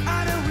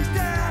 I know he's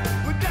there,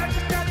 but I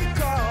just got the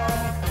call.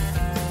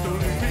 Don't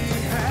leave me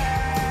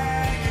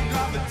hanging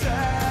on the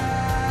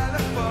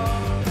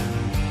telephone.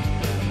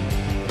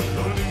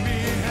 Don't leave me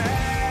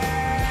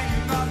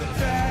hanging on the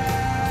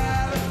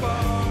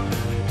telephone.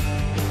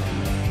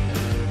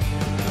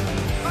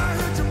 I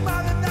heard your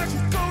mother, now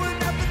she's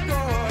going out the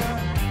door.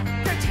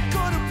 Get you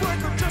go to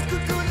work or just go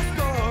to the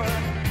store.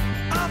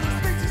 All those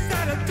things you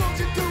said I told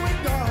you to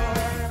ignore.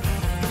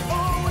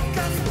 Oh, it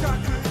got me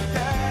talking,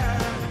 yeah.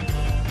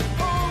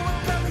 Oh, it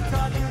got me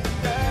talking,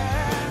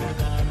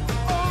 yeah.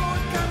 Oh,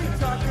 it got me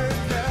talking,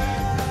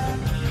 yeah.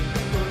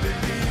 Don't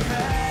leave me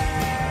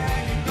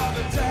hanging on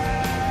the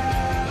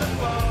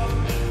telephone.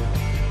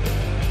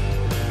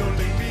 Don't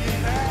leave me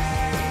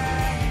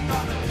hanging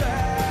on the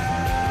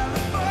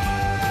telephone.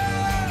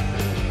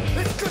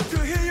 It's good to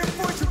hear your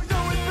voice, you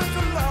know it means a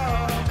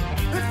lot.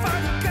 If I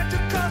don't get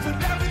your calls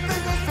and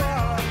everything goes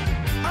wrong,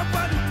 I'm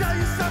about to tell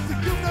you something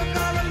you've known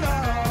all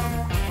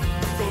along.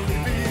 Don't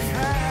leave me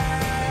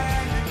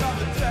hanging on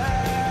the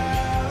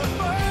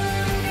telephone.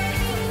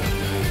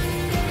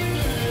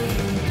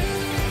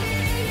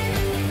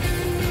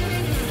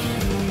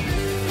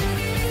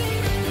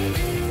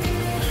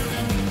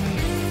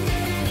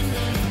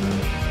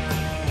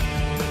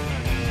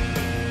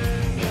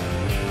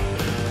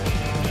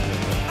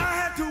 I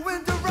had to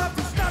interrupt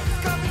to stop this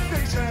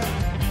conversation.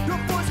 Your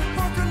voice is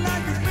broken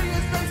like it's me,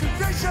 it's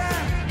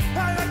concentration.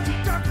 I like to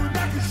talk when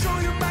I can show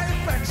you my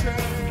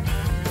affection.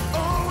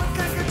 Oh, I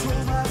can't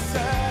control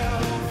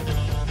myself.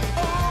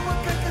 Oh, I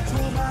can't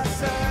control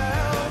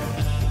myself.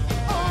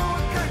 Oh, I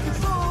can't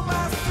control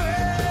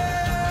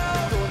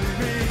myself. Don't leave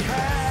me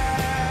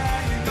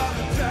hanging on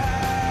the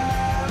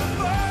telephone.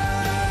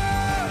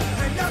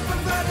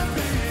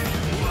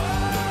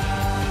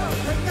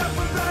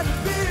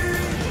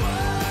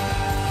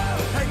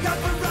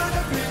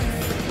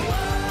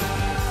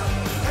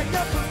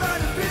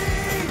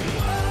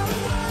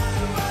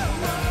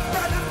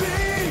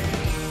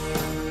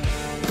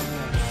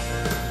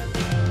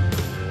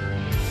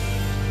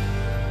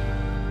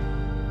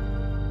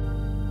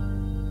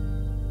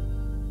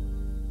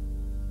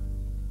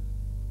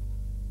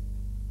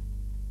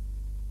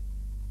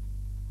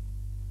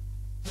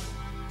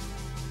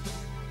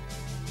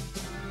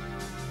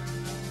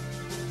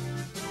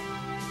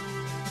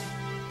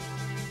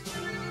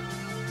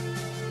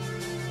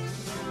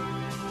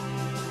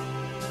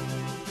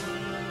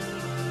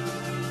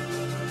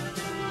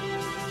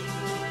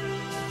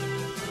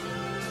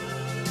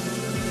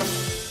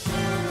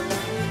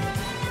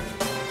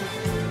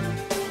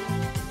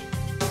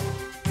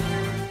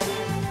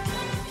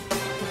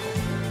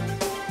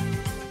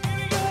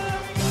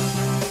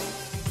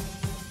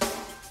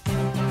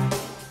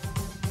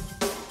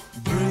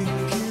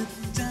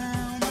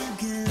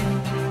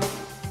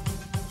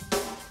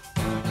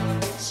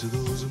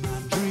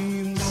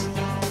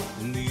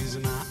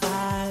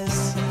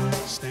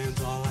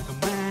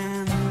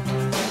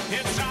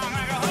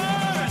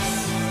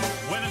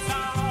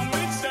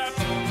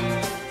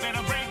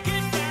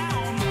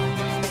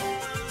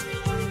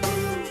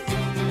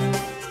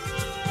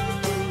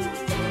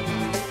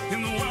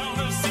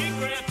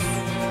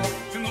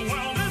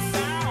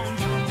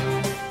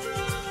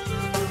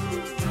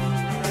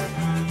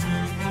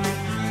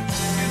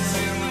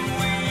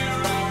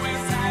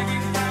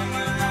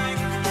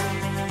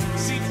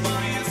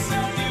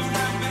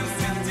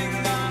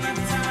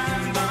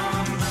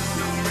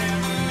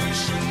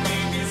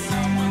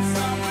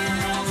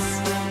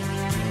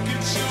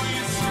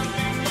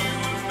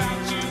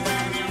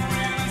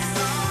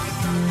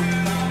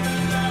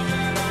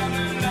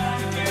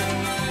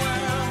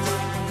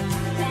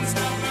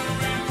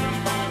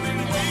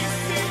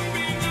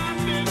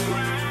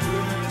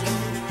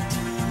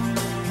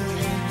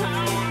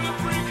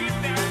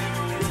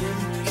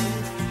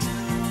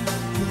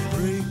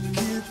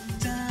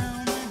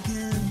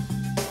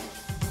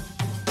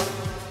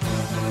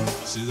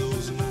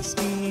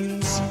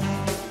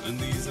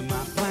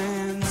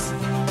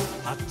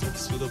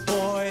 to the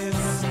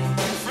boys.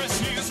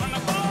 Fresh news from the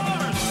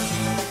bars.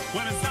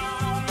 When it's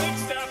all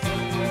mixed up,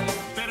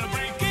 better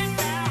break it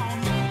down.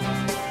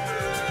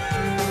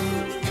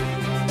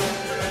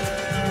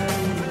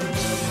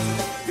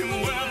 In the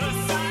world of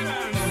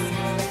silence,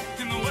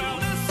 in the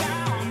world of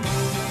sound.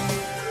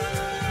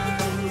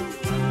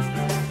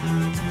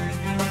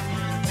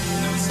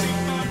 No sleep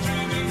for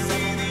dreaming,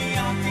 see the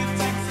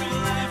architects of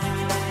life.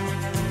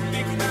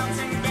 Big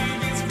bouncing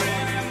babies,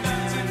 bread and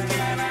butter,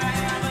 can I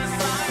have a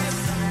slice?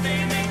 They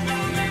make no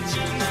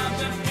mention of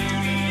the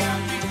beauty of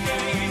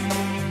decay.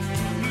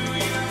 New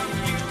York,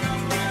 pick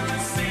umbrella,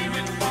 save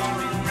it for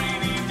a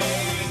rainy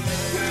day.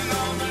 And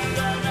all the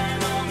love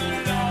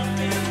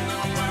in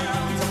the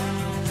world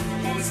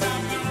won't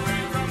stop the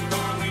rain from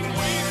falling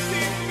way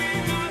deep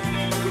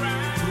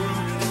underground.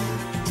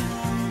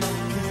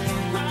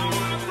 I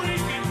wanna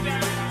break it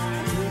down.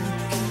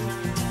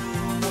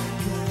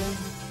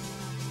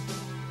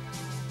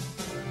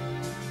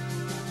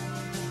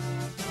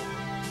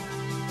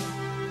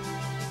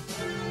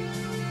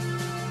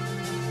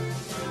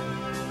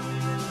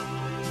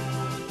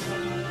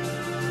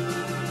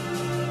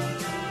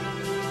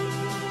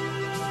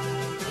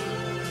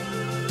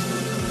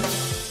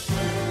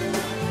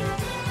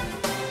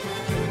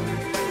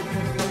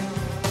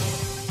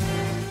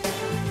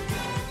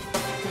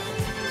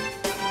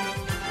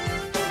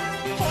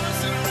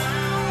 Horsing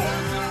around,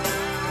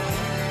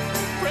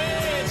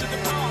 pray to the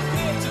power,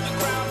 pray to the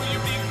crowd with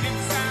your big hit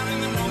sound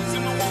and the won'ts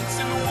and the won'ts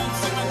and the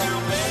won'ts and the down.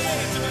 Pray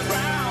to the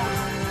crowd,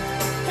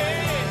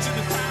 hey to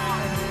the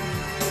crowd.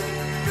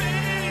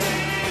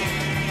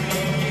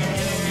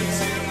 You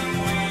tell them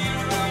where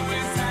you're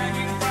always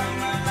hiding from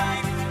the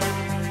light.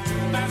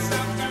 That's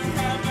up to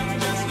heaven,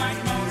 just like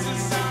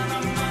Moses on a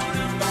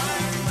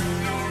motorbike.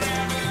 No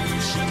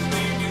revolution,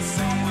 maybe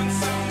someone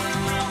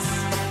somewhere else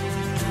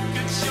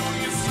could show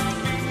you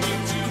something new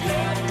to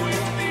help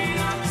with the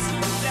ups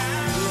and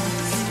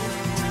downs.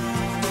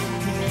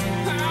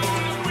 I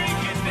wanna break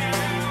it down.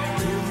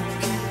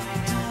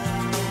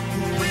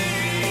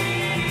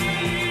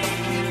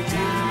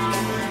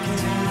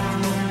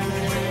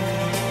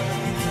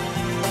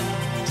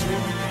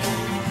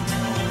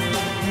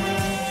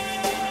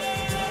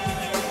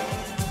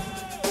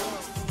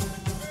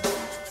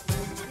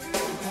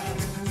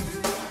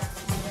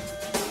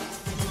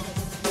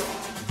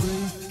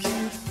 Break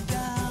it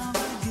down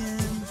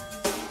again.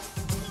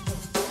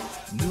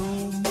 No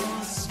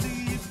more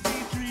sleepy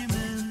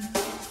dreaming.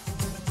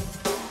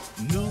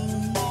 No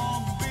more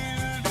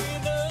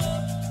building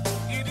up.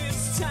 It is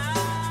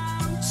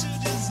time to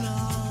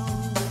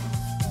dissolve.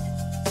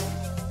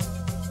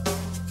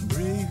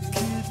 Break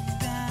it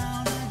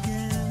down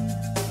again.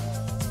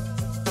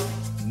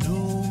 No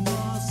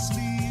more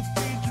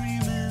sleepy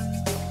dreaming.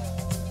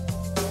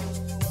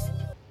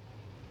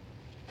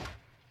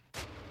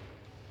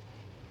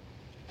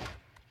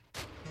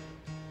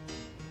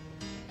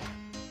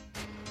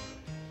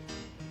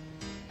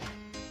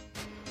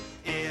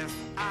 If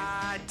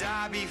I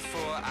die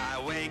before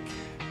I wake,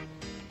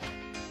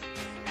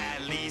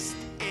 at least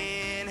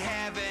in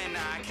heaven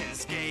I can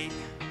skate.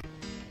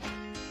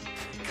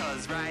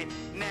 'Cause right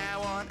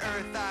now on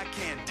earth I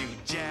can't do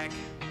jack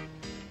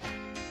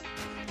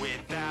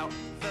without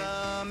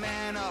the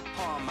man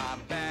upon my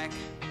back.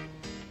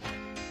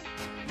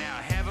 Now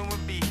heaven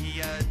would be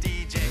a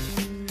DJ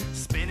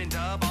spinning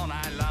dub all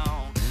night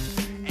long,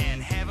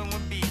 and heaven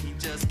would be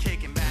just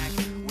kicking back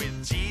with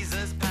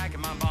Jesus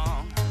packing my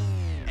bong.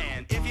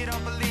 And if you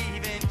don't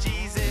believe in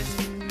Jesus,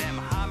 then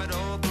Muhammad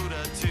or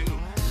Buddha too.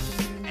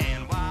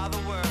 And while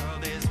the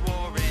world is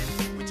warring,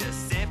 we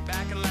just sit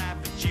back and laugh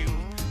at you,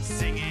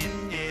 singing,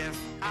 if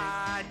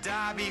I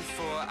die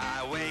before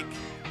I wake,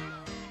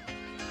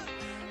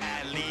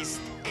 at least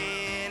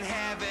in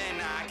heaven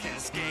I can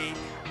skate.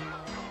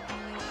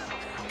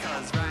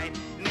 'Cause right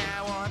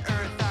now on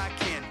earth I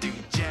can't do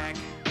jack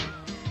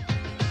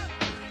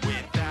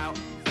without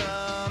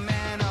the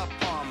man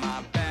upon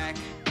my back.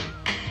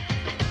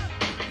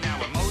 Now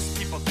when most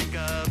people think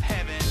of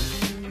heaven,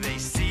 they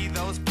see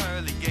those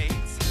pearly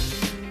gates.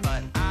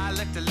 But I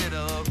looked a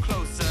little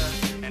closer,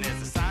 and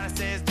there's a sign that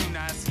says do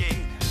not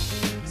skate.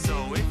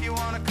 So if you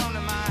wanna come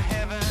to my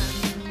heaven,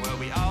 well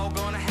we all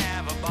gonna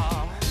have a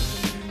ball.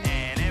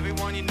 And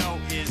everyone you know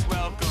is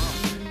welcome,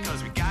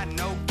 'cause we got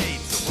no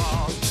gates or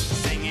walls.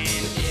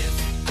 Singing, if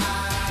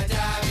I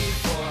die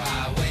before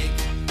I wake,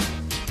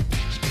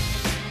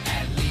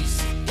 at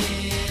least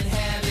in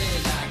heaven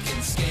I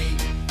can skate.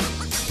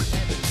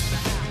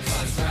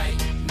 'Cause right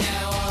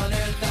now on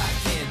earth I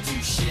can't do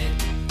shit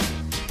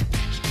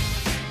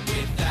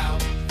without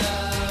the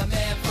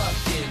man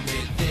fucking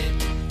with it.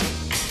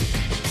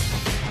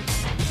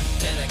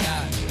 Then I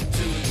got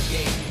to the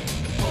gate,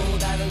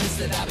 pulled out a list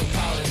that I've been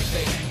calling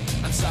fake.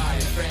 I'm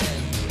sorry friend,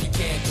 you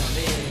can't come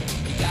in.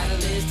 You got a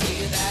list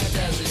here that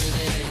doesn't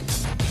end.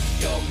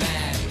 You're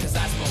mad 'cause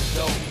I smoke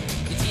dope.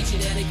 You're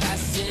teaching any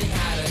classes in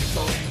how to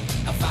cope.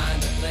 I'll find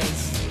a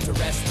place to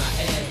rest my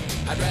head.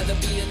 I'd rather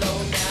be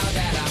alone now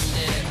that I'm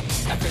dead.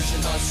 That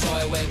Christian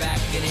Hussoy way back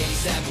in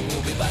 '87.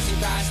 We'll be busting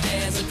Christ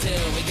hands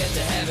until we get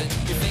to heaven.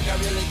 heaven. You think I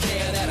really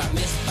care that I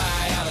miss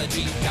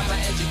biology? Got my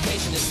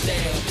education in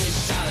stale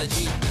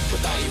dishology.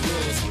 With all your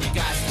rules, you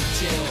got to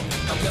chill.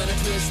 I'm gonna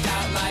twist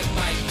out like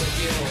Mike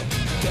McGill.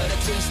 Gonna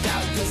twist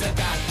out cause I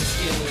got the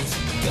skills.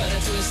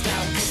 Gonna twist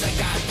out cause I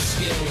got the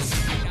skills.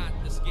 Got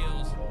the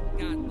skills,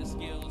 got the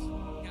skills,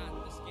 got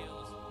the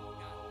skills.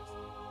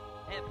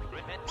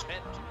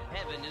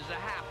 Heaven is a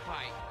half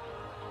pipe.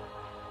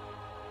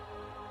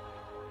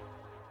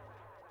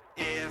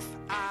 If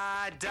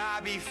I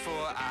die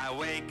before I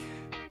wake,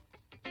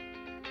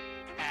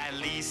 at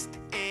least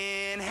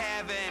in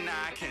heaven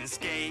I can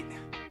skate.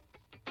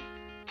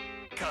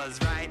 'Cause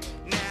right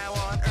now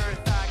on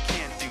earth I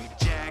can't do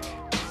jack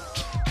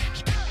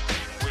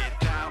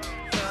without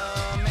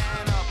the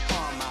man up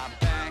on my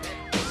back.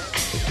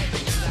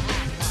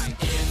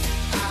 If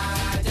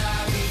I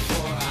die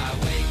before I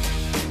wake,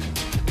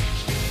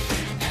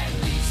 at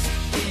least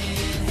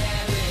in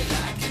heaven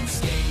I can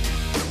skate.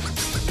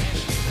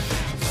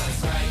 'Cause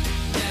right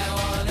now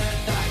on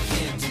earth I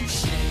can't do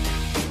shit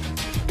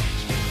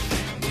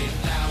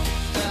without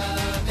the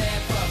man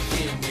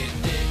fucking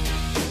with it.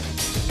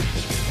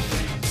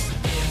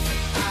 If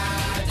I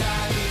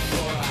die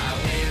before I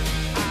wake,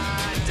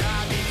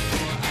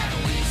 at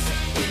least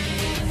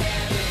in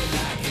heaven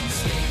I can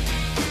skate.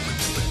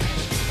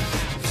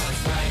 'Cause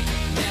right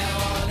now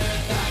on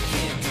earth I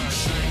can't do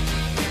shit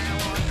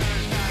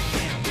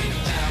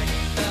without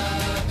the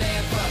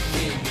man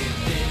fucking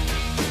with it.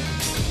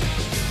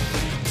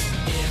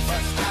 If I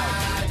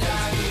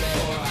die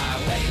before I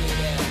wake,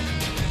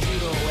 you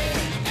know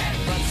where at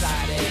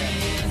frontside air.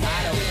 I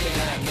don't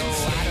care, no,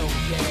 I don't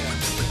care,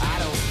 I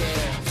don't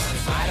care,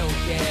 I don't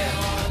care,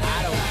 I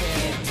don't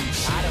care,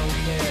 I don't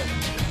care,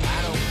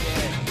 I don't care,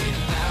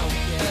 I don't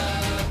care,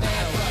 the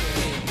man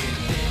fucking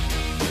with it.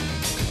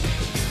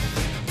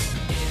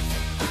 If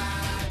I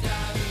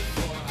die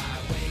before I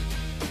wake,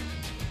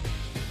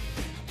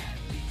 at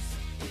least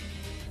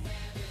in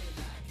heaven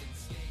I can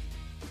skate.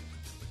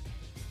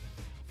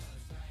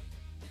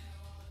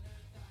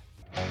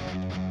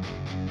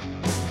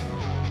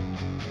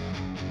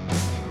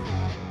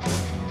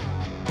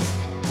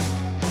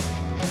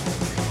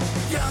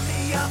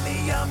 Yummy, yummy,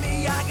 yummy,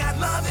 I got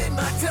love in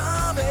my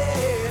tummy.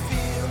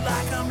 Feel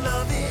like I'm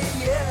loving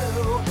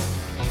you.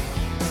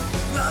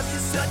 Love you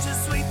such a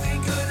sweet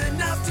thing, good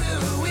enough to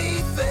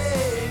eat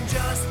thing.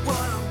 Just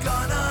what I'm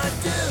gonna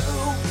do.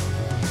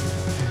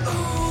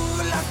 Ooh,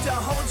 love to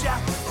hold ya.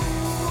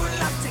 Ooh,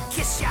 love to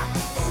kiss ya.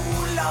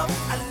 Ooh, love,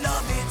 I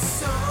love it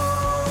so.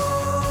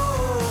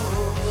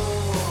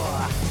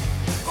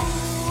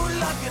 Ooh,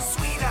 love you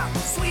sweeter,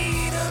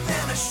 sweeter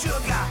than a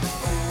sugar.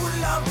 Ooh,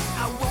 love,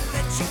 I won't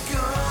let you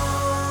go.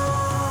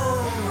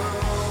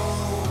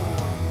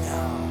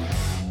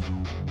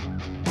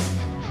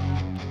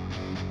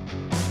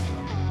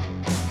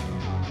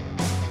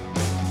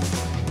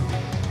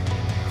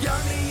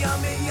 Yummy,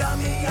 yummy,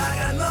 yummy, I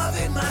got love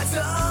in my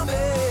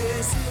tummy.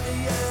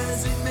 Silly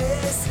as it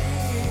may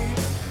seem,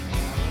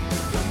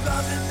 the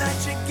loving that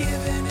you're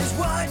giving is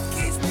what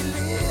keeps me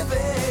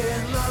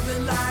living.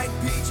 Loving like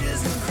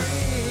peaches and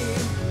cream.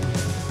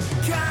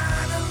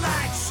 Kinda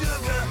like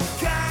sugar,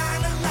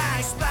 kinda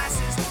like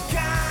spices,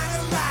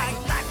 kinda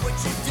like what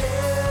you do.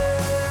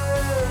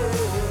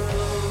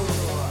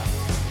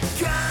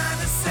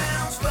 Kinda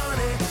sounds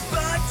funny,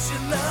 but you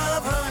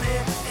love honey,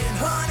 and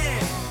honey,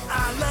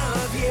 I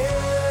love you.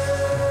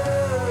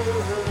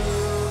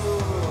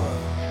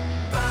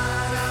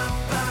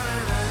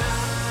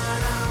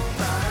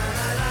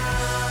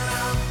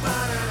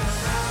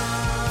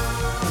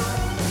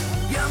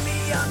 Yummy,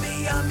 yummy,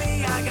 yummy,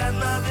 I got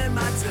love in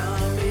my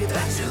tummy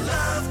that your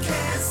love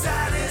can't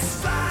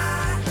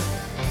satisfy.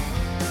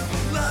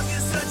 Love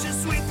is such a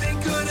sweet thing,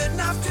 good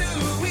enough to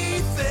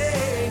eat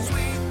things.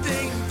 Sweet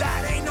thing,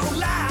 that ain't no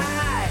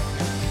lie.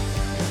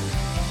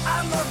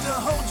 I love to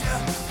hold ya,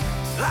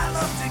 I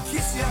love to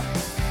kiss ya.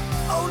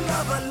 Oh,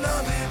 love, I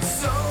love it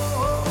so.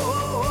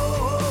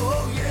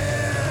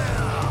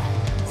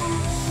 Yeah.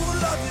 Ooh,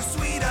 love you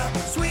sweeter,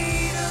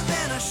 sweeter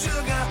than a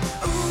sugar.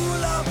 Ooh,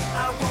 love,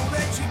 I won't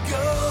let you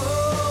go.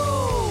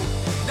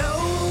 No.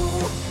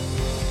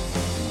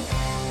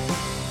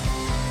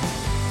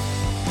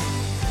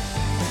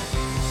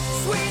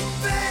 Sweet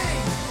thing,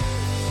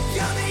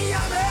 yummy,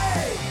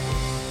 yummy.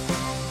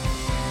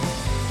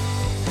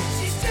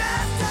 She's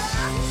just a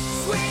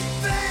sweet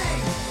thing,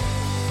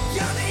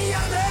 yummy,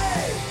 yummy.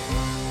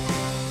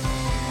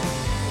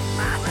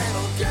 My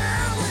little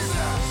girl is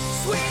a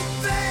sweet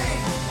thing,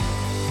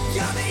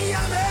 yummy,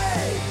 yummy.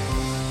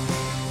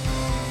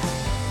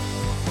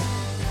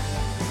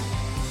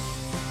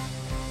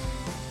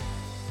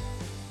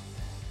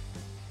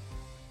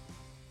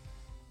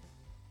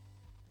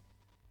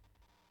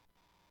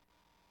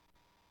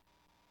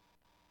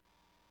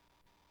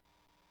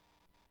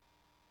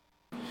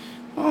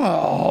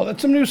 Oh,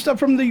 that's some new stuff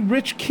from the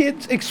Rich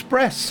Kids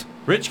Express.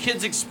 Rich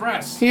Kids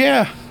Express.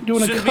 Yeah,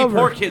 doing Soon a to cover. be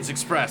Poor Kids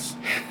Express.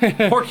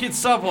 Poor Kids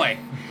Subway.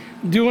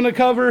 Doing a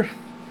cover.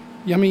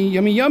 Yummy,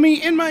 yummy, yummy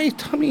in my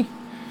tummy.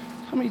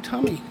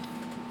 Tummy.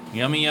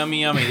 Yummy,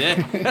 yummy, yummy.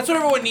 That's what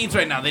everyone needs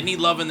right now. They need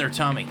love in their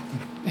tummy.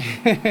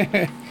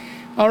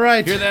 All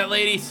right. Hear that,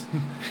 ladies?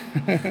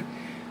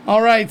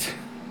 All right.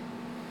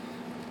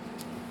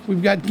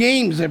 We've got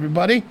games,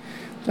 everybody.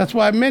 That's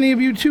why many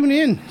of you tune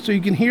in, so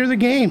you can hear the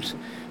games,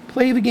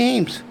 play the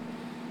games.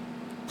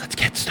 Let's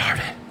get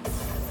started.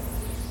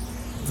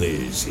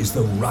 This is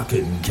the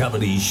Rockin'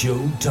 Comedy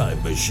Show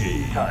Time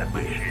Machine.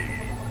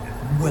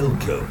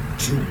 Welcome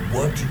to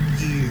What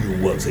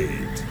Year Was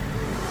It?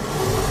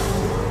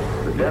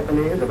 The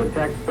Japanese have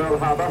attacked Pearl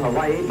Harbor,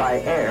 Hawaii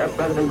by air.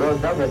 President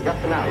Roosevelt has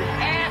just announced.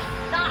 Ask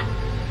not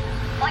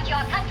what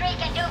your country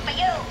can do for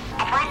you.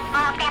 And one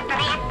small step for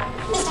man.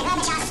 Mr.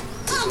 Gorbachev,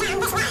 tear down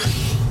this wall.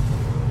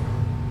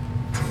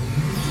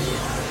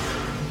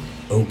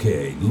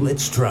 Okay,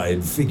 let's try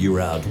and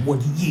figure out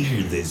what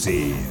year this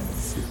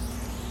is.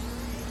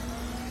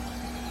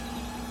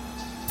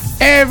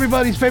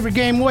 Everybody's favorite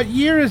game, what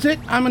year is it?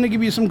 I'm going to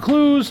give you some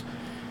clues.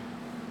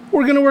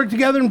 We're going to work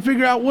together and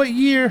figure out what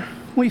year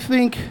we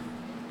think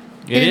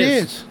it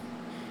is.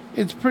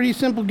 It's a pretty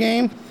simple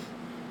game.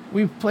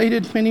 We've played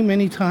it many,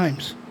 many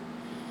times.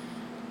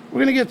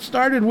 We're going to get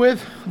started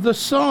with the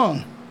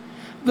song.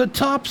 The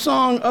top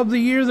song of the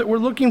year that we're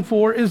looking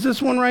for is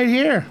this one right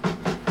here.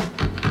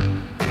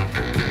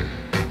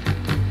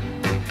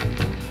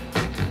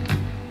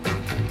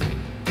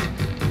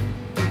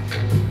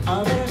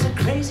 Oh, there's a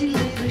crazy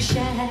little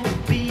shack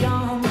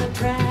beyond the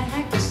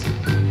tracks.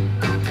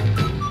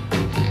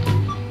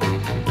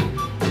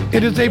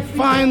 It is a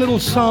fine little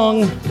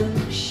song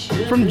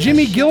from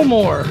Jimmy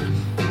Gilmore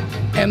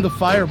and the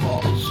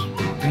Fireballs.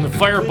 And the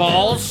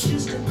Fireballs?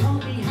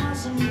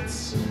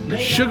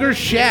 Sugar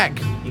Shack.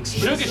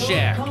 Sugar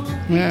Shack.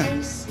 Yeah.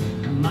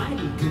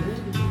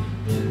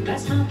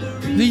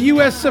 The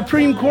U.S.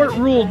 Supreme Court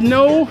ruled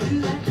no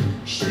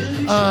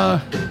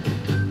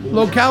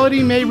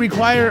locality may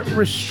require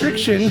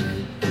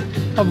restriction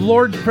of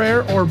Lord's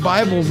Prayer or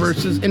Bible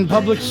verses in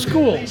public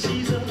schools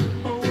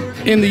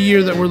in the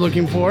year that we're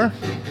looking for.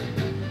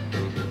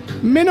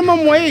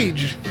 Minimum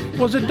wage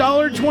was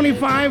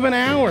 $1.25 an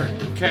hour.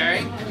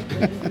 Okay.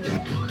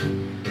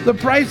 The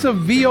price of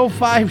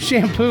VO5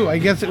 shampoo, I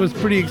guess it was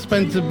pretty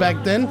expensive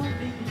back then.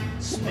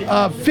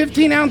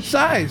 15-ounce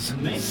size,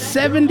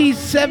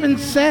 77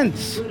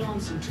 cents.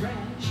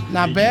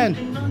 Not bad.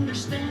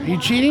 Are you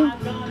cheating?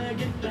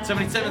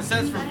 77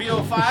 cents for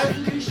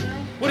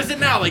VO5? What is it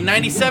now, like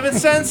 97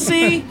 cents?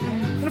 See?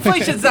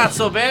 Inflation's not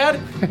so bad.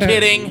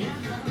 Kidding.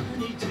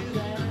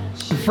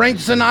 Frank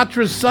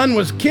Sinatra's son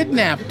was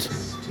kidnapped,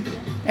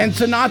 and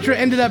Sinatra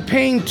ended up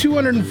paying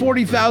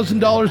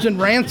 $240,000 in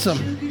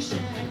ransom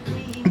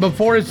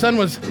before his son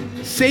was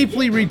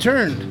safely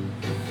returned.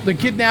 The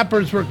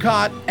kidnappers were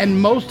caught,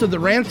 and most of the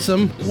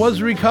ransom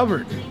was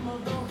recovered.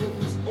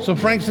 So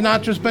Frank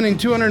Sinatra spending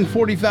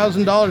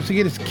 $240,000 to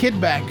get his kid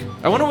back.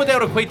 I wonder what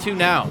that would equate to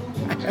now.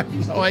 I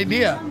have no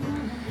idea.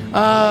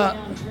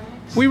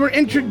 We were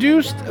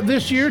introduced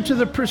this year to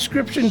the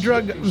prescription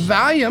drug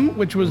Valium,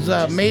 which was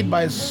made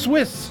by a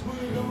Swiss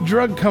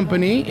drug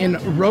company in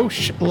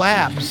Roche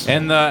Labs.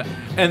 And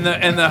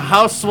the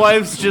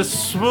housewives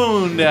just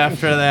swooned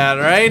after that,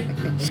 right?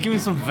 Just give me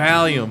some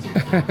Valium.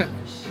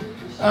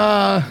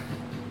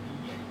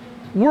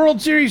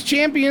 World Series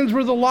champions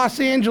were the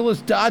Los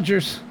Angeles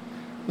Dodgers.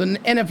 The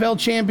NFL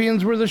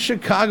champions were the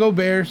Chicago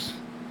Bears.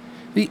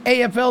 The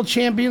AFL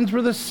champions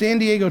were the San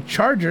Diego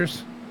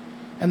Chargers.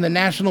 And the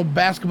National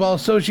Basketball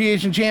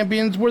Association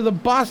champions were the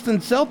Boston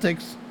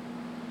Celtics.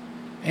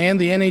 And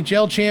the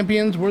NHL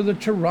champions were the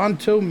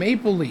Toronto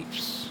Maple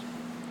Leafs.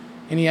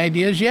 Any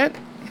ideas yet?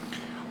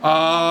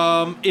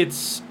 I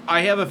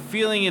have a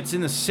feeling it's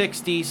in the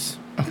 60s.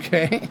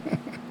 Okay.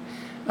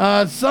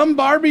 Some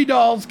Barbie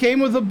dolls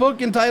came with a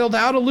book entitled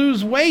How to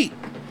Lose Weight,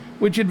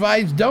 which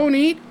advised don't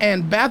eat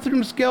and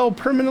bathroom scale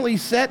permanently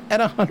set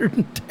at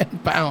 110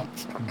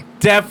 pounds.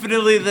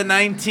 Definitely the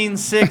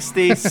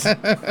 1960s.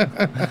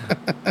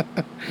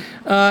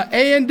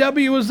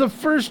 A&W was the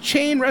first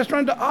chain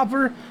restaurant to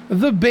offer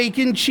the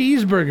bacon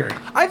cheeseburger.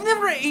 I've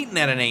never eaten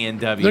at an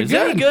A&W. They're Is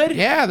that any good?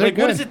 Yeah, they're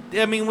good. What is it?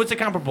 I mean, what's it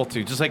comparable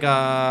to? Just like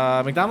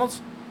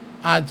McDonald's?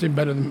 I'd say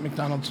better than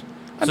McDonald's.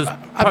 So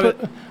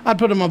I'd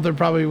put them up there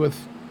probably with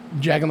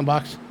Jack in the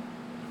Box.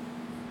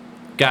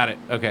 Got it.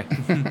 Okay.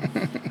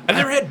 I've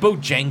never had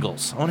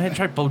Bojangles. I want to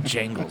try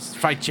Bojangles.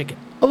 Fried chicken.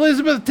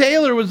 Elizabeth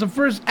Taylor was the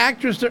first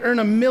actress to earn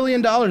 $1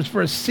 million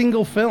for a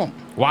single film.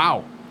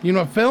 Wow. You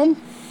know what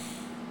film?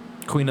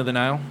 Queen of the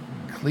Nile?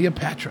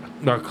 Cleopatra.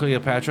 Or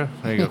Cleopatra?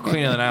 There you go.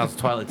 Queen of the Nile is a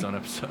Twilight Zone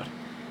episode.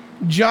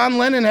 John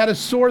Lennon had a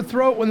sore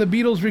throat when the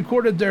Beatles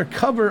recorded their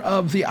cover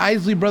of the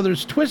Isley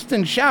Brothers' Twist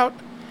and Shout.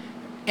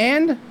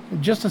 And,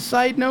 just a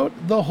side note,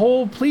 the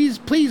whole Please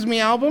Please Me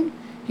album,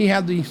 he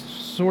had the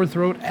sore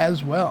throat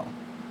as well.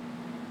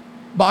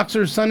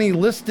 Boxer Sonny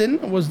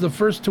Liston was the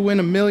first to win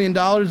 $1 million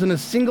in a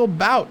single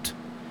bout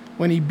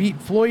when he beat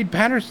Floyd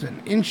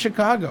Patterson in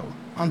Chicago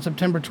on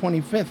September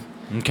 25th.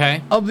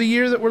 Okay. Of the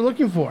year that we're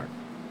looking for.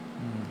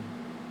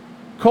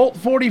 Colt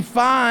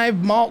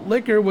 45 malt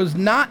liquor was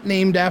not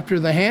named after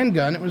the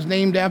handgun. It was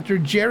named after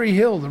Jerry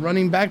Hill, the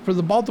running back for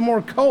the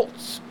Baltimore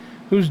Colts,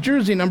 whose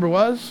jersey number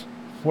was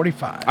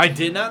 45. I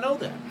did not know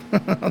that.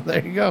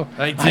 There you go.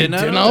 I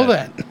didn't know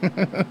that.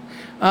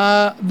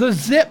 The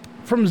ZIP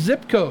from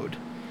Zip Code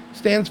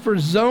stands for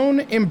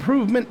Zone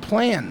Improvement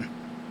Plan.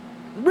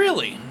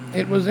 Really?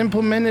 It was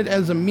implemented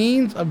as a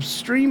means of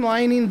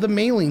streamlining the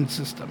mailing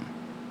system.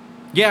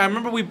 Yeah, I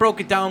remember we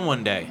broke it down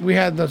one day. We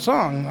had the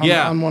song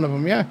on one of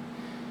them, yeah.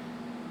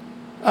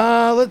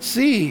 Let's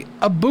see.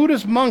 A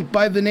Buddhist monk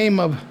by the name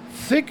of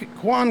Thich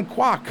Quan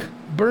Quoc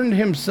burned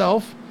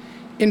himself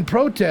in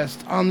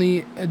protest on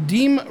the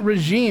Diem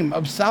regime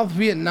of South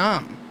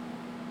Vietnam.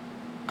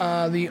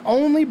 The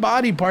only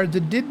body part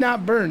that did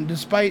not burn,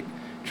 despite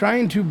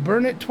trying to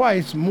burn it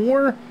twice,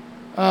 more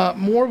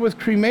with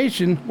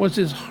cremation, was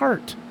his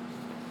heart.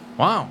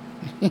 Wow.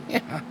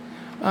 Yeah.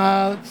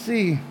 Let's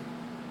see.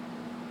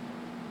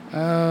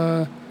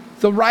 The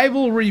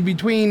rivalry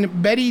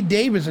between Betty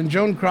Davis and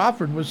Joan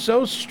Crawford was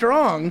so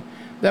strong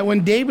that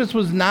when Davis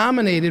was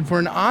nominated for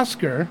an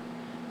Oscar,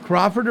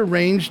 Crawford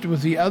arranged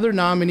with the other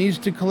nominees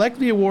to collect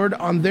the award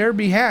on their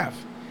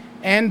behalf.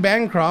 Anne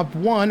Bancroft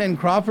won, and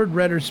Crawford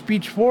read her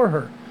speech for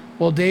her,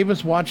 while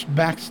Davis watched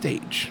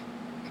backstage.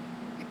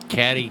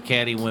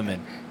 Catty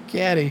women.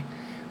 Catty.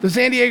 The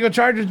San Diego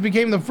Chargers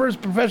became the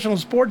first professional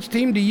sports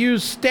team to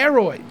use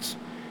steroids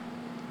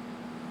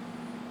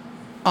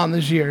on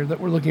this year that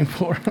we're looking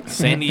for.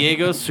 San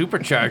Diego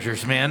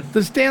Superchargers, man.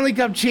 The Stanley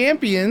Cup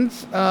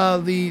champions,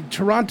 the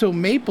Toronto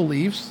Maple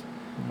Leafs.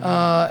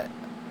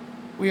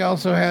 We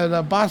also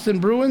had Boston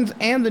Bruins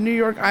and the New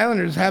York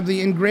Islanders have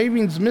the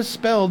engravings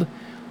misspelled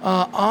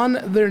on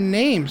their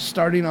names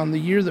starting on the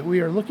year that we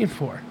are looking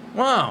for.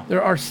 Wow.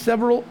 There are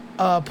several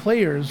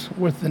players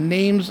with the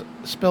names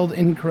spelled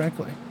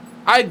incorrectly.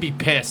 I'd be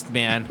pissed,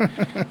 man.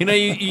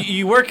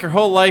 You work your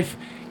whole life.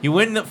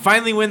 You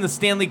finally win the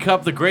Stanley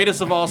Cup, the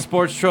greatest of all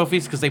sports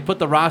trophies, because they put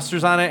the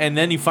rosters on it, and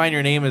then you find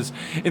your name is,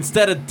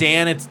 instead of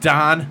Dan, it's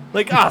Don.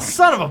 Like,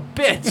 son of a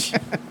bitch.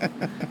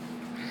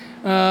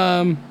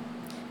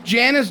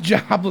 Janis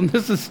Joplin.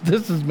 This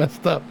is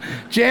messed up.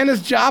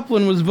 Janis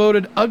Joplin was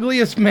voted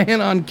ugliest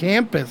man on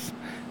campus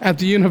at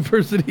the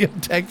University of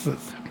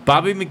Texas.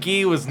 Bobby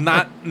McGee was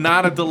not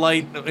a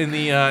delight in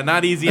the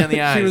not easy on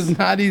the eyes. She was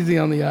not easy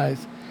on the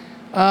eyes.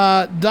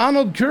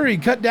 Donald Curry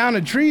cut down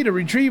a tree to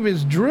retrieve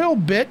his drill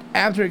bit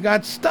after it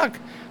got stuck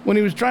when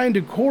he was trying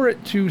to core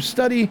it to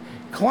study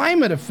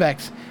climate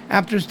effects.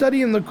 After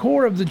studying the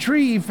core of the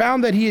tree, he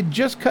found that he had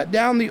just cut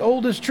down the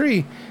oldest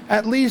tree,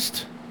 at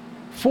least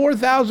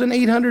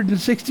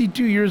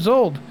 4,862 years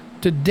old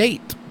to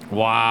date.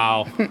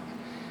 Wow.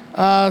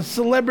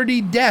 Celebrity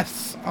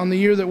deaths on the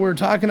year that we're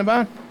talking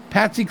about.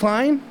 Patsy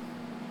Cline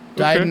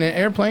died in an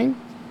airplane.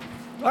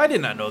 I did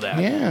not know that.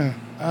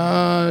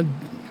 Yeah.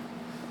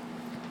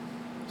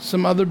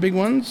 Some other big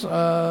ones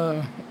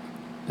that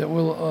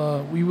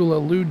we will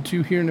allude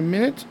to here in a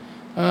minute.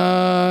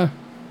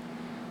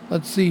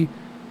 Let's see.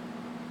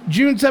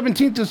 June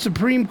 17th, the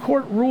Supreme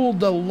Court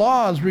ruled the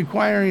laws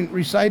requiring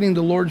reciting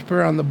the Lord's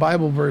Prayer on the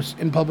Bible verse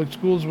in public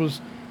schools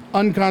was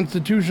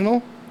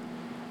unconstitutional.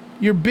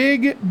 Your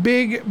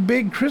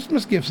big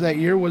Christmas gifts that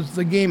year was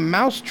the game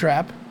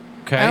Mousetrap.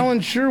 Okay.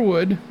 Alan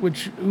Sherwood,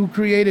 who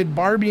created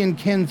Barbie and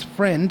Ken's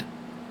Friend.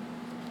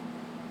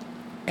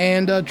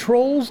 And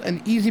Trolls,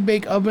 and Easy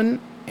Bake Oven,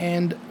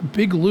 and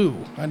Big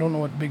Lou. I don't know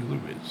what Big Lou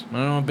is. I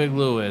don't know what Big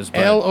Lou is.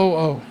 But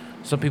LOO.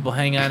 Some people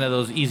hang on to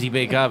those Easy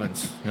Bake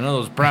Ovens.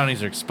 Those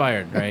brownies are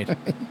expired, right?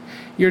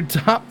 Your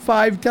top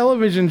 5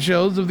 television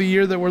shows of the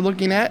year that we're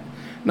looking at.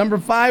 Number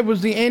 5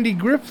 was the Andy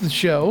Griffith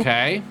Show.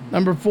 Okay.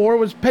 Number 4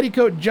 was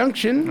Petticoat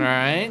Junction. All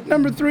right.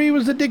 Number 3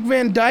 was the Dick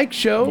Van Dyke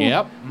Show.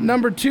 Yep.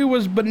 Number 2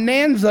 was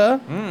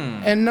Bonanza.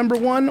 And number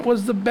 1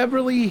 was the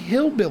Beverly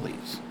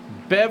Hillbillies.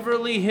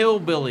 Beverly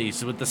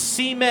Hillbillies with the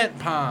cement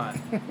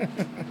pond.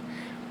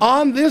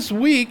 On this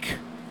week,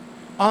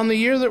 on the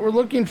year that we're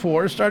looking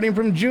for, starting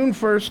from June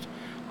 1st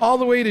all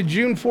the way to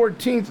June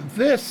 14th,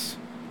 this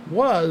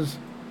was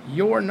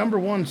your number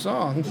 1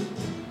 song.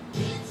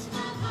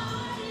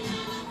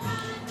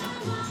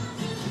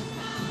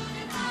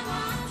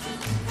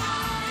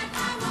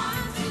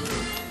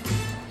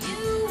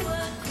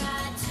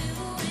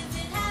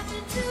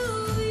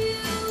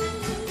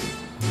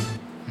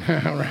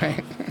 All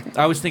right.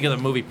 I always think of the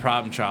movie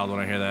Problem Child when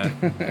I hear that.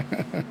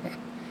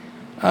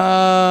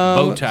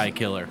 Bow Tie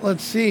Killer.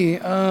 Let's see.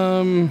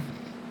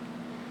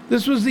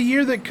 This was the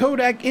year that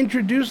Kodak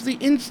introduced the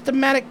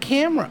Instamatic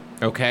camera.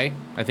 Okay,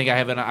 I think I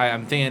have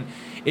I'm thinking.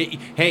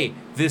 Hey,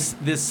 this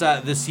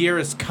year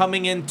is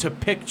coming into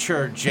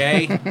picture,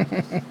 Jay.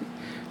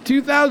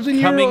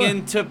 2,000-year-old coming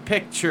into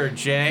picture,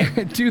 Jay.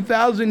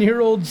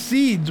 2,000-year-old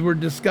seeds were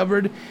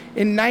discovered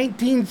in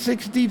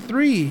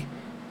 1963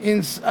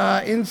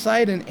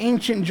 inside an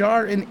ancient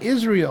jar in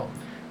Israel.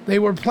 They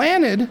were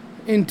planted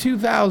in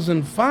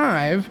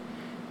 2005,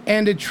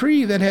 and a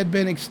tree that had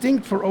been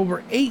extinct for over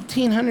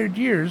 1,800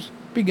 years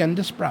began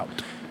to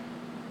sprout.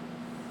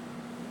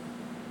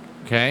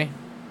 Okay.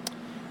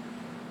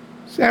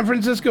 San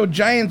Francisco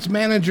Giants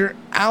manager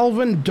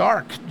Alvin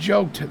Dark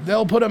joked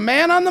they'll put a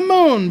man on the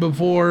moon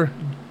before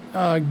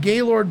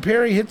Gaylord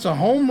Perry hits a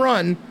home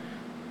run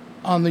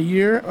on the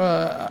year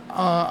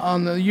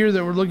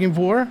that we're looking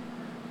for.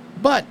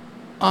 But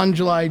on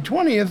July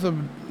 20th of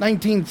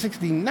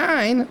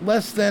 1969,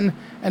 less than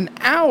an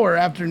hour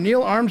after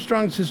Neil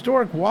Armstrong's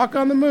historic walk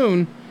on the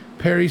moon,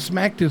 Perry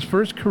smacked his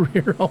first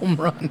career home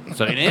run.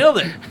 So he nailed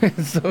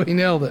it. So he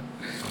nailed it.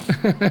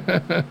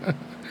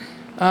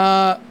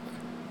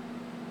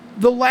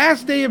 The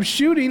last day of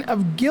shooting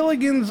of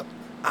Gilligan's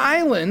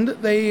Island,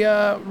 they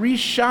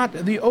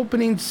reshot the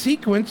opening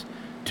sequence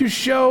to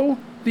show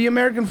the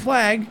American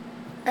flag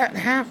at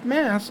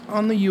half-mast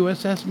on the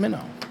USS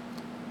Minnow.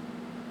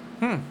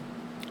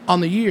 On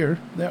the year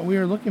that we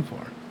are looking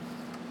for.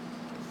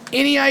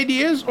 Any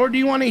ideas, or do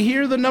you want to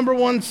hear the number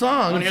one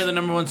songs? I want to hear the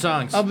number one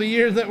songs of the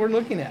years that we're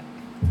looking at.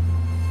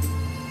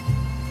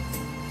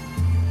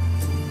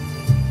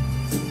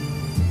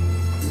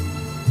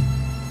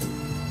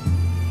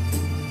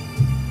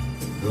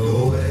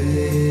 Go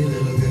away,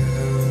 little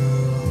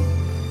girl.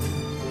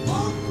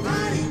 Walk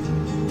right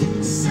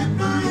in, sit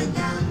right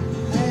down.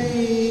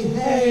 Hey,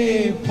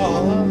 hey,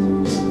 Paula,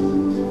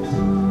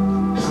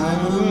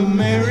 I will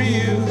marry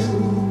you.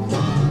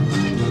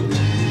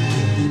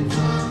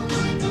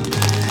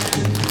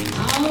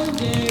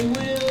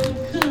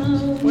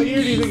 What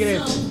year do you think it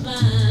is?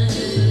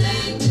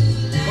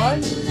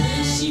 What?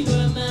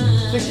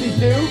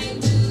 62?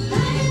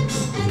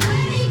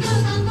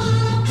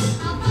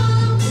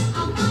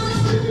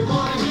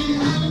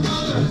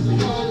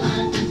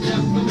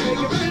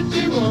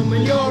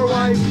 Woman, your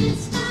wife.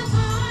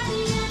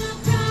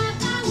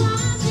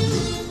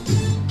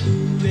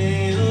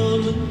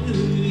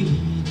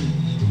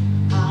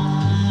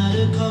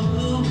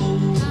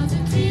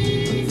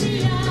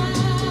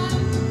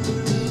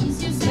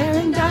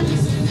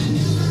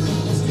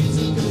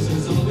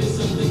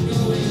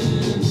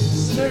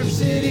 Surf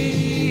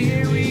City,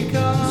 here we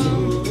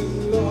come.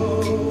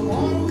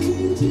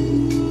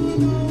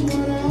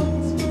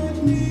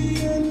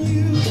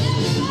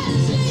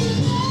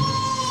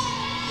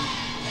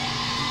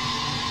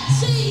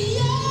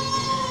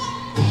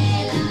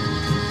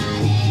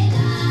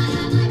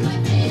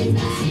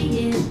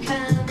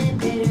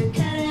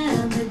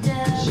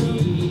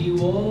 She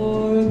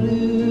wore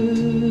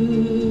blue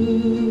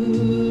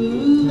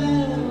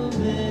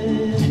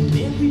velvet, and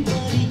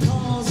everybody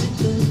calls it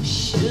the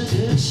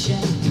Sugar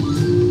Shack.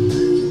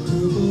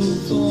 Purple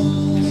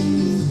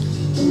thorns,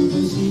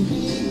 purple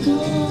sleeping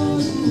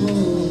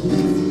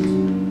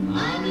cotton.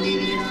 I'm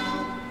leaving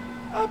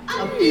up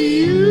to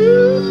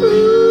you.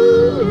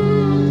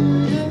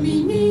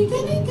 Dominique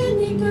et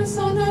Nick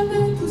s'en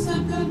allaient tout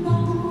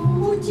simplement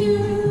au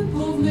Dieu,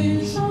 pauvre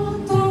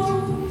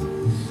méchantant.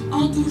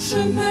 En tout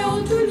chemin,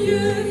 en tout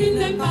lieu, il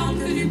ne parle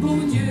que du bon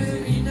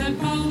Dieu, il ne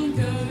parle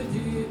que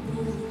du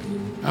bon Dieu.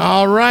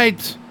 All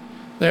right.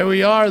 There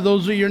we are.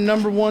 Those are your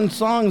number one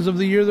songs of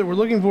the year that we're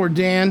looking for,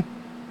 Dan.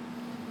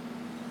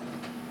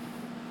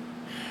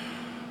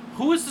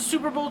 Who is the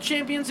Super Bowl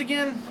champions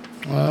again?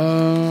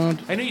 Uh,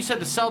 I know you said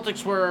the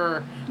Celtics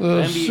were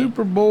the NBA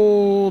Super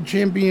Bowl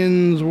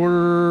champions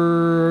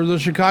were the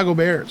Chicago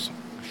Bears.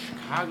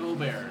 Chicago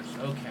Bears.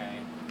 Okay.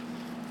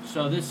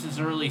 So this is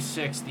early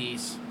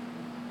 60s.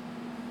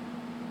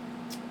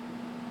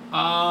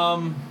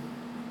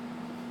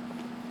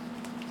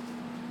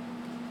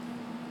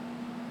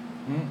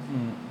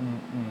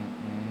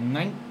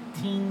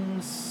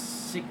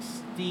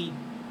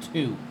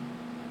 1962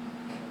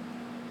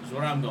 is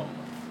what I'm going with.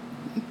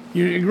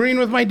 You're agreeing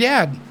with my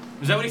dad.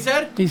 Is that what he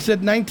said? He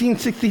said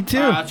 1962.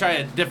 I'll try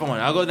a different one.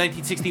 I'll go with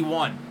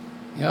 1961.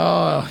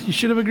 Oh, you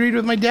should have agreed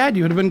with my dad.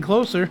 You would have been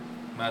closer.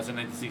 That's in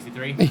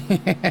 1963.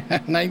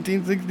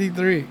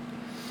 1963.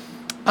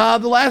 The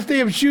last day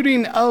of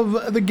shooting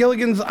of the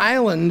Gilligan's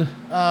Island,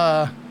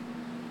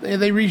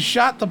 they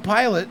reshot the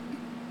pilot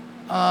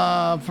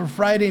for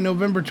Friday,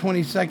 November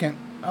 22nd.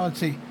 Oh, let's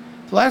see.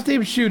 The last day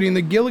of shooting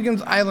the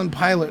Gilligan's Island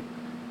pilot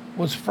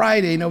was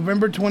Friday,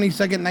 November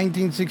 22nd,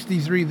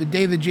 1963, the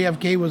day that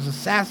JFK was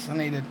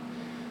assassinated.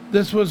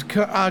 This was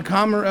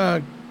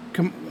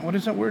what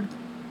is that word?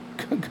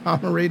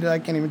 Commemorated. I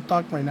can't even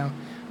talk right now.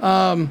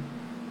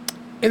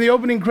 In the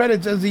opening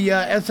credits, as the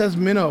SS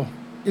Minnow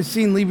is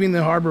seen leaving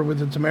the harbor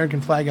with its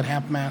American flag at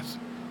half-mast.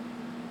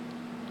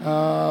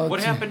 What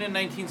happened in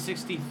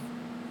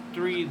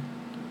 1963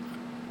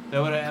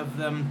 that would have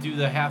them do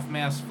the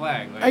half-mast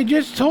flag? Like, I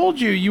just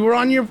told you. You were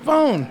on your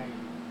phone.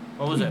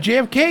 what was it?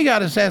 JFK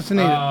got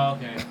assassinated. Oh,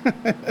 okay.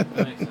 That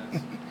makes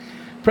sense.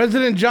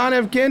 President John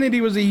F.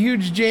 Kennedy was a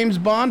huge James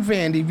Bond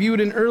fan. He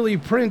viewed an early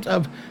print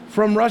of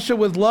From Russia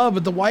with Love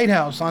at the White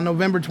House on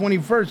November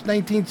 21st,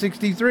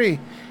 1963.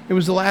 It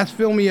was the last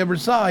film he ever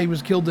saw. He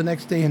was killed the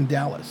next day in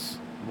Dallas.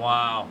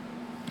 Wow.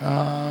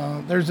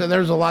 There's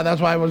a lot.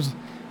 That's why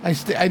I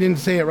didn't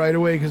say it right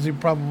away because he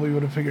probably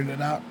would have figured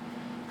it out.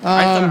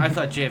 I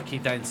thought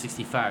JFK died in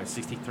 65.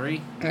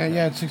 63?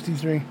 Yeah, it's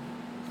 63.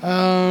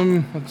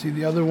 Let's see,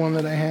 the other one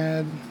that I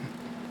had.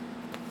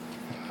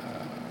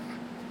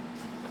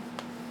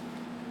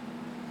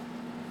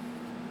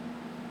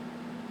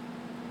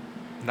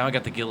 Now I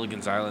got the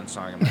Gilligan's Island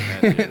song in my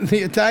head. The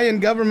Italian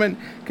government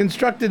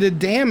constructed a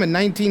dam in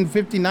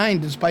 1959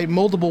 despite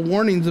multiple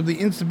warnings of the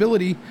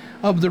instability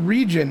of the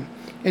region.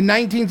 In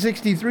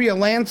 1963, a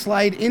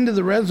landslide into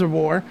the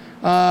reservoir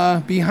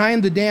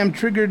behind the dam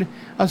triggered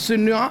a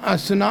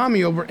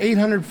tsunami over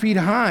 800 feet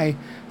high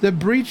that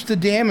breached the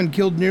dam and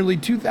killed nearly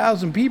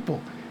 2,000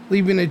 people,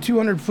 leaving a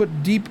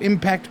 200-foot deep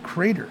impact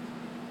crater.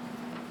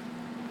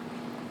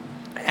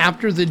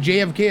 After the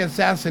JFK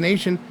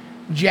assassination,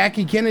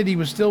 Jackie Kennedy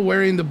was still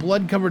wearing the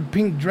blood-covered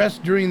pink dress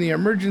during the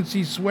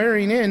emergency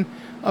swearing-in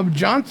of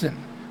Johnson.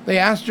 They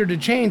asked her to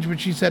change,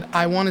 but she said,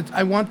 I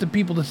want the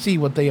people to see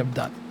what they have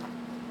done.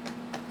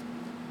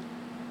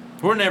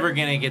 We're never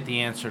going to get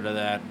the answer to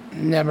that.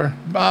 Never.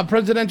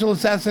 Presidential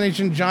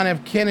assassination, John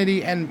F.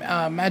 Kennedy, and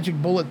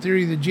magic bullet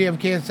theory, the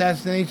JFK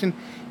assassination,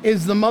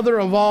 is the mother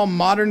of all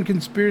modern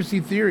conspiracy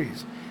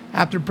theories.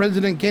 After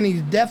President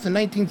Kennedy's death in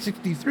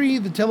 1963,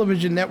 the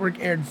television network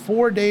aired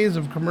 4 days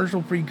of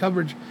commercial-free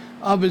coverage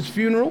of his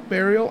funeral,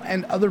 burial,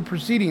 and other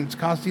proceedings,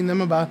 costing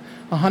them about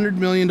 $100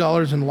 million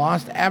in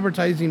lost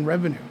advertising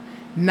revenue.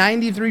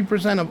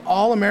 93% of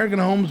all American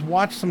homes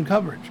watched some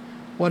coverage.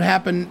 What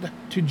happened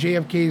to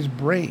JFK's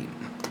brain?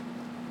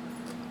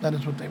 That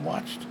is what they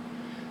watched.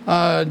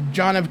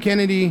 John F.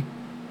 Kennedy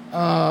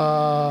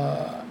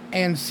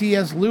and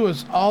C.S.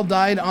 Lewis all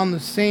died on the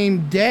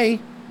same day.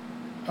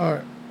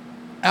 Or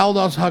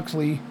Aldous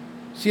Huxley,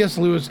 C.S.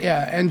 Lewis,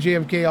 and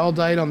JFK all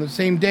died on the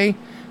same day,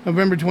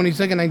 November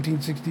 22nd,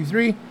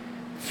 1963.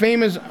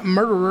 Famous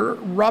murderer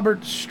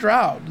Robert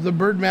Stroud, the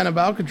Birdman of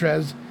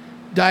Alcatraz,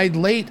 died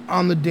late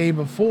on the day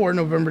before,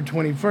 November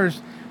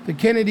 21st. The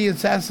Kennedy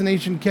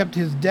assassination kept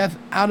his death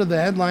out of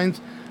the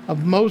headlines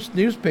of most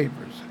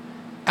newspapers.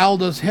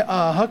 Aldous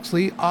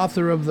Huxley,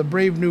 author of The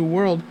Brave New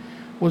World,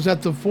 was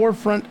at the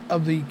forefront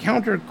of the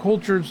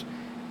counterculture's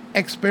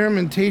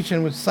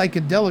experimentation with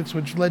psychedelics,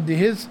 which led to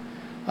his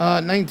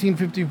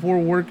 1954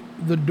 work,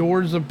 The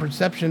Doors of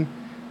Perception.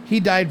 He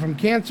died from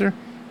cancer.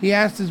 He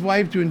asked his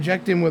wife to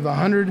inject him with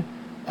 100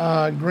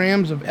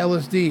 grams of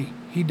LSD.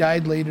 He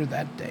died later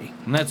that day.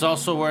 And that's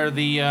also where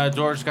the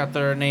Doors got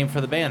their name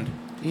for the band.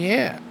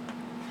 Yeah.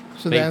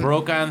 So they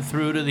broke on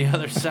through to the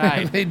other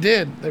side. They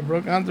did. They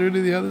broke on through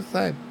to the other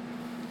side.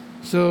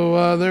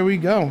 So there we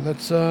go.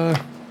 That's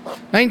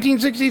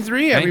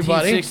 1963,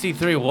 everybody.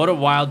 1963. What a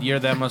wild year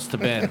that must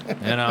have been,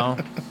 you know?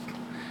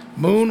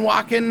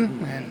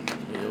 Moonwalking. And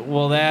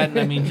well, that,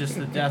 I mean, just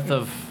the death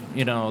of,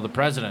 the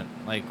president.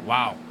 Like,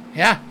 wow.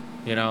 Yeah.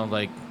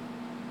 Like.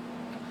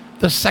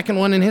 The second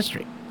one in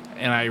history.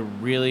 And I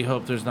really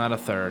hope there's not a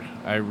third.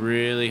 I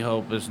really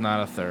hope there's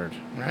not a third.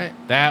 Right.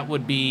 That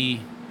would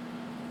be...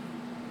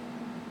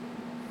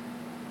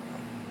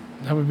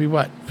 That would be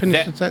what?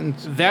 Finish the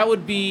sentence. That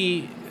would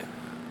be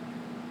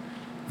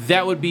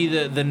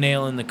the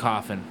nail in the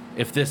coffin.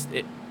 If this...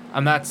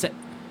 I'm not saying...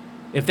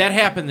 If that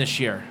happened this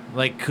year,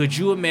 like, could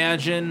you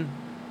imagine...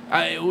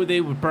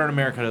 they would burn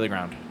America to the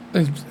ground.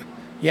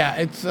 Yeah,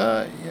 it's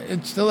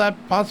still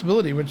that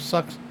possibility, which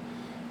sucks.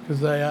 Because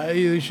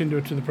they shouldn't do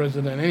it to the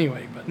president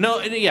anyway. But no,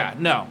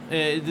 no,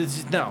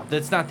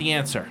 that's not the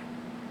answer.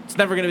 It's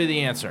never going to be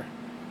the answer.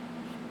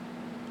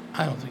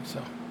 I don't think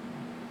so.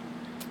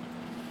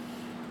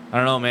 I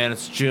don't know, man.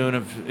 It's June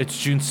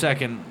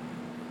 2nd.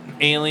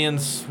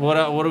 Aliens.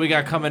 What do we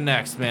got coming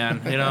next,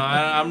 man?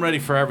 I'm ready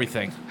for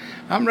everything.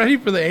 I'm ready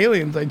for the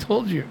aliens. I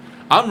told you.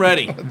 I'm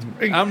ready.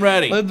 I'm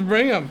ready. Let's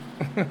bring them.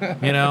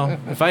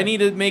 If I need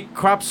to make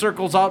crop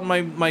circles out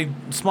in my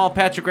small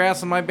patch of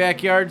grass in my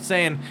backyard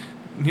saying,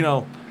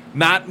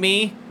 not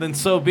me, then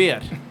so be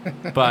it.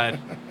 But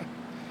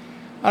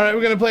all right,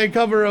 we're gonna play a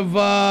cover of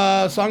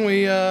a song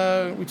we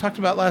talked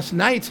about last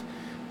night.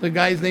 The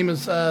guy's name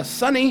is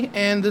Sonny,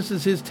 and this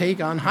is his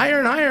take on Higher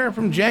and Higher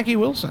from Jackie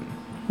Wilson.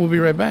 We'll be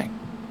right back.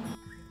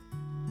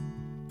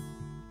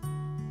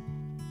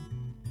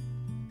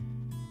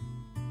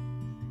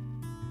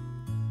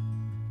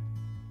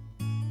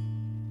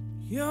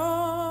 Your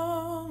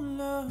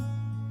love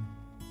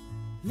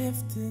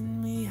lifted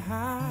me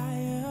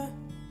higher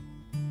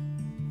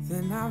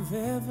than I've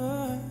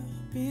ever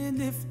been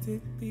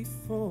lifted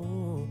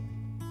before.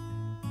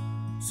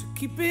 So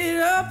keep it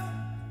up,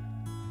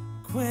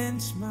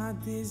 quench my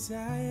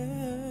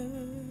desire,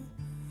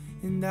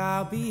 and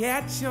I'll be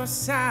at your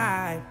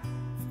side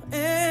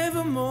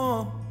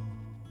forevermore.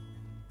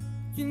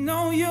 You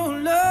know your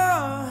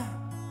love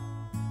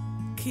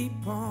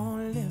keep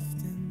on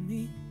lifting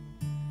me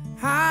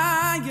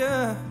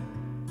higher,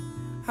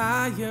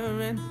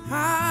 higher and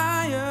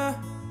higher.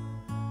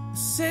 I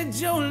said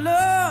your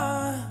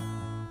love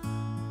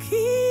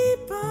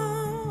keep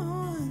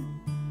on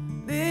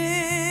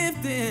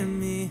lifting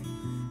me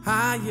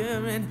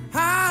higher and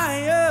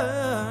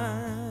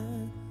higher.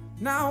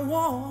 Now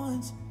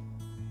once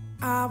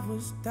I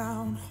was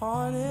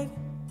downhearted,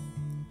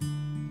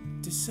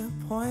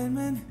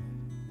 disappointment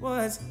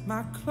was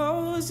my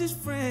closest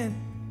friend.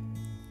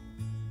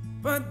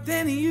 But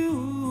then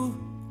you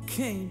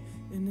came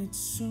and it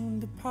soon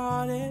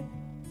departed.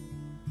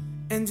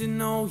 And you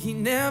know he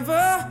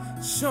never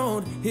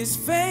showed his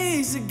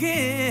face again.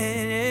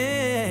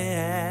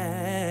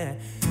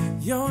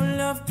 Your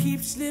love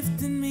keeps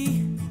lifting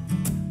me.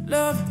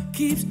 Love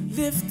keeps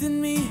lifting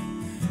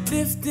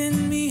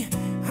me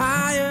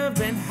higher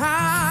and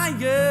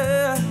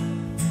higher.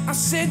 I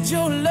said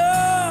your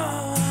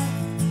love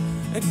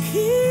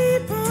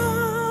keep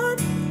on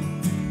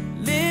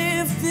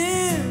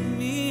lifting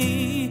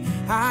me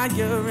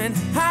higher and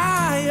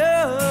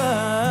higher.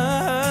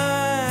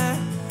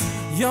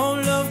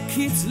 Your love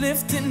keeps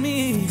lifting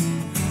me.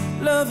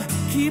 Love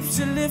keeps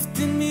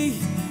lifting me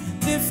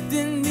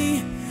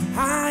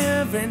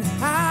higher and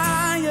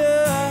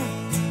higher.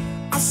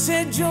 I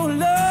said your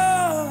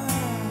love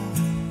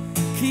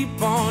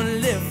keep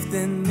on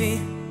lifting me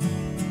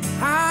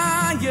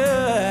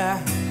higher,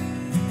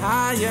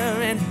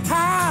 higher and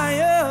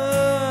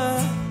higher.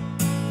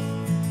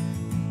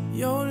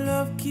 Your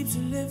love keeps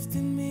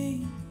lifting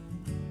me.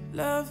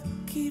 Love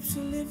keeps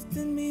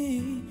lifting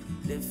me.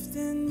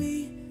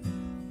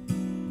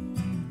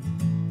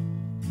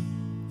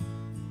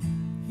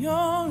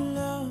 Your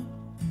love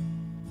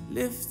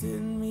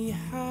lifted me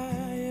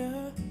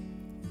higher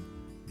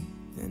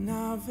than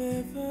I've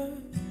ever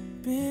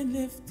been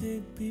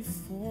lifted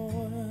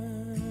before.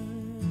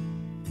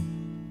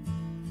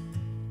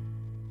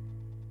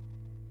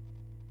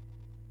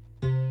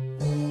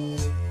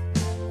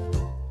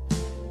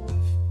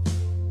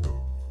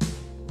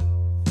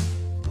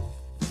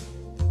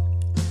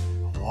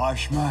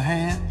 Wash my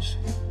hands,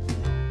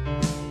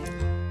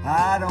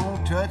 I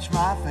don't touch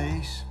my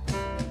face.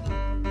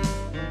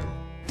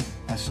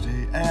 I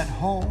stay at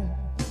home,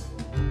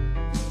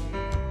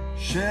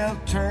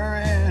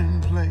 shelter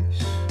in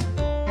place.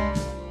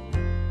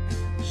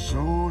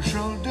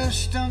 Social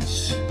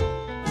distance,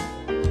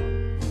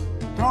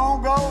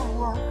 don't go to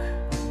work.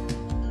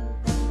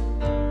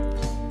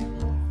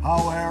 I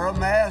wear a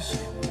mask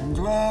and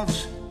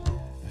gloves,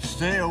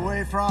 stay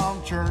away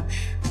from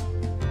church.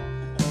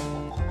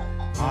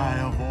 I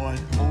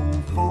avoid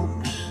old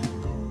folks,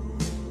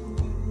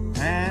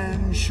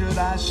 and should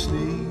I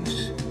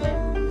sneeze,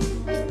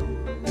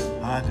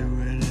 I do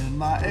it in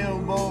my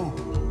elbow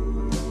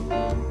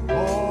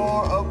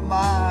or up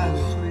my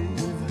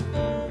sleeve.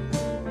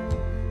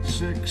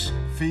 6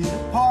 feet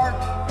apart,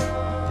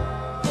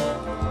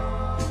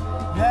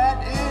 that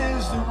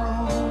is the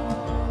rule.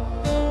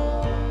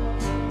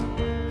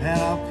 And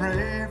I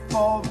pray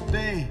for the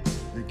day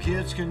the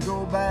kids can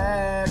go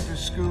back to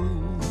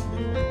school.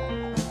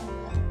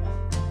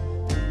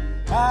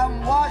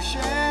 I'm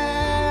washing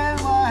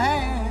my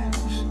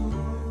hands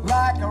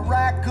like a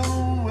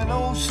raccoon with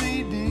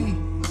OCD.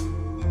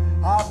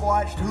 I've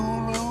watched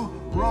Hulu,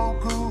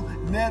 Roku,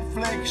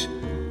 Netflix,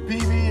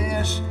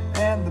 PBS,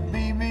 and the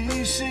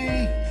BBC.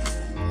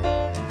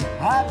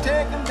 I've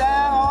taken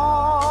down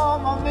all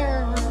my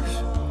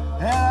mirrors,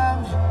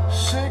 and I'm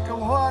sick of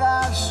what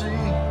I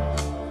see.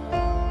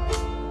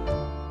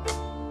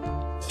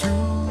 2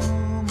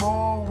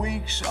 more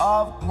weeks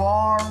of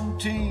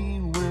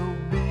quarantine will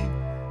be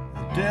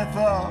the death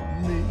of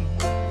me.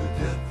 The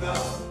death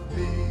of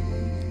me.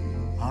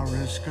 I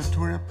risk a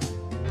trip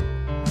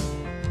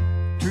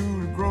to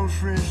the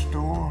grocery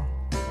store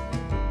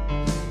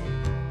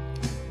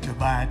to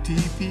buy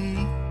TP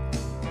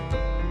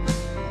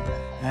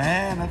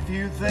and a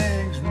few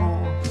things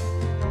more.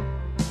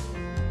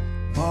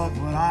 But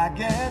when I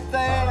get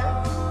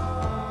there,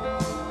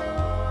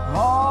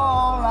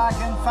 all I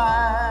can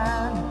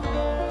find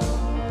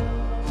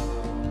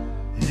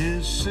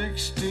is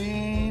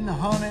 16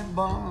 honey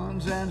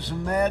buns and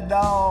some Mad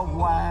Dog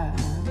wine.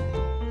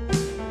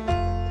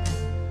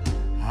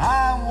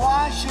 I'm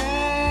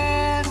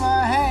washing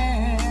my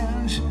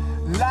hands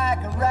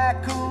like a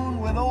raccoon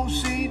with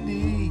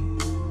OCD.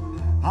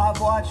 I've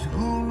watched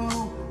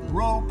Hulu,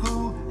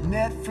 Roku,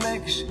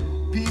 Netflix,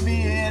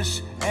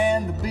 PBS,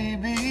 and the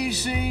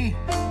BBC.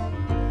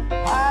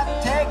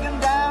 I've taken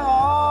down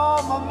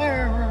all my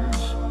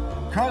mirrors,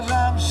 'cause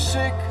I'm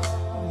sick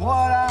of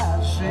what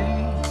I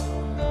see.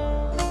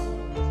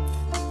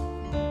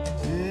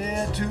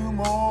 Yeah, 2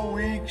 more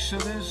weeks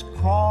of this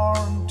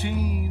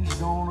quarantine's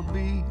gonna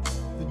be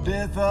the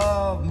death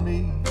of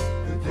me.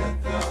 The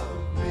death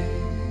of me.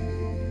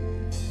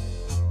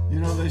 You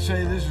know, they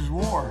say this is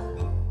war,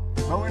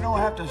 but we don't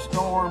have to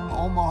storm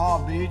Omaha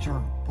Beach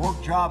or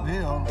Pork Chop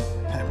Hill.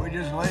 We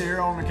just lay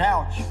here on the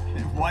couch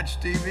and watch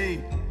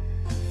TV.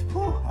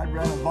 Whew, I'd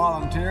rather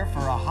volunteer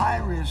for a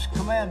high-risk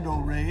commando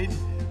raid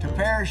to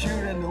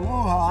parachute into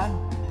Wuhan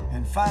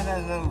and find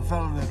that little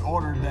fella that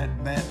ordered that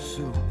bat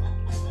soup.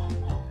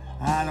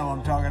 I know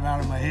I'm talking out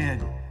of my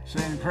head,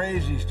 saying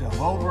crazy stuff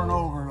over and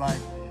over like,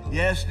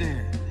 yes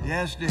dear,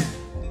 yes dear.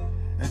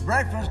 At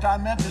breakfast I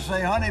meant to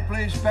say, honey,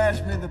 please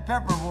pass me the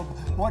pepper. Well,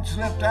 what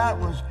slipped out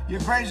was, you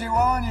crazy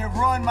woman, you've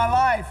ruined my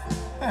life.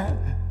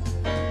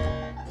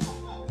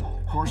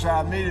 Of course,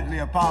 I immediately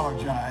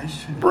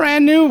apologized.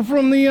 Brand new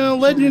from the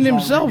legend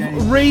himself,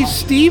 Ray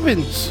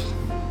Stevens.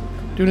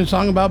 Doing a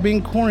song about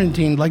being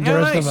quarantined like the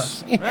rest of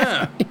us.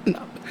 Yeah.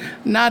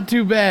 Not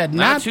too bad.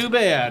 Not too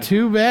bad.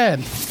 Too bad.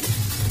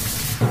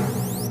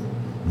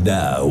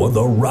 Now on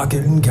the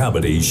Rockin'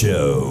 Comedy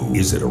Show.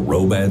 Is it a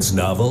romance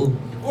novel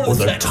or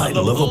the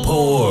title of a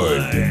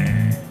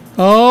porn?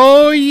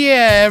 Oh,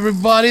 yeah,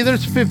 everybody.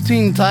 There's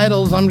 15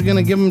 titles. I'm going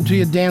to give them to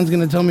you. Dan's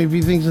going to tell me if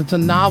he thinks it's a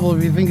novel,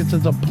 if he thinks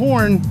it's a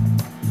porn.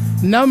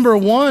 Number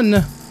 1,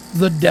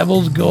 The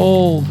Devil's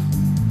Gold.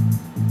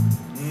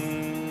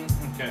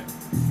 Okay.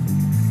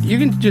 You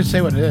can just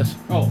say what it is.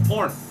 Oh,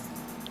 porn.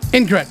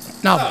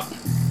 Incorrect. Novel.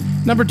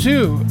 Number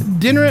 2,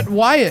 Dinner at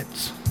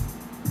Wyatt's.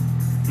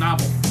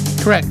 Novel.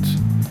 Correct.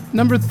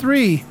 Number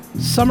 3,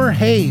 Summer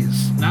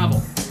Haze.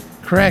 Novel.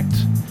 Correct.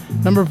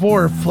 Number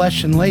 4,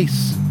 Flesh and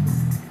Lace.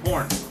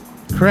 Porn.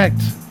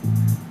 Correct.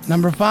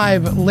 Number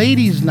 5,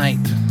 Ladies' Night.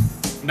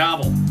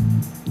 Novel.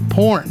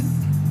 Porn.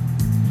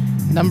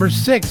 Number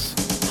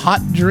 6,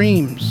 Hot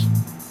Dreams.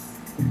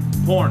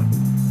 Porn.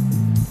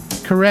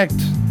 Correct.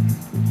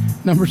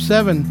 Number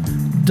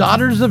 7,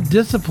 Daughters of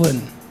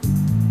Discipline.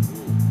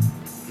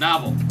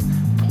 Novel.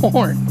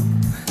 Porn.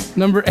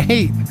 Number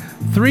 8,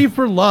 3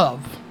 for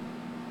Love.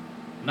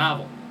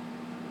 Novel.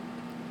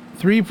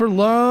 3 for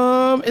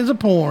Love is a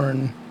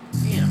porn.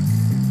 Damn.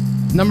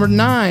 Number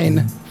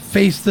 9,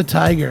 Face the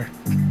Tiger.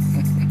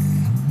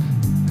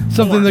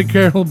 Something that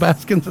Carol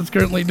Baskins is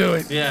currently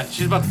doing. Yeah,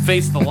 she's about to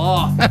face the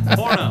law.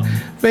 Porno.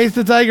 Face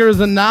the Tiger is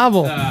a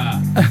novel.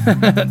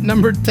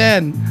 Number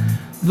 10,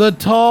 The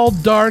Tall,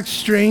 Dark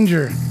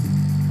Stranger.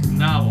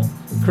 Novel.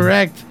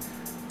 Correct.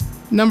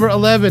 Number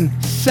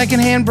 11,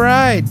 Secondhand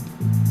Bride.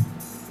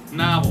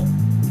 Novel.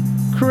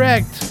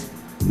 Correct.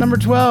 Number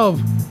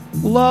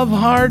 12, Love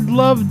Hard,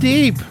 Love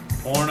Deep.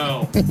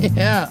 Porno.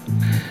 Yeah.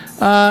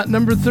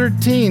 Number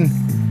 13,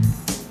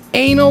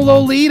 Anal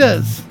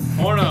Lolitas.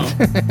 Porno.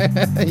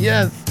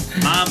 Yes.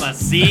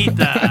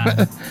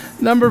 Mamacita.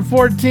 Number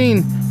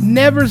 14,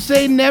 Never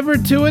Say Never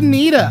to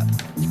Anita.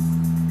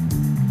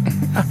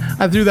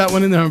 I threw that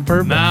one in there on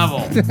purpose.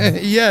 Novel.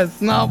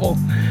 Yes, novel.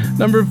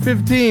 Number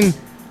 15,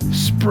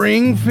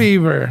 Spring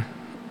Fever.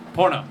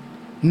 Porno.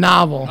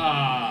 Novel.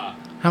 Ah.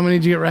 How many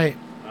did you get right?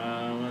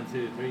 1,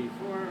 2, 3,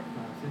 4, 5,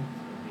 6, 7,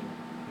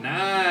 8,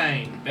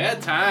 9.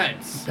 Bad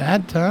times.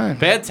 Bad time.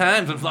 Bad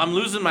times. I'm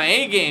losing my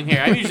A game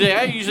here. I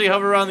usually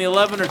hover around the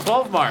 11 or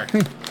 12 mark.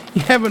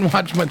 You haven't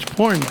watched much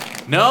porn.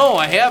 No,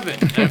 I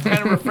haven't. I've kind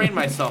of refrained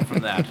myself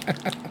from that.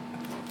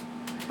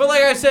 But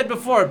like I said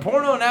before,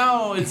 porno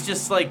now is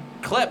just like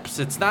clips.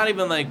 It's not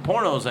even like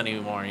pornos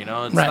anymore, you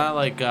know? It's Right. not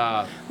like... They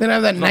don't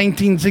have that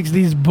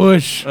 1960s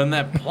Bush. And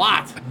that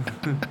plot.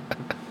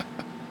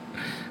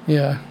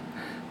 Yeah.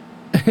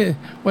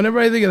 Whenever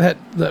I think of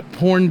that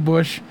porn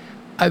Bush,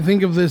 I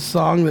think of this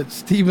song that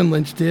Stephen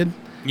Lynch did.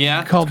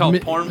 Yeah? It's called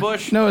Porn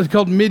Bush? No, it's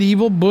called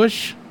Medieval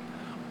Bush.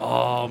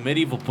 Oh,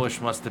 Medieval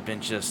Bush must have been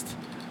just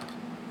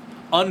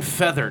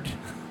unfeathered.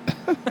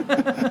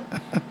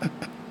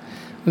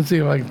 Let's see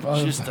if I can.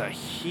 Just a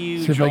see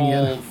huge if I can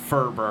get old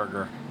fur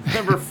burger.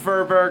 Remember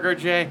Fur Burger,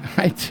 Jay?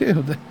 I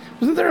do.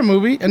 Wasn't there a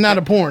movie? And not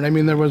a porn. I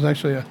mean, there was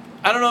actually a...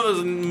 I don't know if it was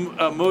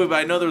a movie, but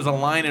I know there was a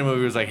line in a movie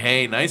where it was like,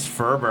 hey, nice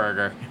fur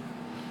burger.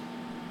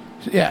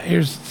 Yeah,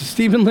 here's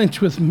Stephen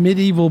Lynch with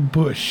Medieval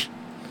Bush.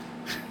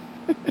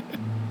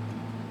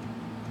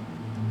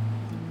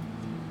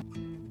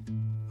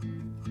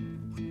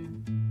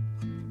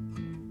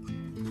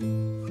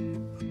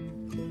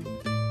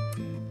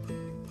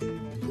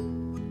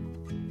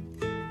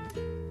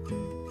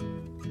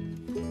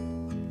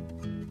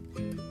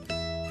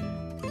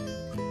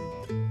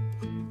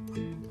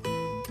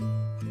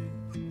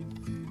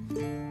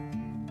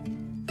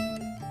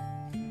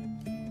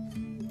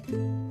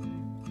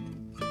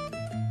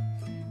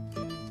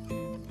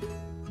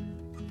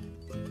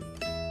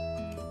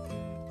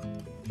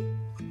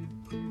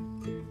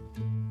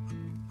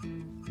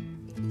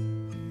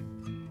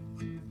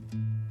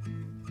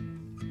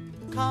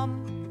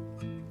 Come,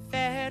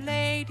 fair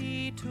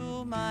lady,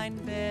 to mine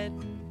bed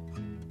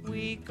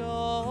we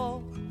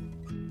go,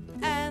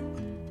 and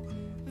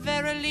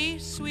verily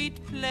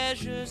sweet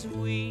pleasures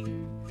we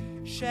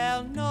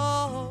shall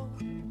know.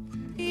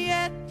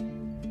 Yet,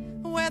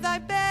 where thy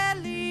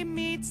belly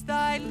meets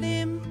thy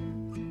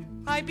limb,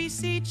 I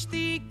beseech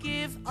thee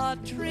give a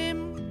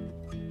trim,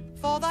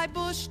 for thy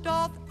bush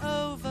doth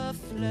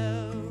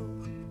overflow.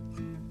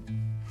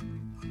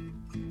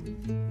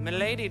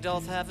 Milady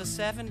doth have a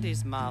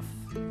 70s muff,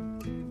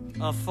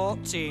 a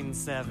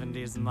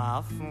 1470s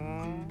muff.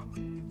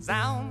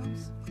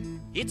 Zounds,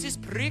 it's as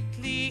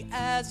prickly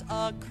as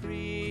a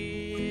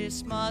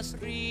Christmas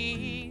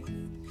wreath.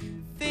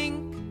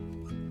 Think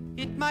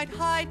it might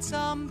hide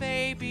some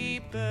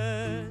baby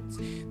birds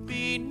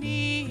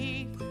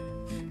beneath.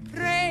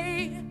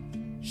 Pray,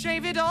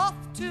 shave it off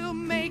to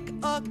make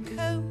a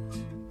coat.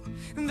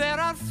 There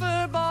are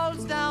fur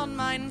balls down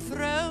mine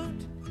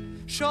throat,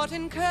 short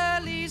and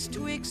curlies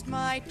twixt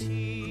my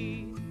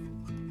teeth.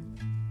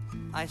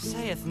 I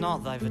sayeth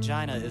not thy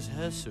vagina is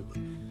hirsute,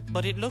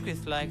 but it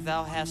looketh like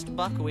thou hast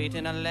buckwheat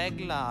in a leg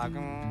log.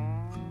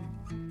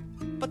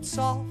 But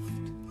soft,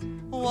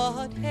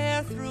 what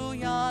hair through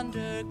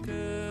yonder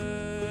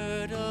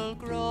girdle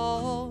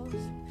grows,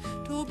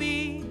 to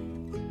be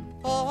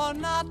or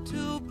not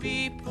to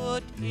be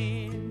put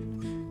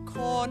in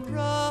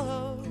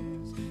cornrows.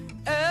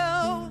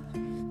 Oh,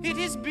 it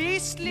is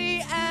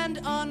beastly and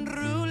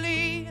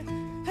unruly,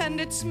 and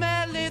it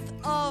smelleth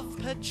of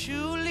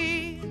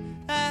patchouli,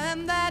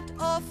 and that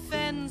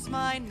offends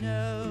my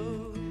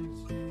nose.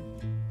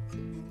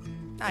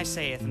 I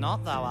sayeth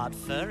not thou art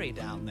furry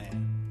down there,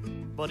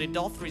 but it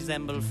doth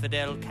resemble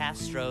Fidel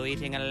Castro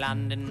eating a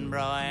London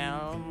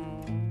broil.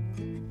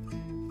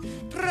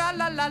 Tra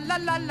la la la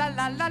la la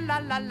la la la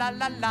la la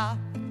la la.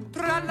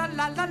 Tra la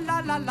la la la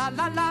la la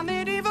la la.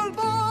 Medieval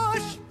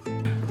bush.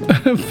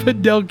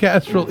 Fidel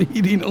Castro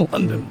eating a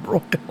London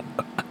broil.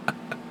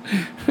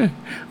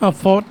 A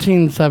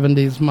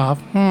 1470s muff.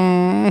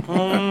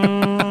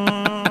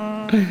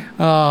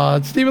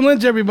 It's Stephen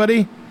Lynch,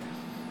 everybody.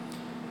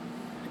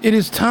 It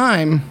is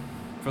time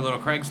For little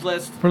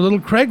Craigslist. for Little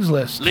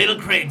Craigslist. Little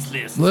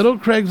Craigslist. Little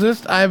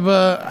Craigslist.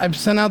 I've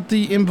sent out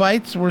the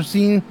invites. We're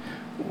seeing.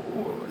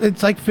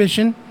 It's like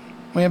fishing.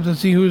 We have to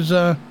see who's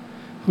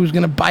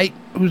gonna bite,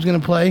 who's gonna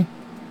play.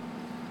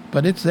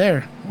 But it's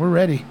there. We're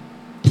ready.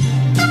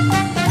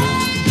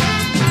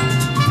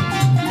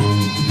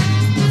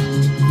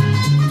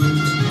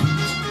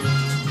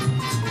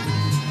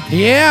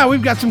 Yeah,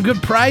 we've got some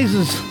good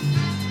prizes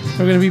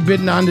we're gonna be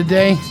bidding on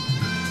today.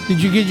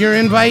 Did you get your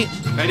invite?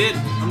 I did.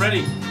 I'm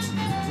ready.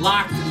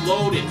 Locked and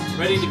loaded.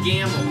 Ready to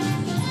gamble.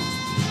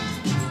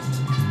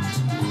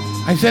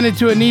 I sent it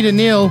to Anita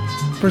Neal.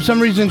 For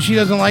some reason, she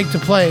doesn't like to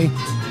play.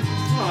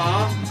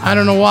 Aww. I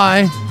don't know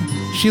why.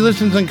 She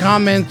listens and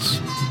comments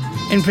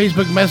in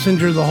Facebook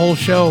Messenger the whole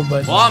show,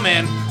 but Aw,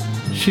 man.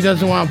 she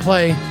doesn't want to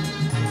play.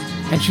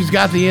 And she's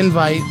got the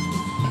invite.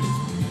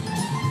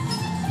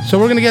 So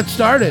we're going to get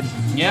started.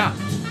 Yeah.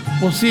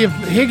 We'll see if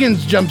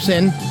Higgins jumps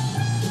in,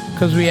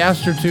 because we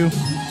asked her to.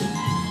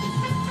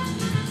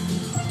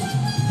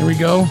 Here we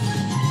go.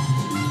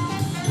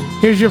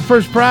 Here's your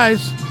first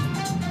prize.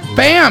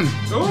 Bam!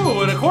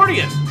 Ooh, an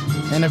accordion.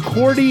 An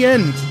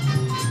accordion.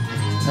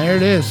 There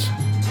it is.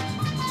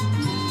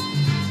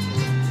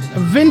 A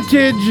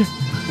vintage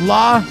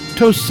La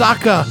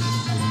Tosaka.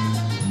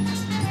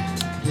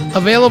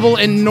 Available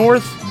in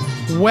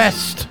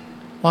Northwest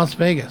Las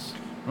Vegas.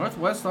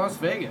 Northwest Las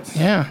Vegas.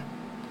 Yeah.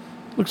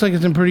 Looks like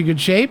it's in pretty good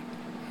shape.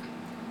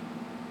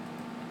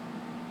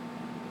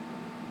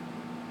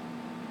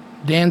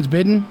 Dan's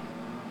bidding.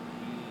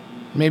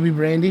 Maybe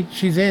Brandy.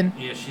 She's in.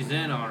 Yeah, she's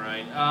in, all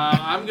right.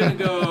 I'm going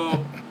to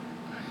go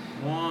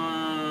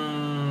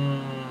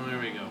one. There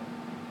we go.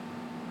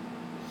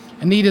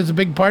 Anita's a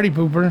big party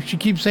pooper. She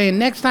keeps saying,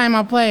 next time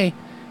I'll play.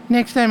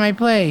 Next time I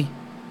play.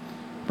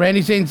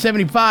 Brandy's saying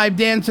 75.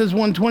 Dan says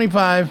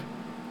 125.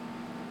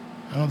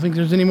 I don't think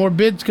there's any more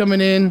bids coming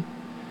in.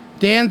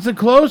 Dan's the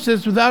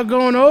closest without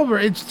going over.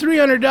 It's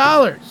 $300.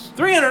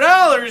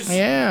 $300?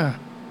 Yeah.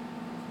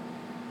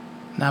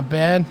 Not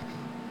bad.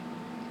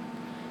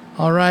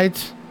 All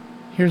right.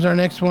 Here's our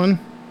next one.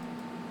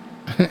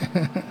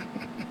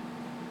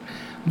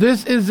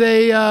 This is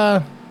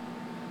a,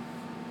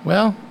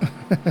 well,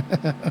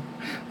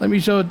 let me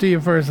show it to you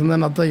first, and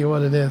then I'll tell you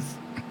what it is.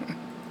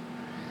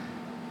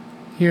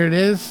 Here it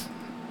is.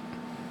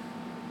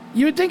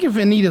 You would think if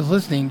Anita's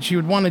listening, she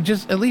would want to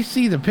just at least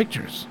see the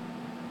pictures.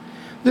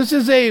 This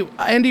is a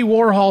Andy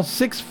Warhol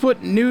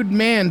 6-foot nude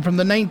man from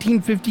the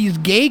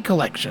 1950s gay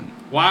collection.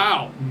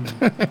 Wow.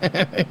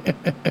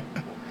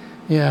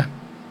 Yeah.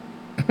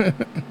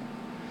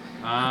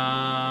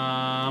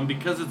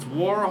 Because it's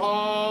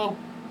Warhol,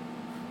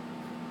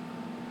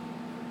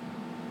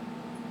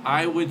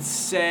 I would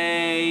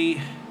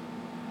say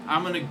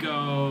I'm going to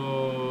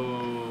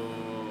go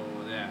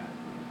that.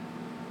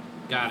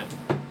 Got it.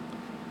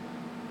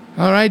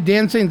 All right,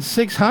 Dan saying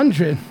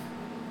 600.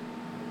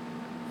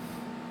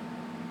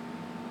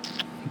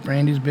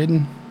 Brandy's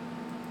bidding.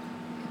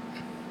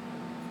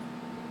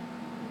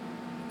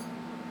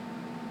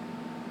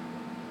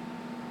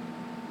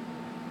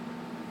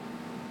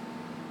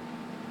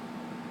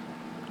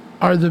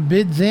 Are the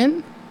bids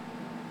in?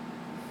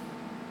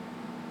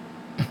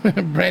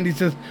 Brandy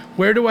says,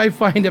 where do I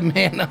find a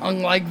man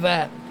hung like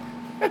that?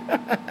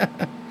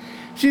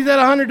 She's at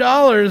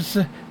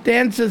 $100.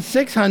 Dan says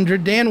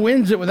 600. Dan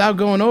wins it without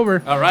going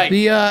over. All right.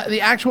 The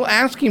actual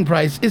asking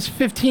price is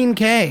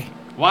 $15K.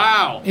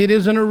 Wow. It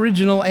is an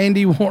original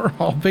Andy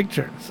Warhol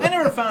picture. So. I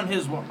never found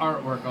his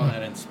artwork all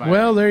that inspiring.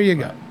 Well, there you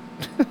go.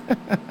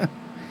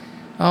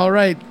 All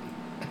right.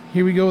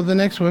 Here we go with the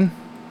next one.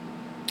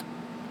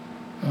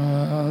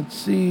 Let's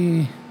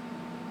see.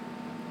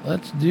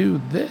 Let's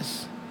do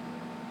this.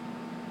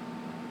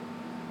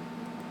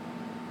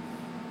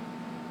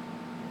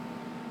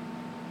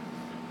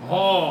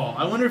 Oh,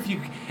 I wonder if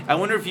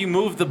you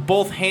move the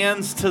both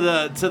hands to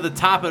the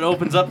top, it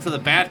opens up to the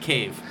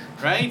Batcave,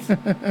 right?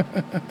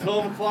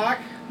 12 o'clock.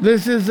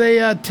 This is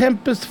a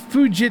Tempest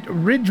Fugit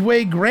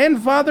Ridgeway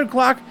grandfather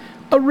clock,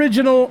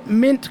 original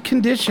mint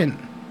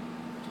condition.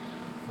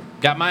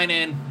 Got mine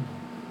in.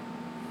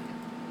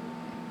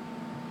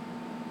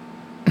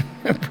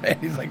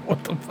 Brandy's like,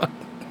 what the fuck?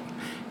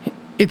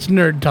 It's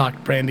nerd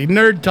talk, Brandy.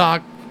 Nerd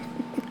talk.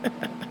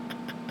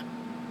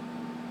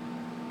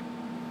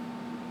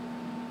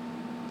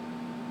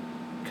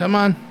 Come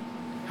on.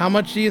 How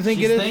much do you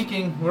think She's it is?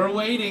 thinking. We're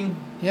waiting.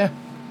 Yeah.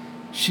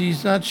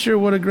 She's not sure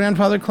what a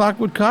grandfather clock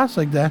would cost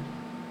like that.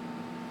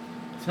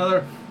 Tell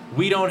her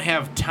we don't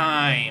have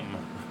time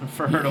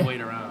for her to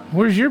wait around.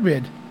 Where's your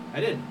bid? I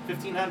did.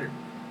 1,500.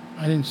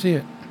 I didn't see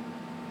it.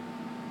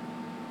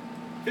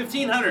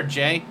 1,500,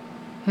 Jay.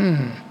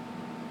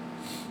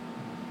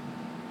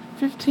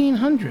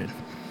 1,500.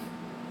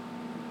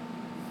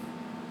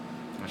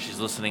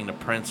 She's listening to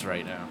Prince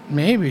right now.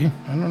 Maybe.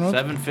 I don't know.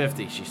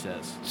 $750, she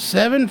says.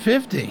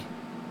 $750.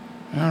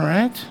 All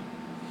right.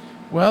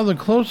 Well, the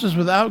closest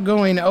without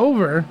going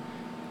over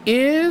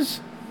is...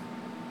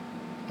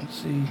 Let's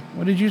see.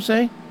 What did you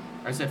say?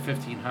 I said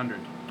 1,500.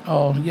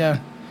 Oh,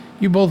 yeah.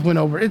 You both went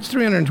over. It's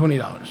 $320.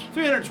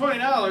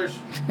 $320.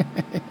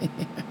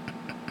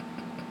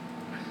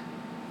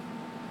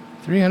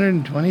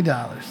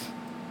 $320.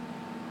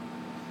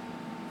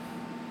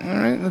 All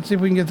right, let's see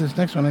if we can get this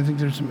next one. I think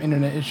there's some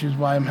internet issues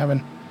why I'm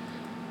having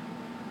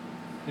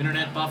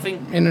Internet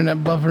buffing? internet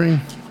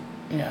buffering.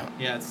 Yeah.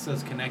 Yeah, it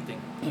says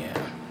connecting. Yeah.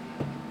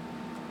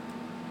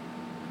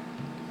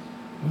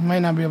 We might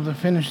not be able to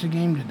finish the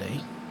game today.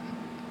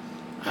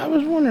 I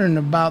was wondering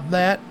about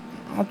that.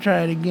 I'll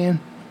try it again.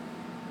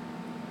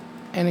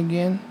 And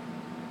again.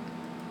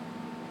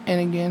 And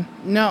again.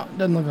 No,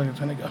 doesn't look like it's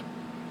going to go.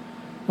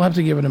 We'll have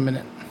to give it a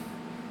minute.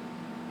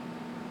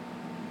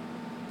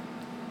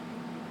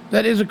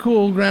 That is a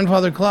cool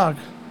grandfather clock.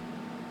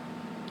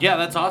 Yeah,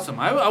 that's awesome.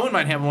 I wouldn't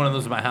mind having one of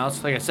those in my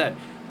house. Like I said,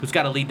 it's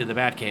got to lead to the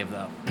Batcave,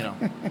 though. You know.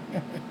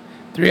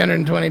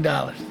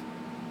 $320.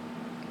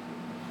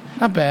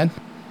 Not bad.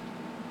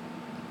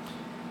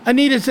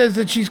 Anita says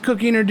that she's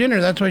cooking her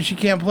dinner. That's why she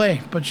can't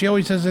play. But she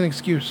always has an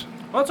excuse.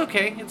 Well, it's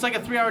okay. It's like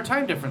a 3-hour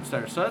time difference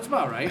there, so that's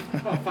about right.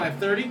 About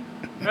 5:30,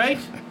 right?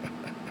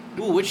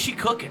 Ooh, what's she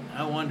cooking?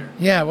 I wonder.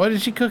 Yeah, what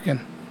is she cooking?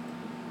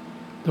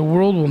 The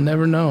world will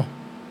never know.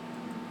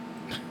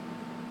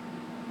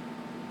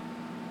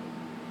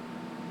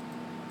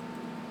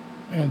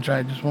 I'm going to try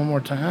it just one more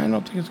time. I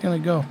don't think it's going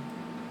to go.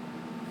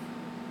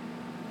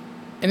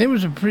 And it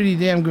was a pretty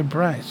damn good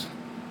price.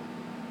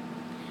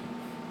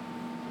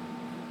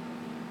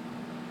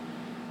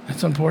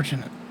 That's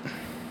unfortunate.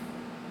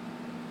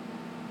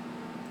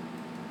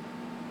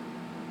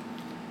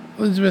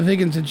 Elizabeth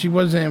Higgins said she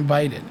wasn't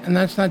invited, and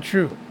that's not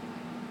true.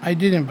 I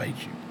did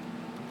invite you.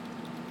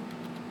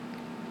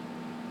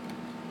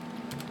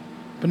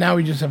 But now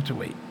we just have to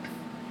wait.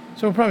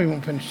 So we probably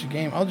won't finish the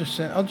game. I'll just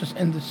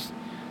end this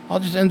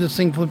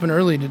thing flipping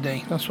early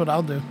today. That's what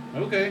I'll do.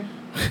 Okay.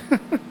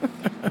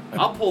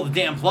 I'll pull the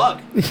damn plug.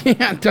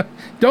 Yeah,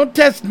 don't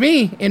test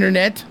me,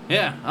 internet.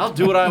 Yeah, I'll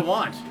do what I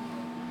want.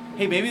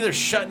 Hey, maybe they're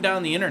shutting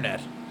down the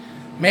internet.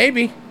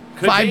 Maybe.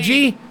 Could 5G.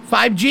 be.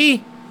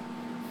 5G.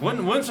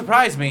 Wouldn't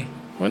surprise me.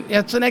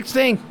 That's the next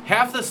thing.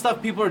 Half the stuff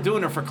people are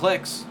doing are for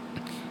clicks.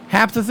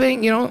 Half the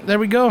thing, there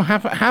we go.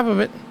 Half of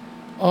it.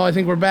 Oh, I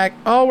think we're back.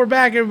 Oh, we're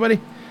back,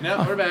 everybody.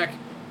 No, we're back.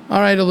 All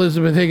right,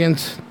 Elizabeth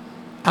Higgins.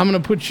 I'm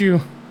going to put you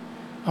in.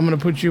 I'm going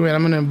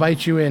to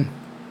invite you in.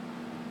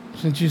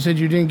 Since you said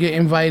you didn't get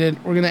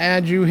invited, we're going to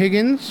add you,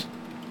 Higgins.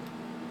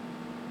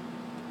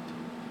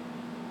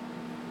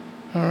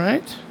 All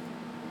right.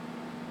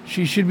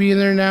 She should be in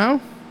there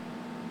now.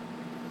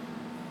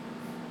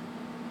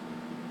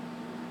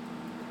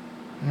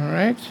 All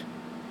right.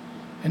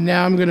 And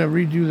now I'm going to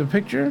redo the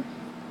picture.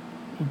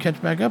 We'll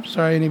catch back up.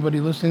 Sorry,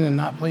 anybody listening and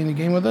not playing the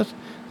game with us.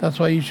 That's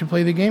why you should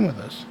play the game with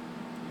us.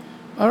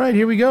 All right,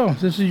 here we go.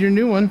 This is your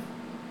new one.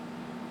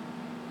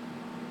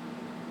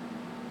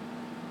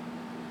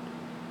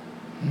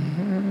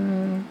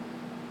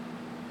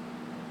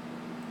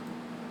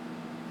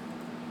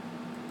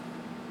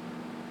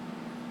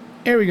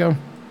 Here we go.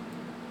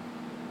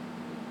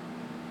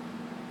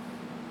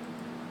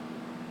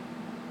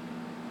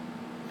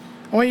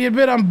 I want you to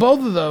bid on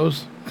both of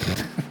those.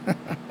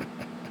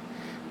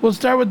 We'll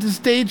start with the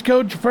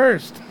Stagecoach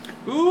first.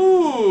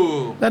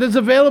 Ooh. That is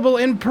available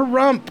in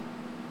Pahrump.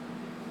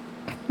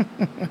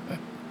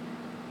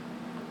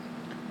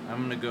 I'm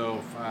going to go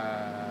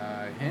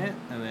 5 hint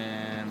and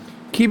then...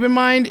 Keep in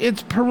mind,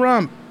 it's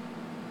Pahrump.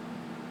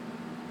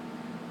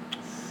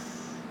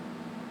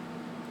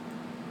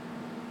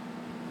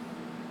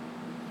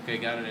 Okay,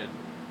 got it in.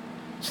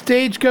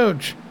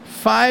 Stagecoach,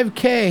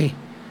 5K,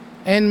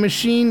 and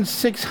Machine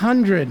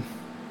 600.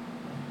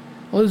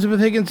 Elizabeth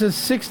Higgins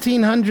says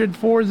 1,600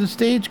 for the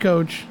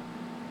Stagecoach.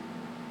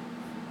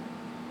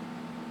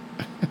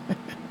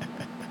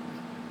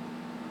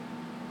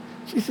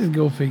 She says,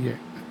 go figure.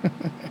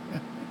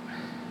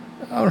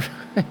 All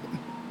right.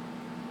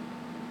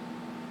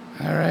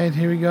 All right,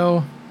 here we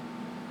go.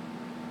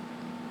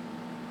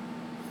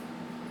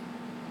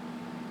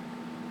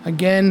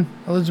 Again,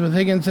 Elizabeth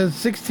Higgins says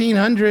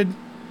 1,600.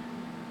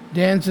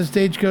 Dan says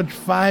Stagecoach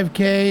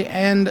 5K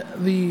and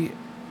the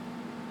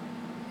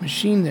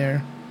machine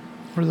there,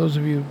 for those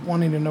of you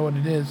wanting to know what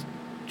it is,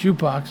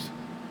 jukebox,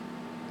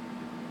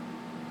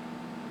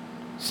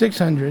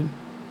 600.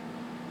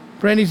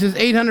 Brandy says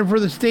 800 for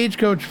the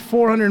Stagecoach,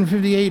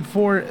 458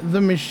 for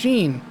the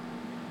machine.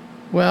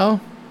 Well,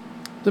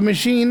 the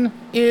machine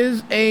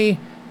is a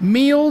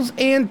Meals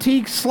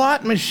Antique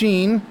Slot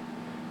Machine,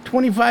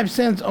 25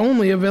 cents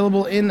only,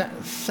 available in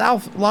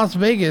South Las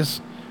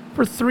Vegas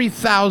for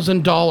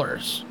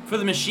 $3,000. For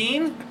the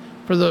machine?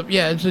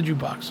 It's a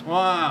jukebox.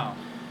 Wow.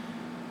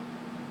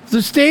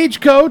 The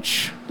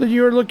Stagecoach that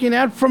you're looking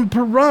at from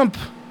Pahrump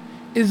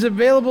is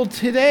available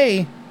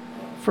today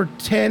for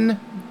 $10,000.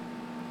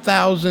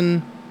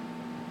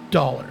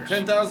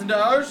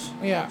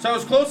 $10,000? Yeah. So I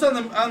was close on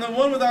the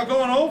one without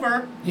going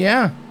over.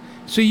 Yeah.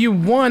 So you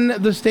won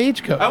the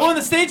Stagecoach. I won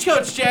the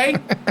Stagecoach, Jay.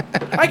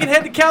 I can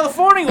head to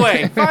California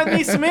way. Find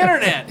me some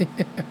internet.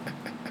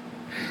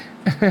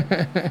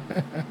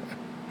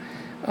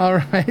 All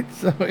right.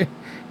 So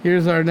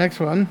here's our next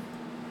one.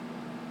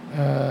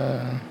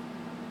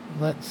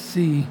 Let's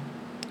see.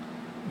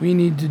 We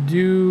need to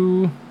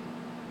do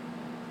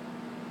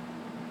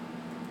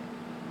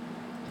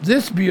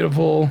this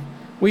beautiful.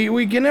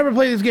 We can never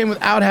play this game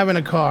without having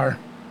a car.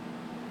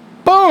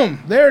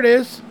 Boom! There it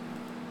is.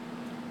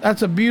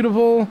 That's a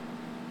beautiful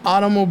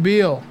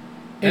automobile.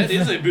 That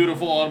is a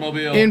beautiful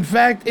automobile. In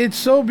fact, it's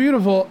so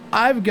beautiful,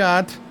 I've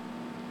got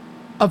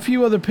a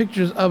few other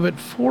pictures of it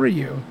for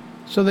you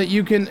so that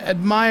you can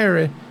admire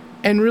it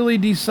and really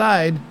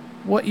decide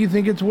what you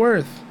think it's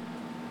worth.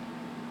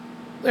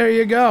 There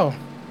you go.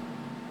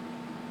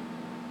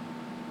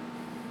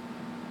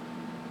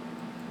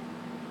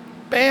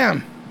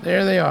 Bam!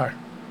 There they are.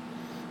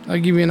 I'll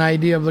give you an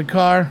idea of the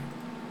car,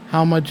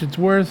 how much it's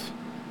worth.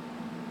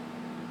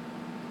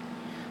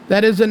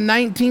 That is a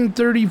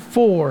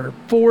 1934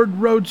 Ford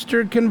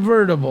Roadster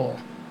convertible.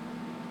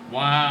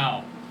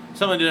 Wow.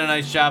 Someone did a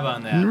nice job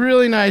on that.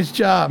 Really nice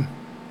job.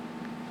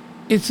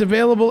 It's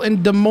available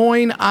in Des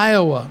Moines,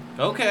 Iowa.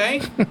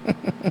 Okay.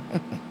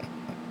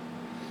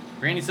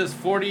 Granny says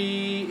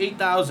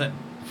 48,000.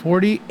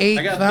 48,000.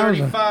 I got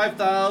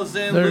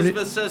 35,000.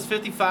 Elizabeth says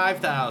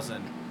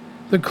 55,000.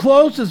 The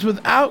closest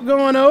without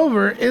going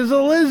over is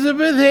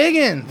Elizabeth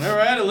Higgins. All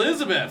right,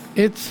 Elizabeth.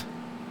 It's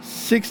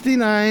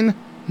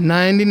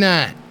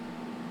 $69.99.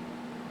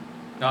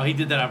 No, he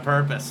did that on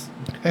purpose.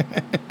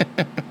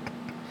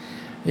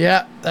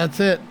 Yeah,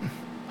 that's it.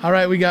 All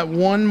right, we got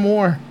one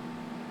more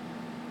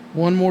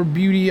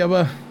beauty of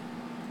a.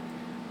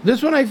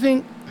 This one, I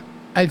think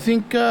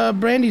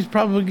Brandy's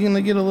probably going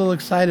to get a little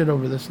excited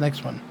over this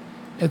next one.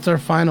 It's our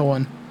final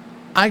one.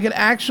 I could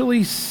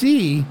actually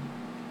see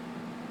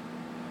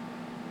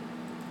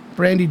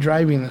Brandy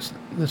driving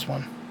this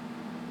one.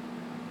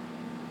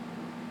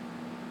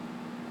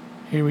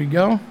 Here we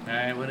go. All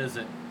right, what is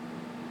it?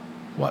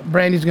 What?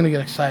 Brandy's going to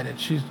get excited.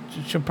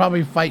 She'll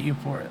probably fight you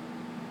for it.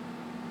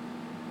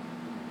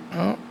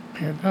 Oh,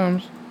 here it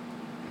comes.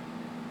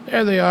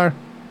 There they are.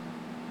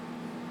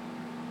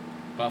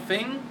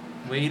 Buffing?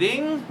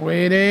 Waiting?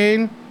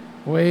 Waiting.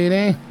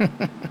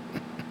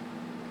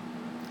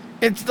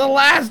 It's the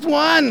last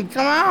one.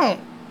 Come on.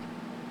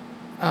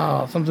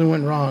 Oh, something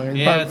went wrong.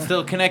 Yeah, it's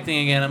still connecting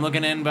again. I'm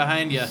looking in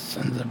behind you.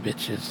 Sons of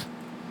bitches.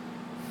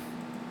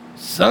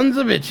 Sons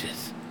of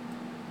bitches.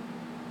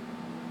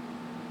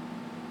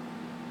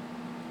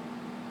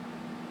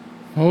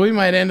 Well, we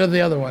might end with the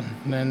other one,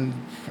 and then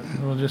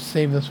we'll just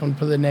save this one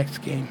for the next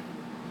game.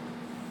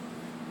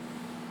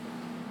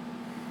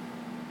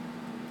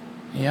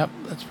 Yep,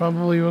 that's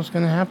probably what's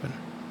going to happen.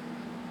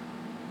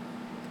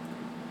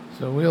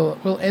 So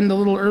we'll end a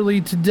little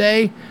early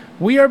today.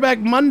 We are back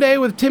Monday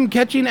with Tim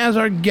Ketching as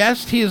our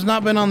guest. He has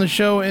not been on the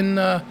show in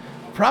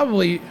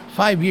probably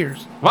 5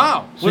 years.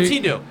 Wow, what's he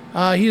do?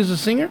 He is a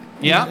singer.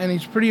 Yeah. And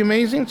he's pretty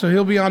amazing, so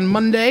he'll be on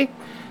Monday.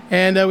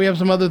 And we have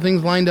some other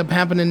things lined up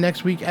happening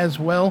next week as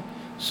well.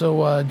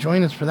 So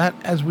join us for that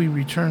as we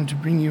return to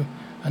bring you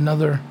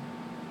another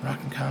rock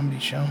and comedy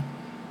show.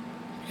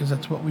 Because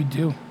that's what we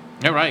do.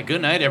 All right,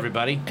 good night,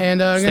 everybody.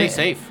 And stay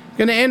safe.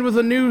 Going to end with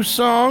a new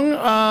song.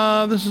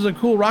 This is a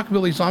cool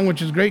rockabilly song,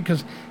 which is great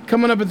because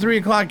coming up at 3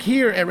 o'clock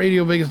here at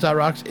Radio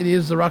Vegas.rocks, it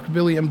is the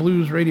Rockabilly and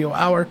Blues Radio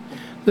Hour.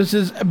 This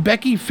is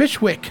Becky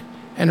Fishwick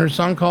and her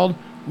song called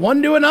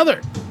One to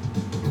Another.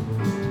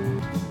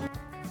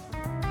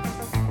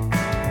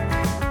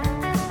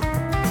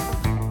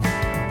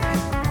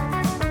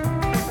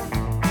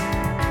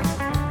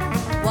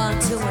 One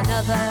to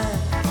another,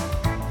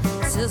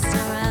 sister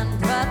and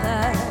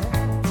brother,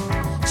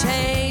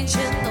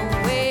 changing the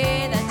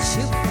way that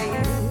you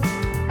feel.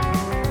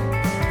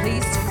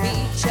 Pleased to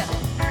meet ya,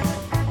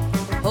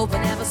 hope I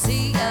never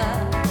see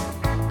ya.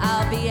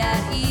 I'll be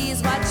at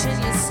ease watching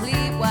you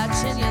sleep,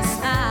 watching you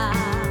smile.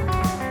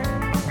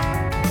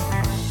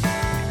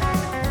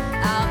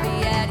 I'll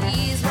be at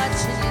ease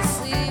watching you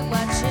sleep,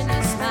 watching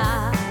you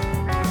smile.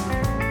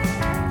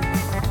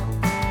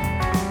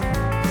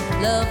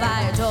 Love,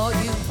 I adore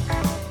you,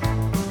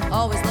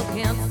 always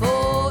looking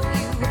for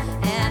you,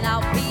 and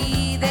I'll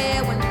be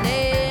there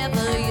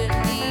whenever you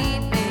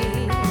need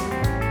me.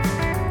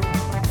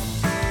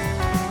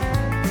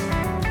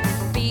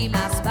 Be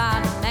my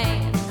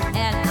Spider-Man,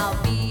 and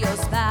I'll be your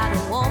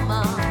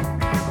Spider-Woman.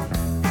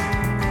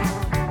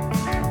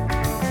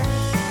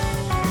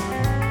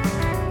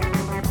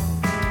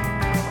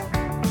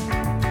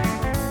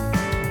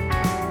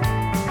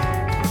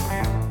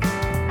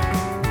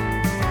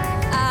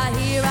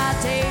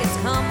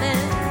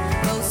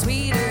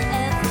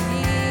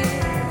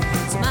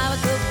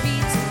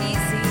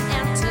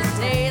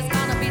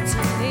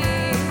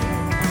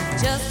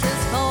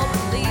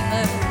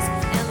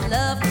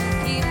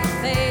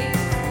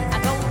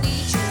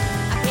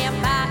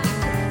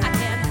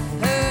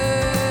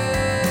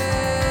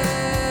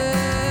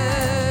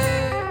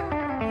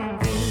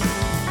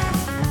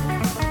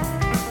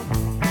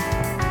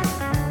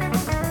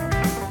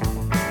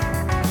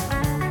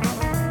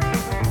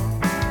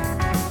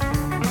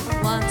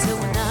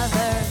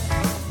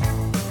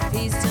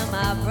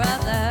 my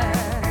brother.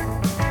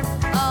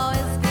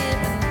 Always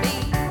giving me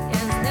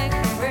his neck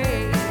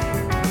free.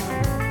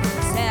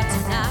 Sad to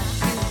knock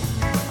you,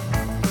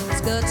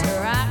 it's good to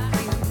rock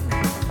you,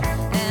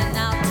 and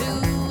I'll do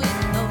it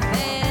the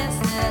best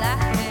that I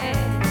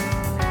can.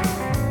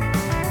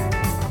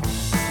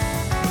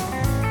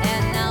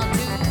 And I'll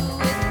do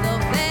it the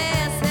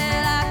best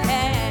that I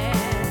can.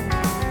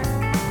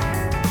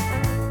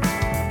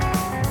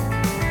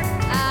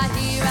 I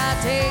hear our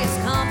days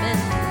coming,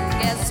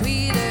 get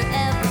sweeter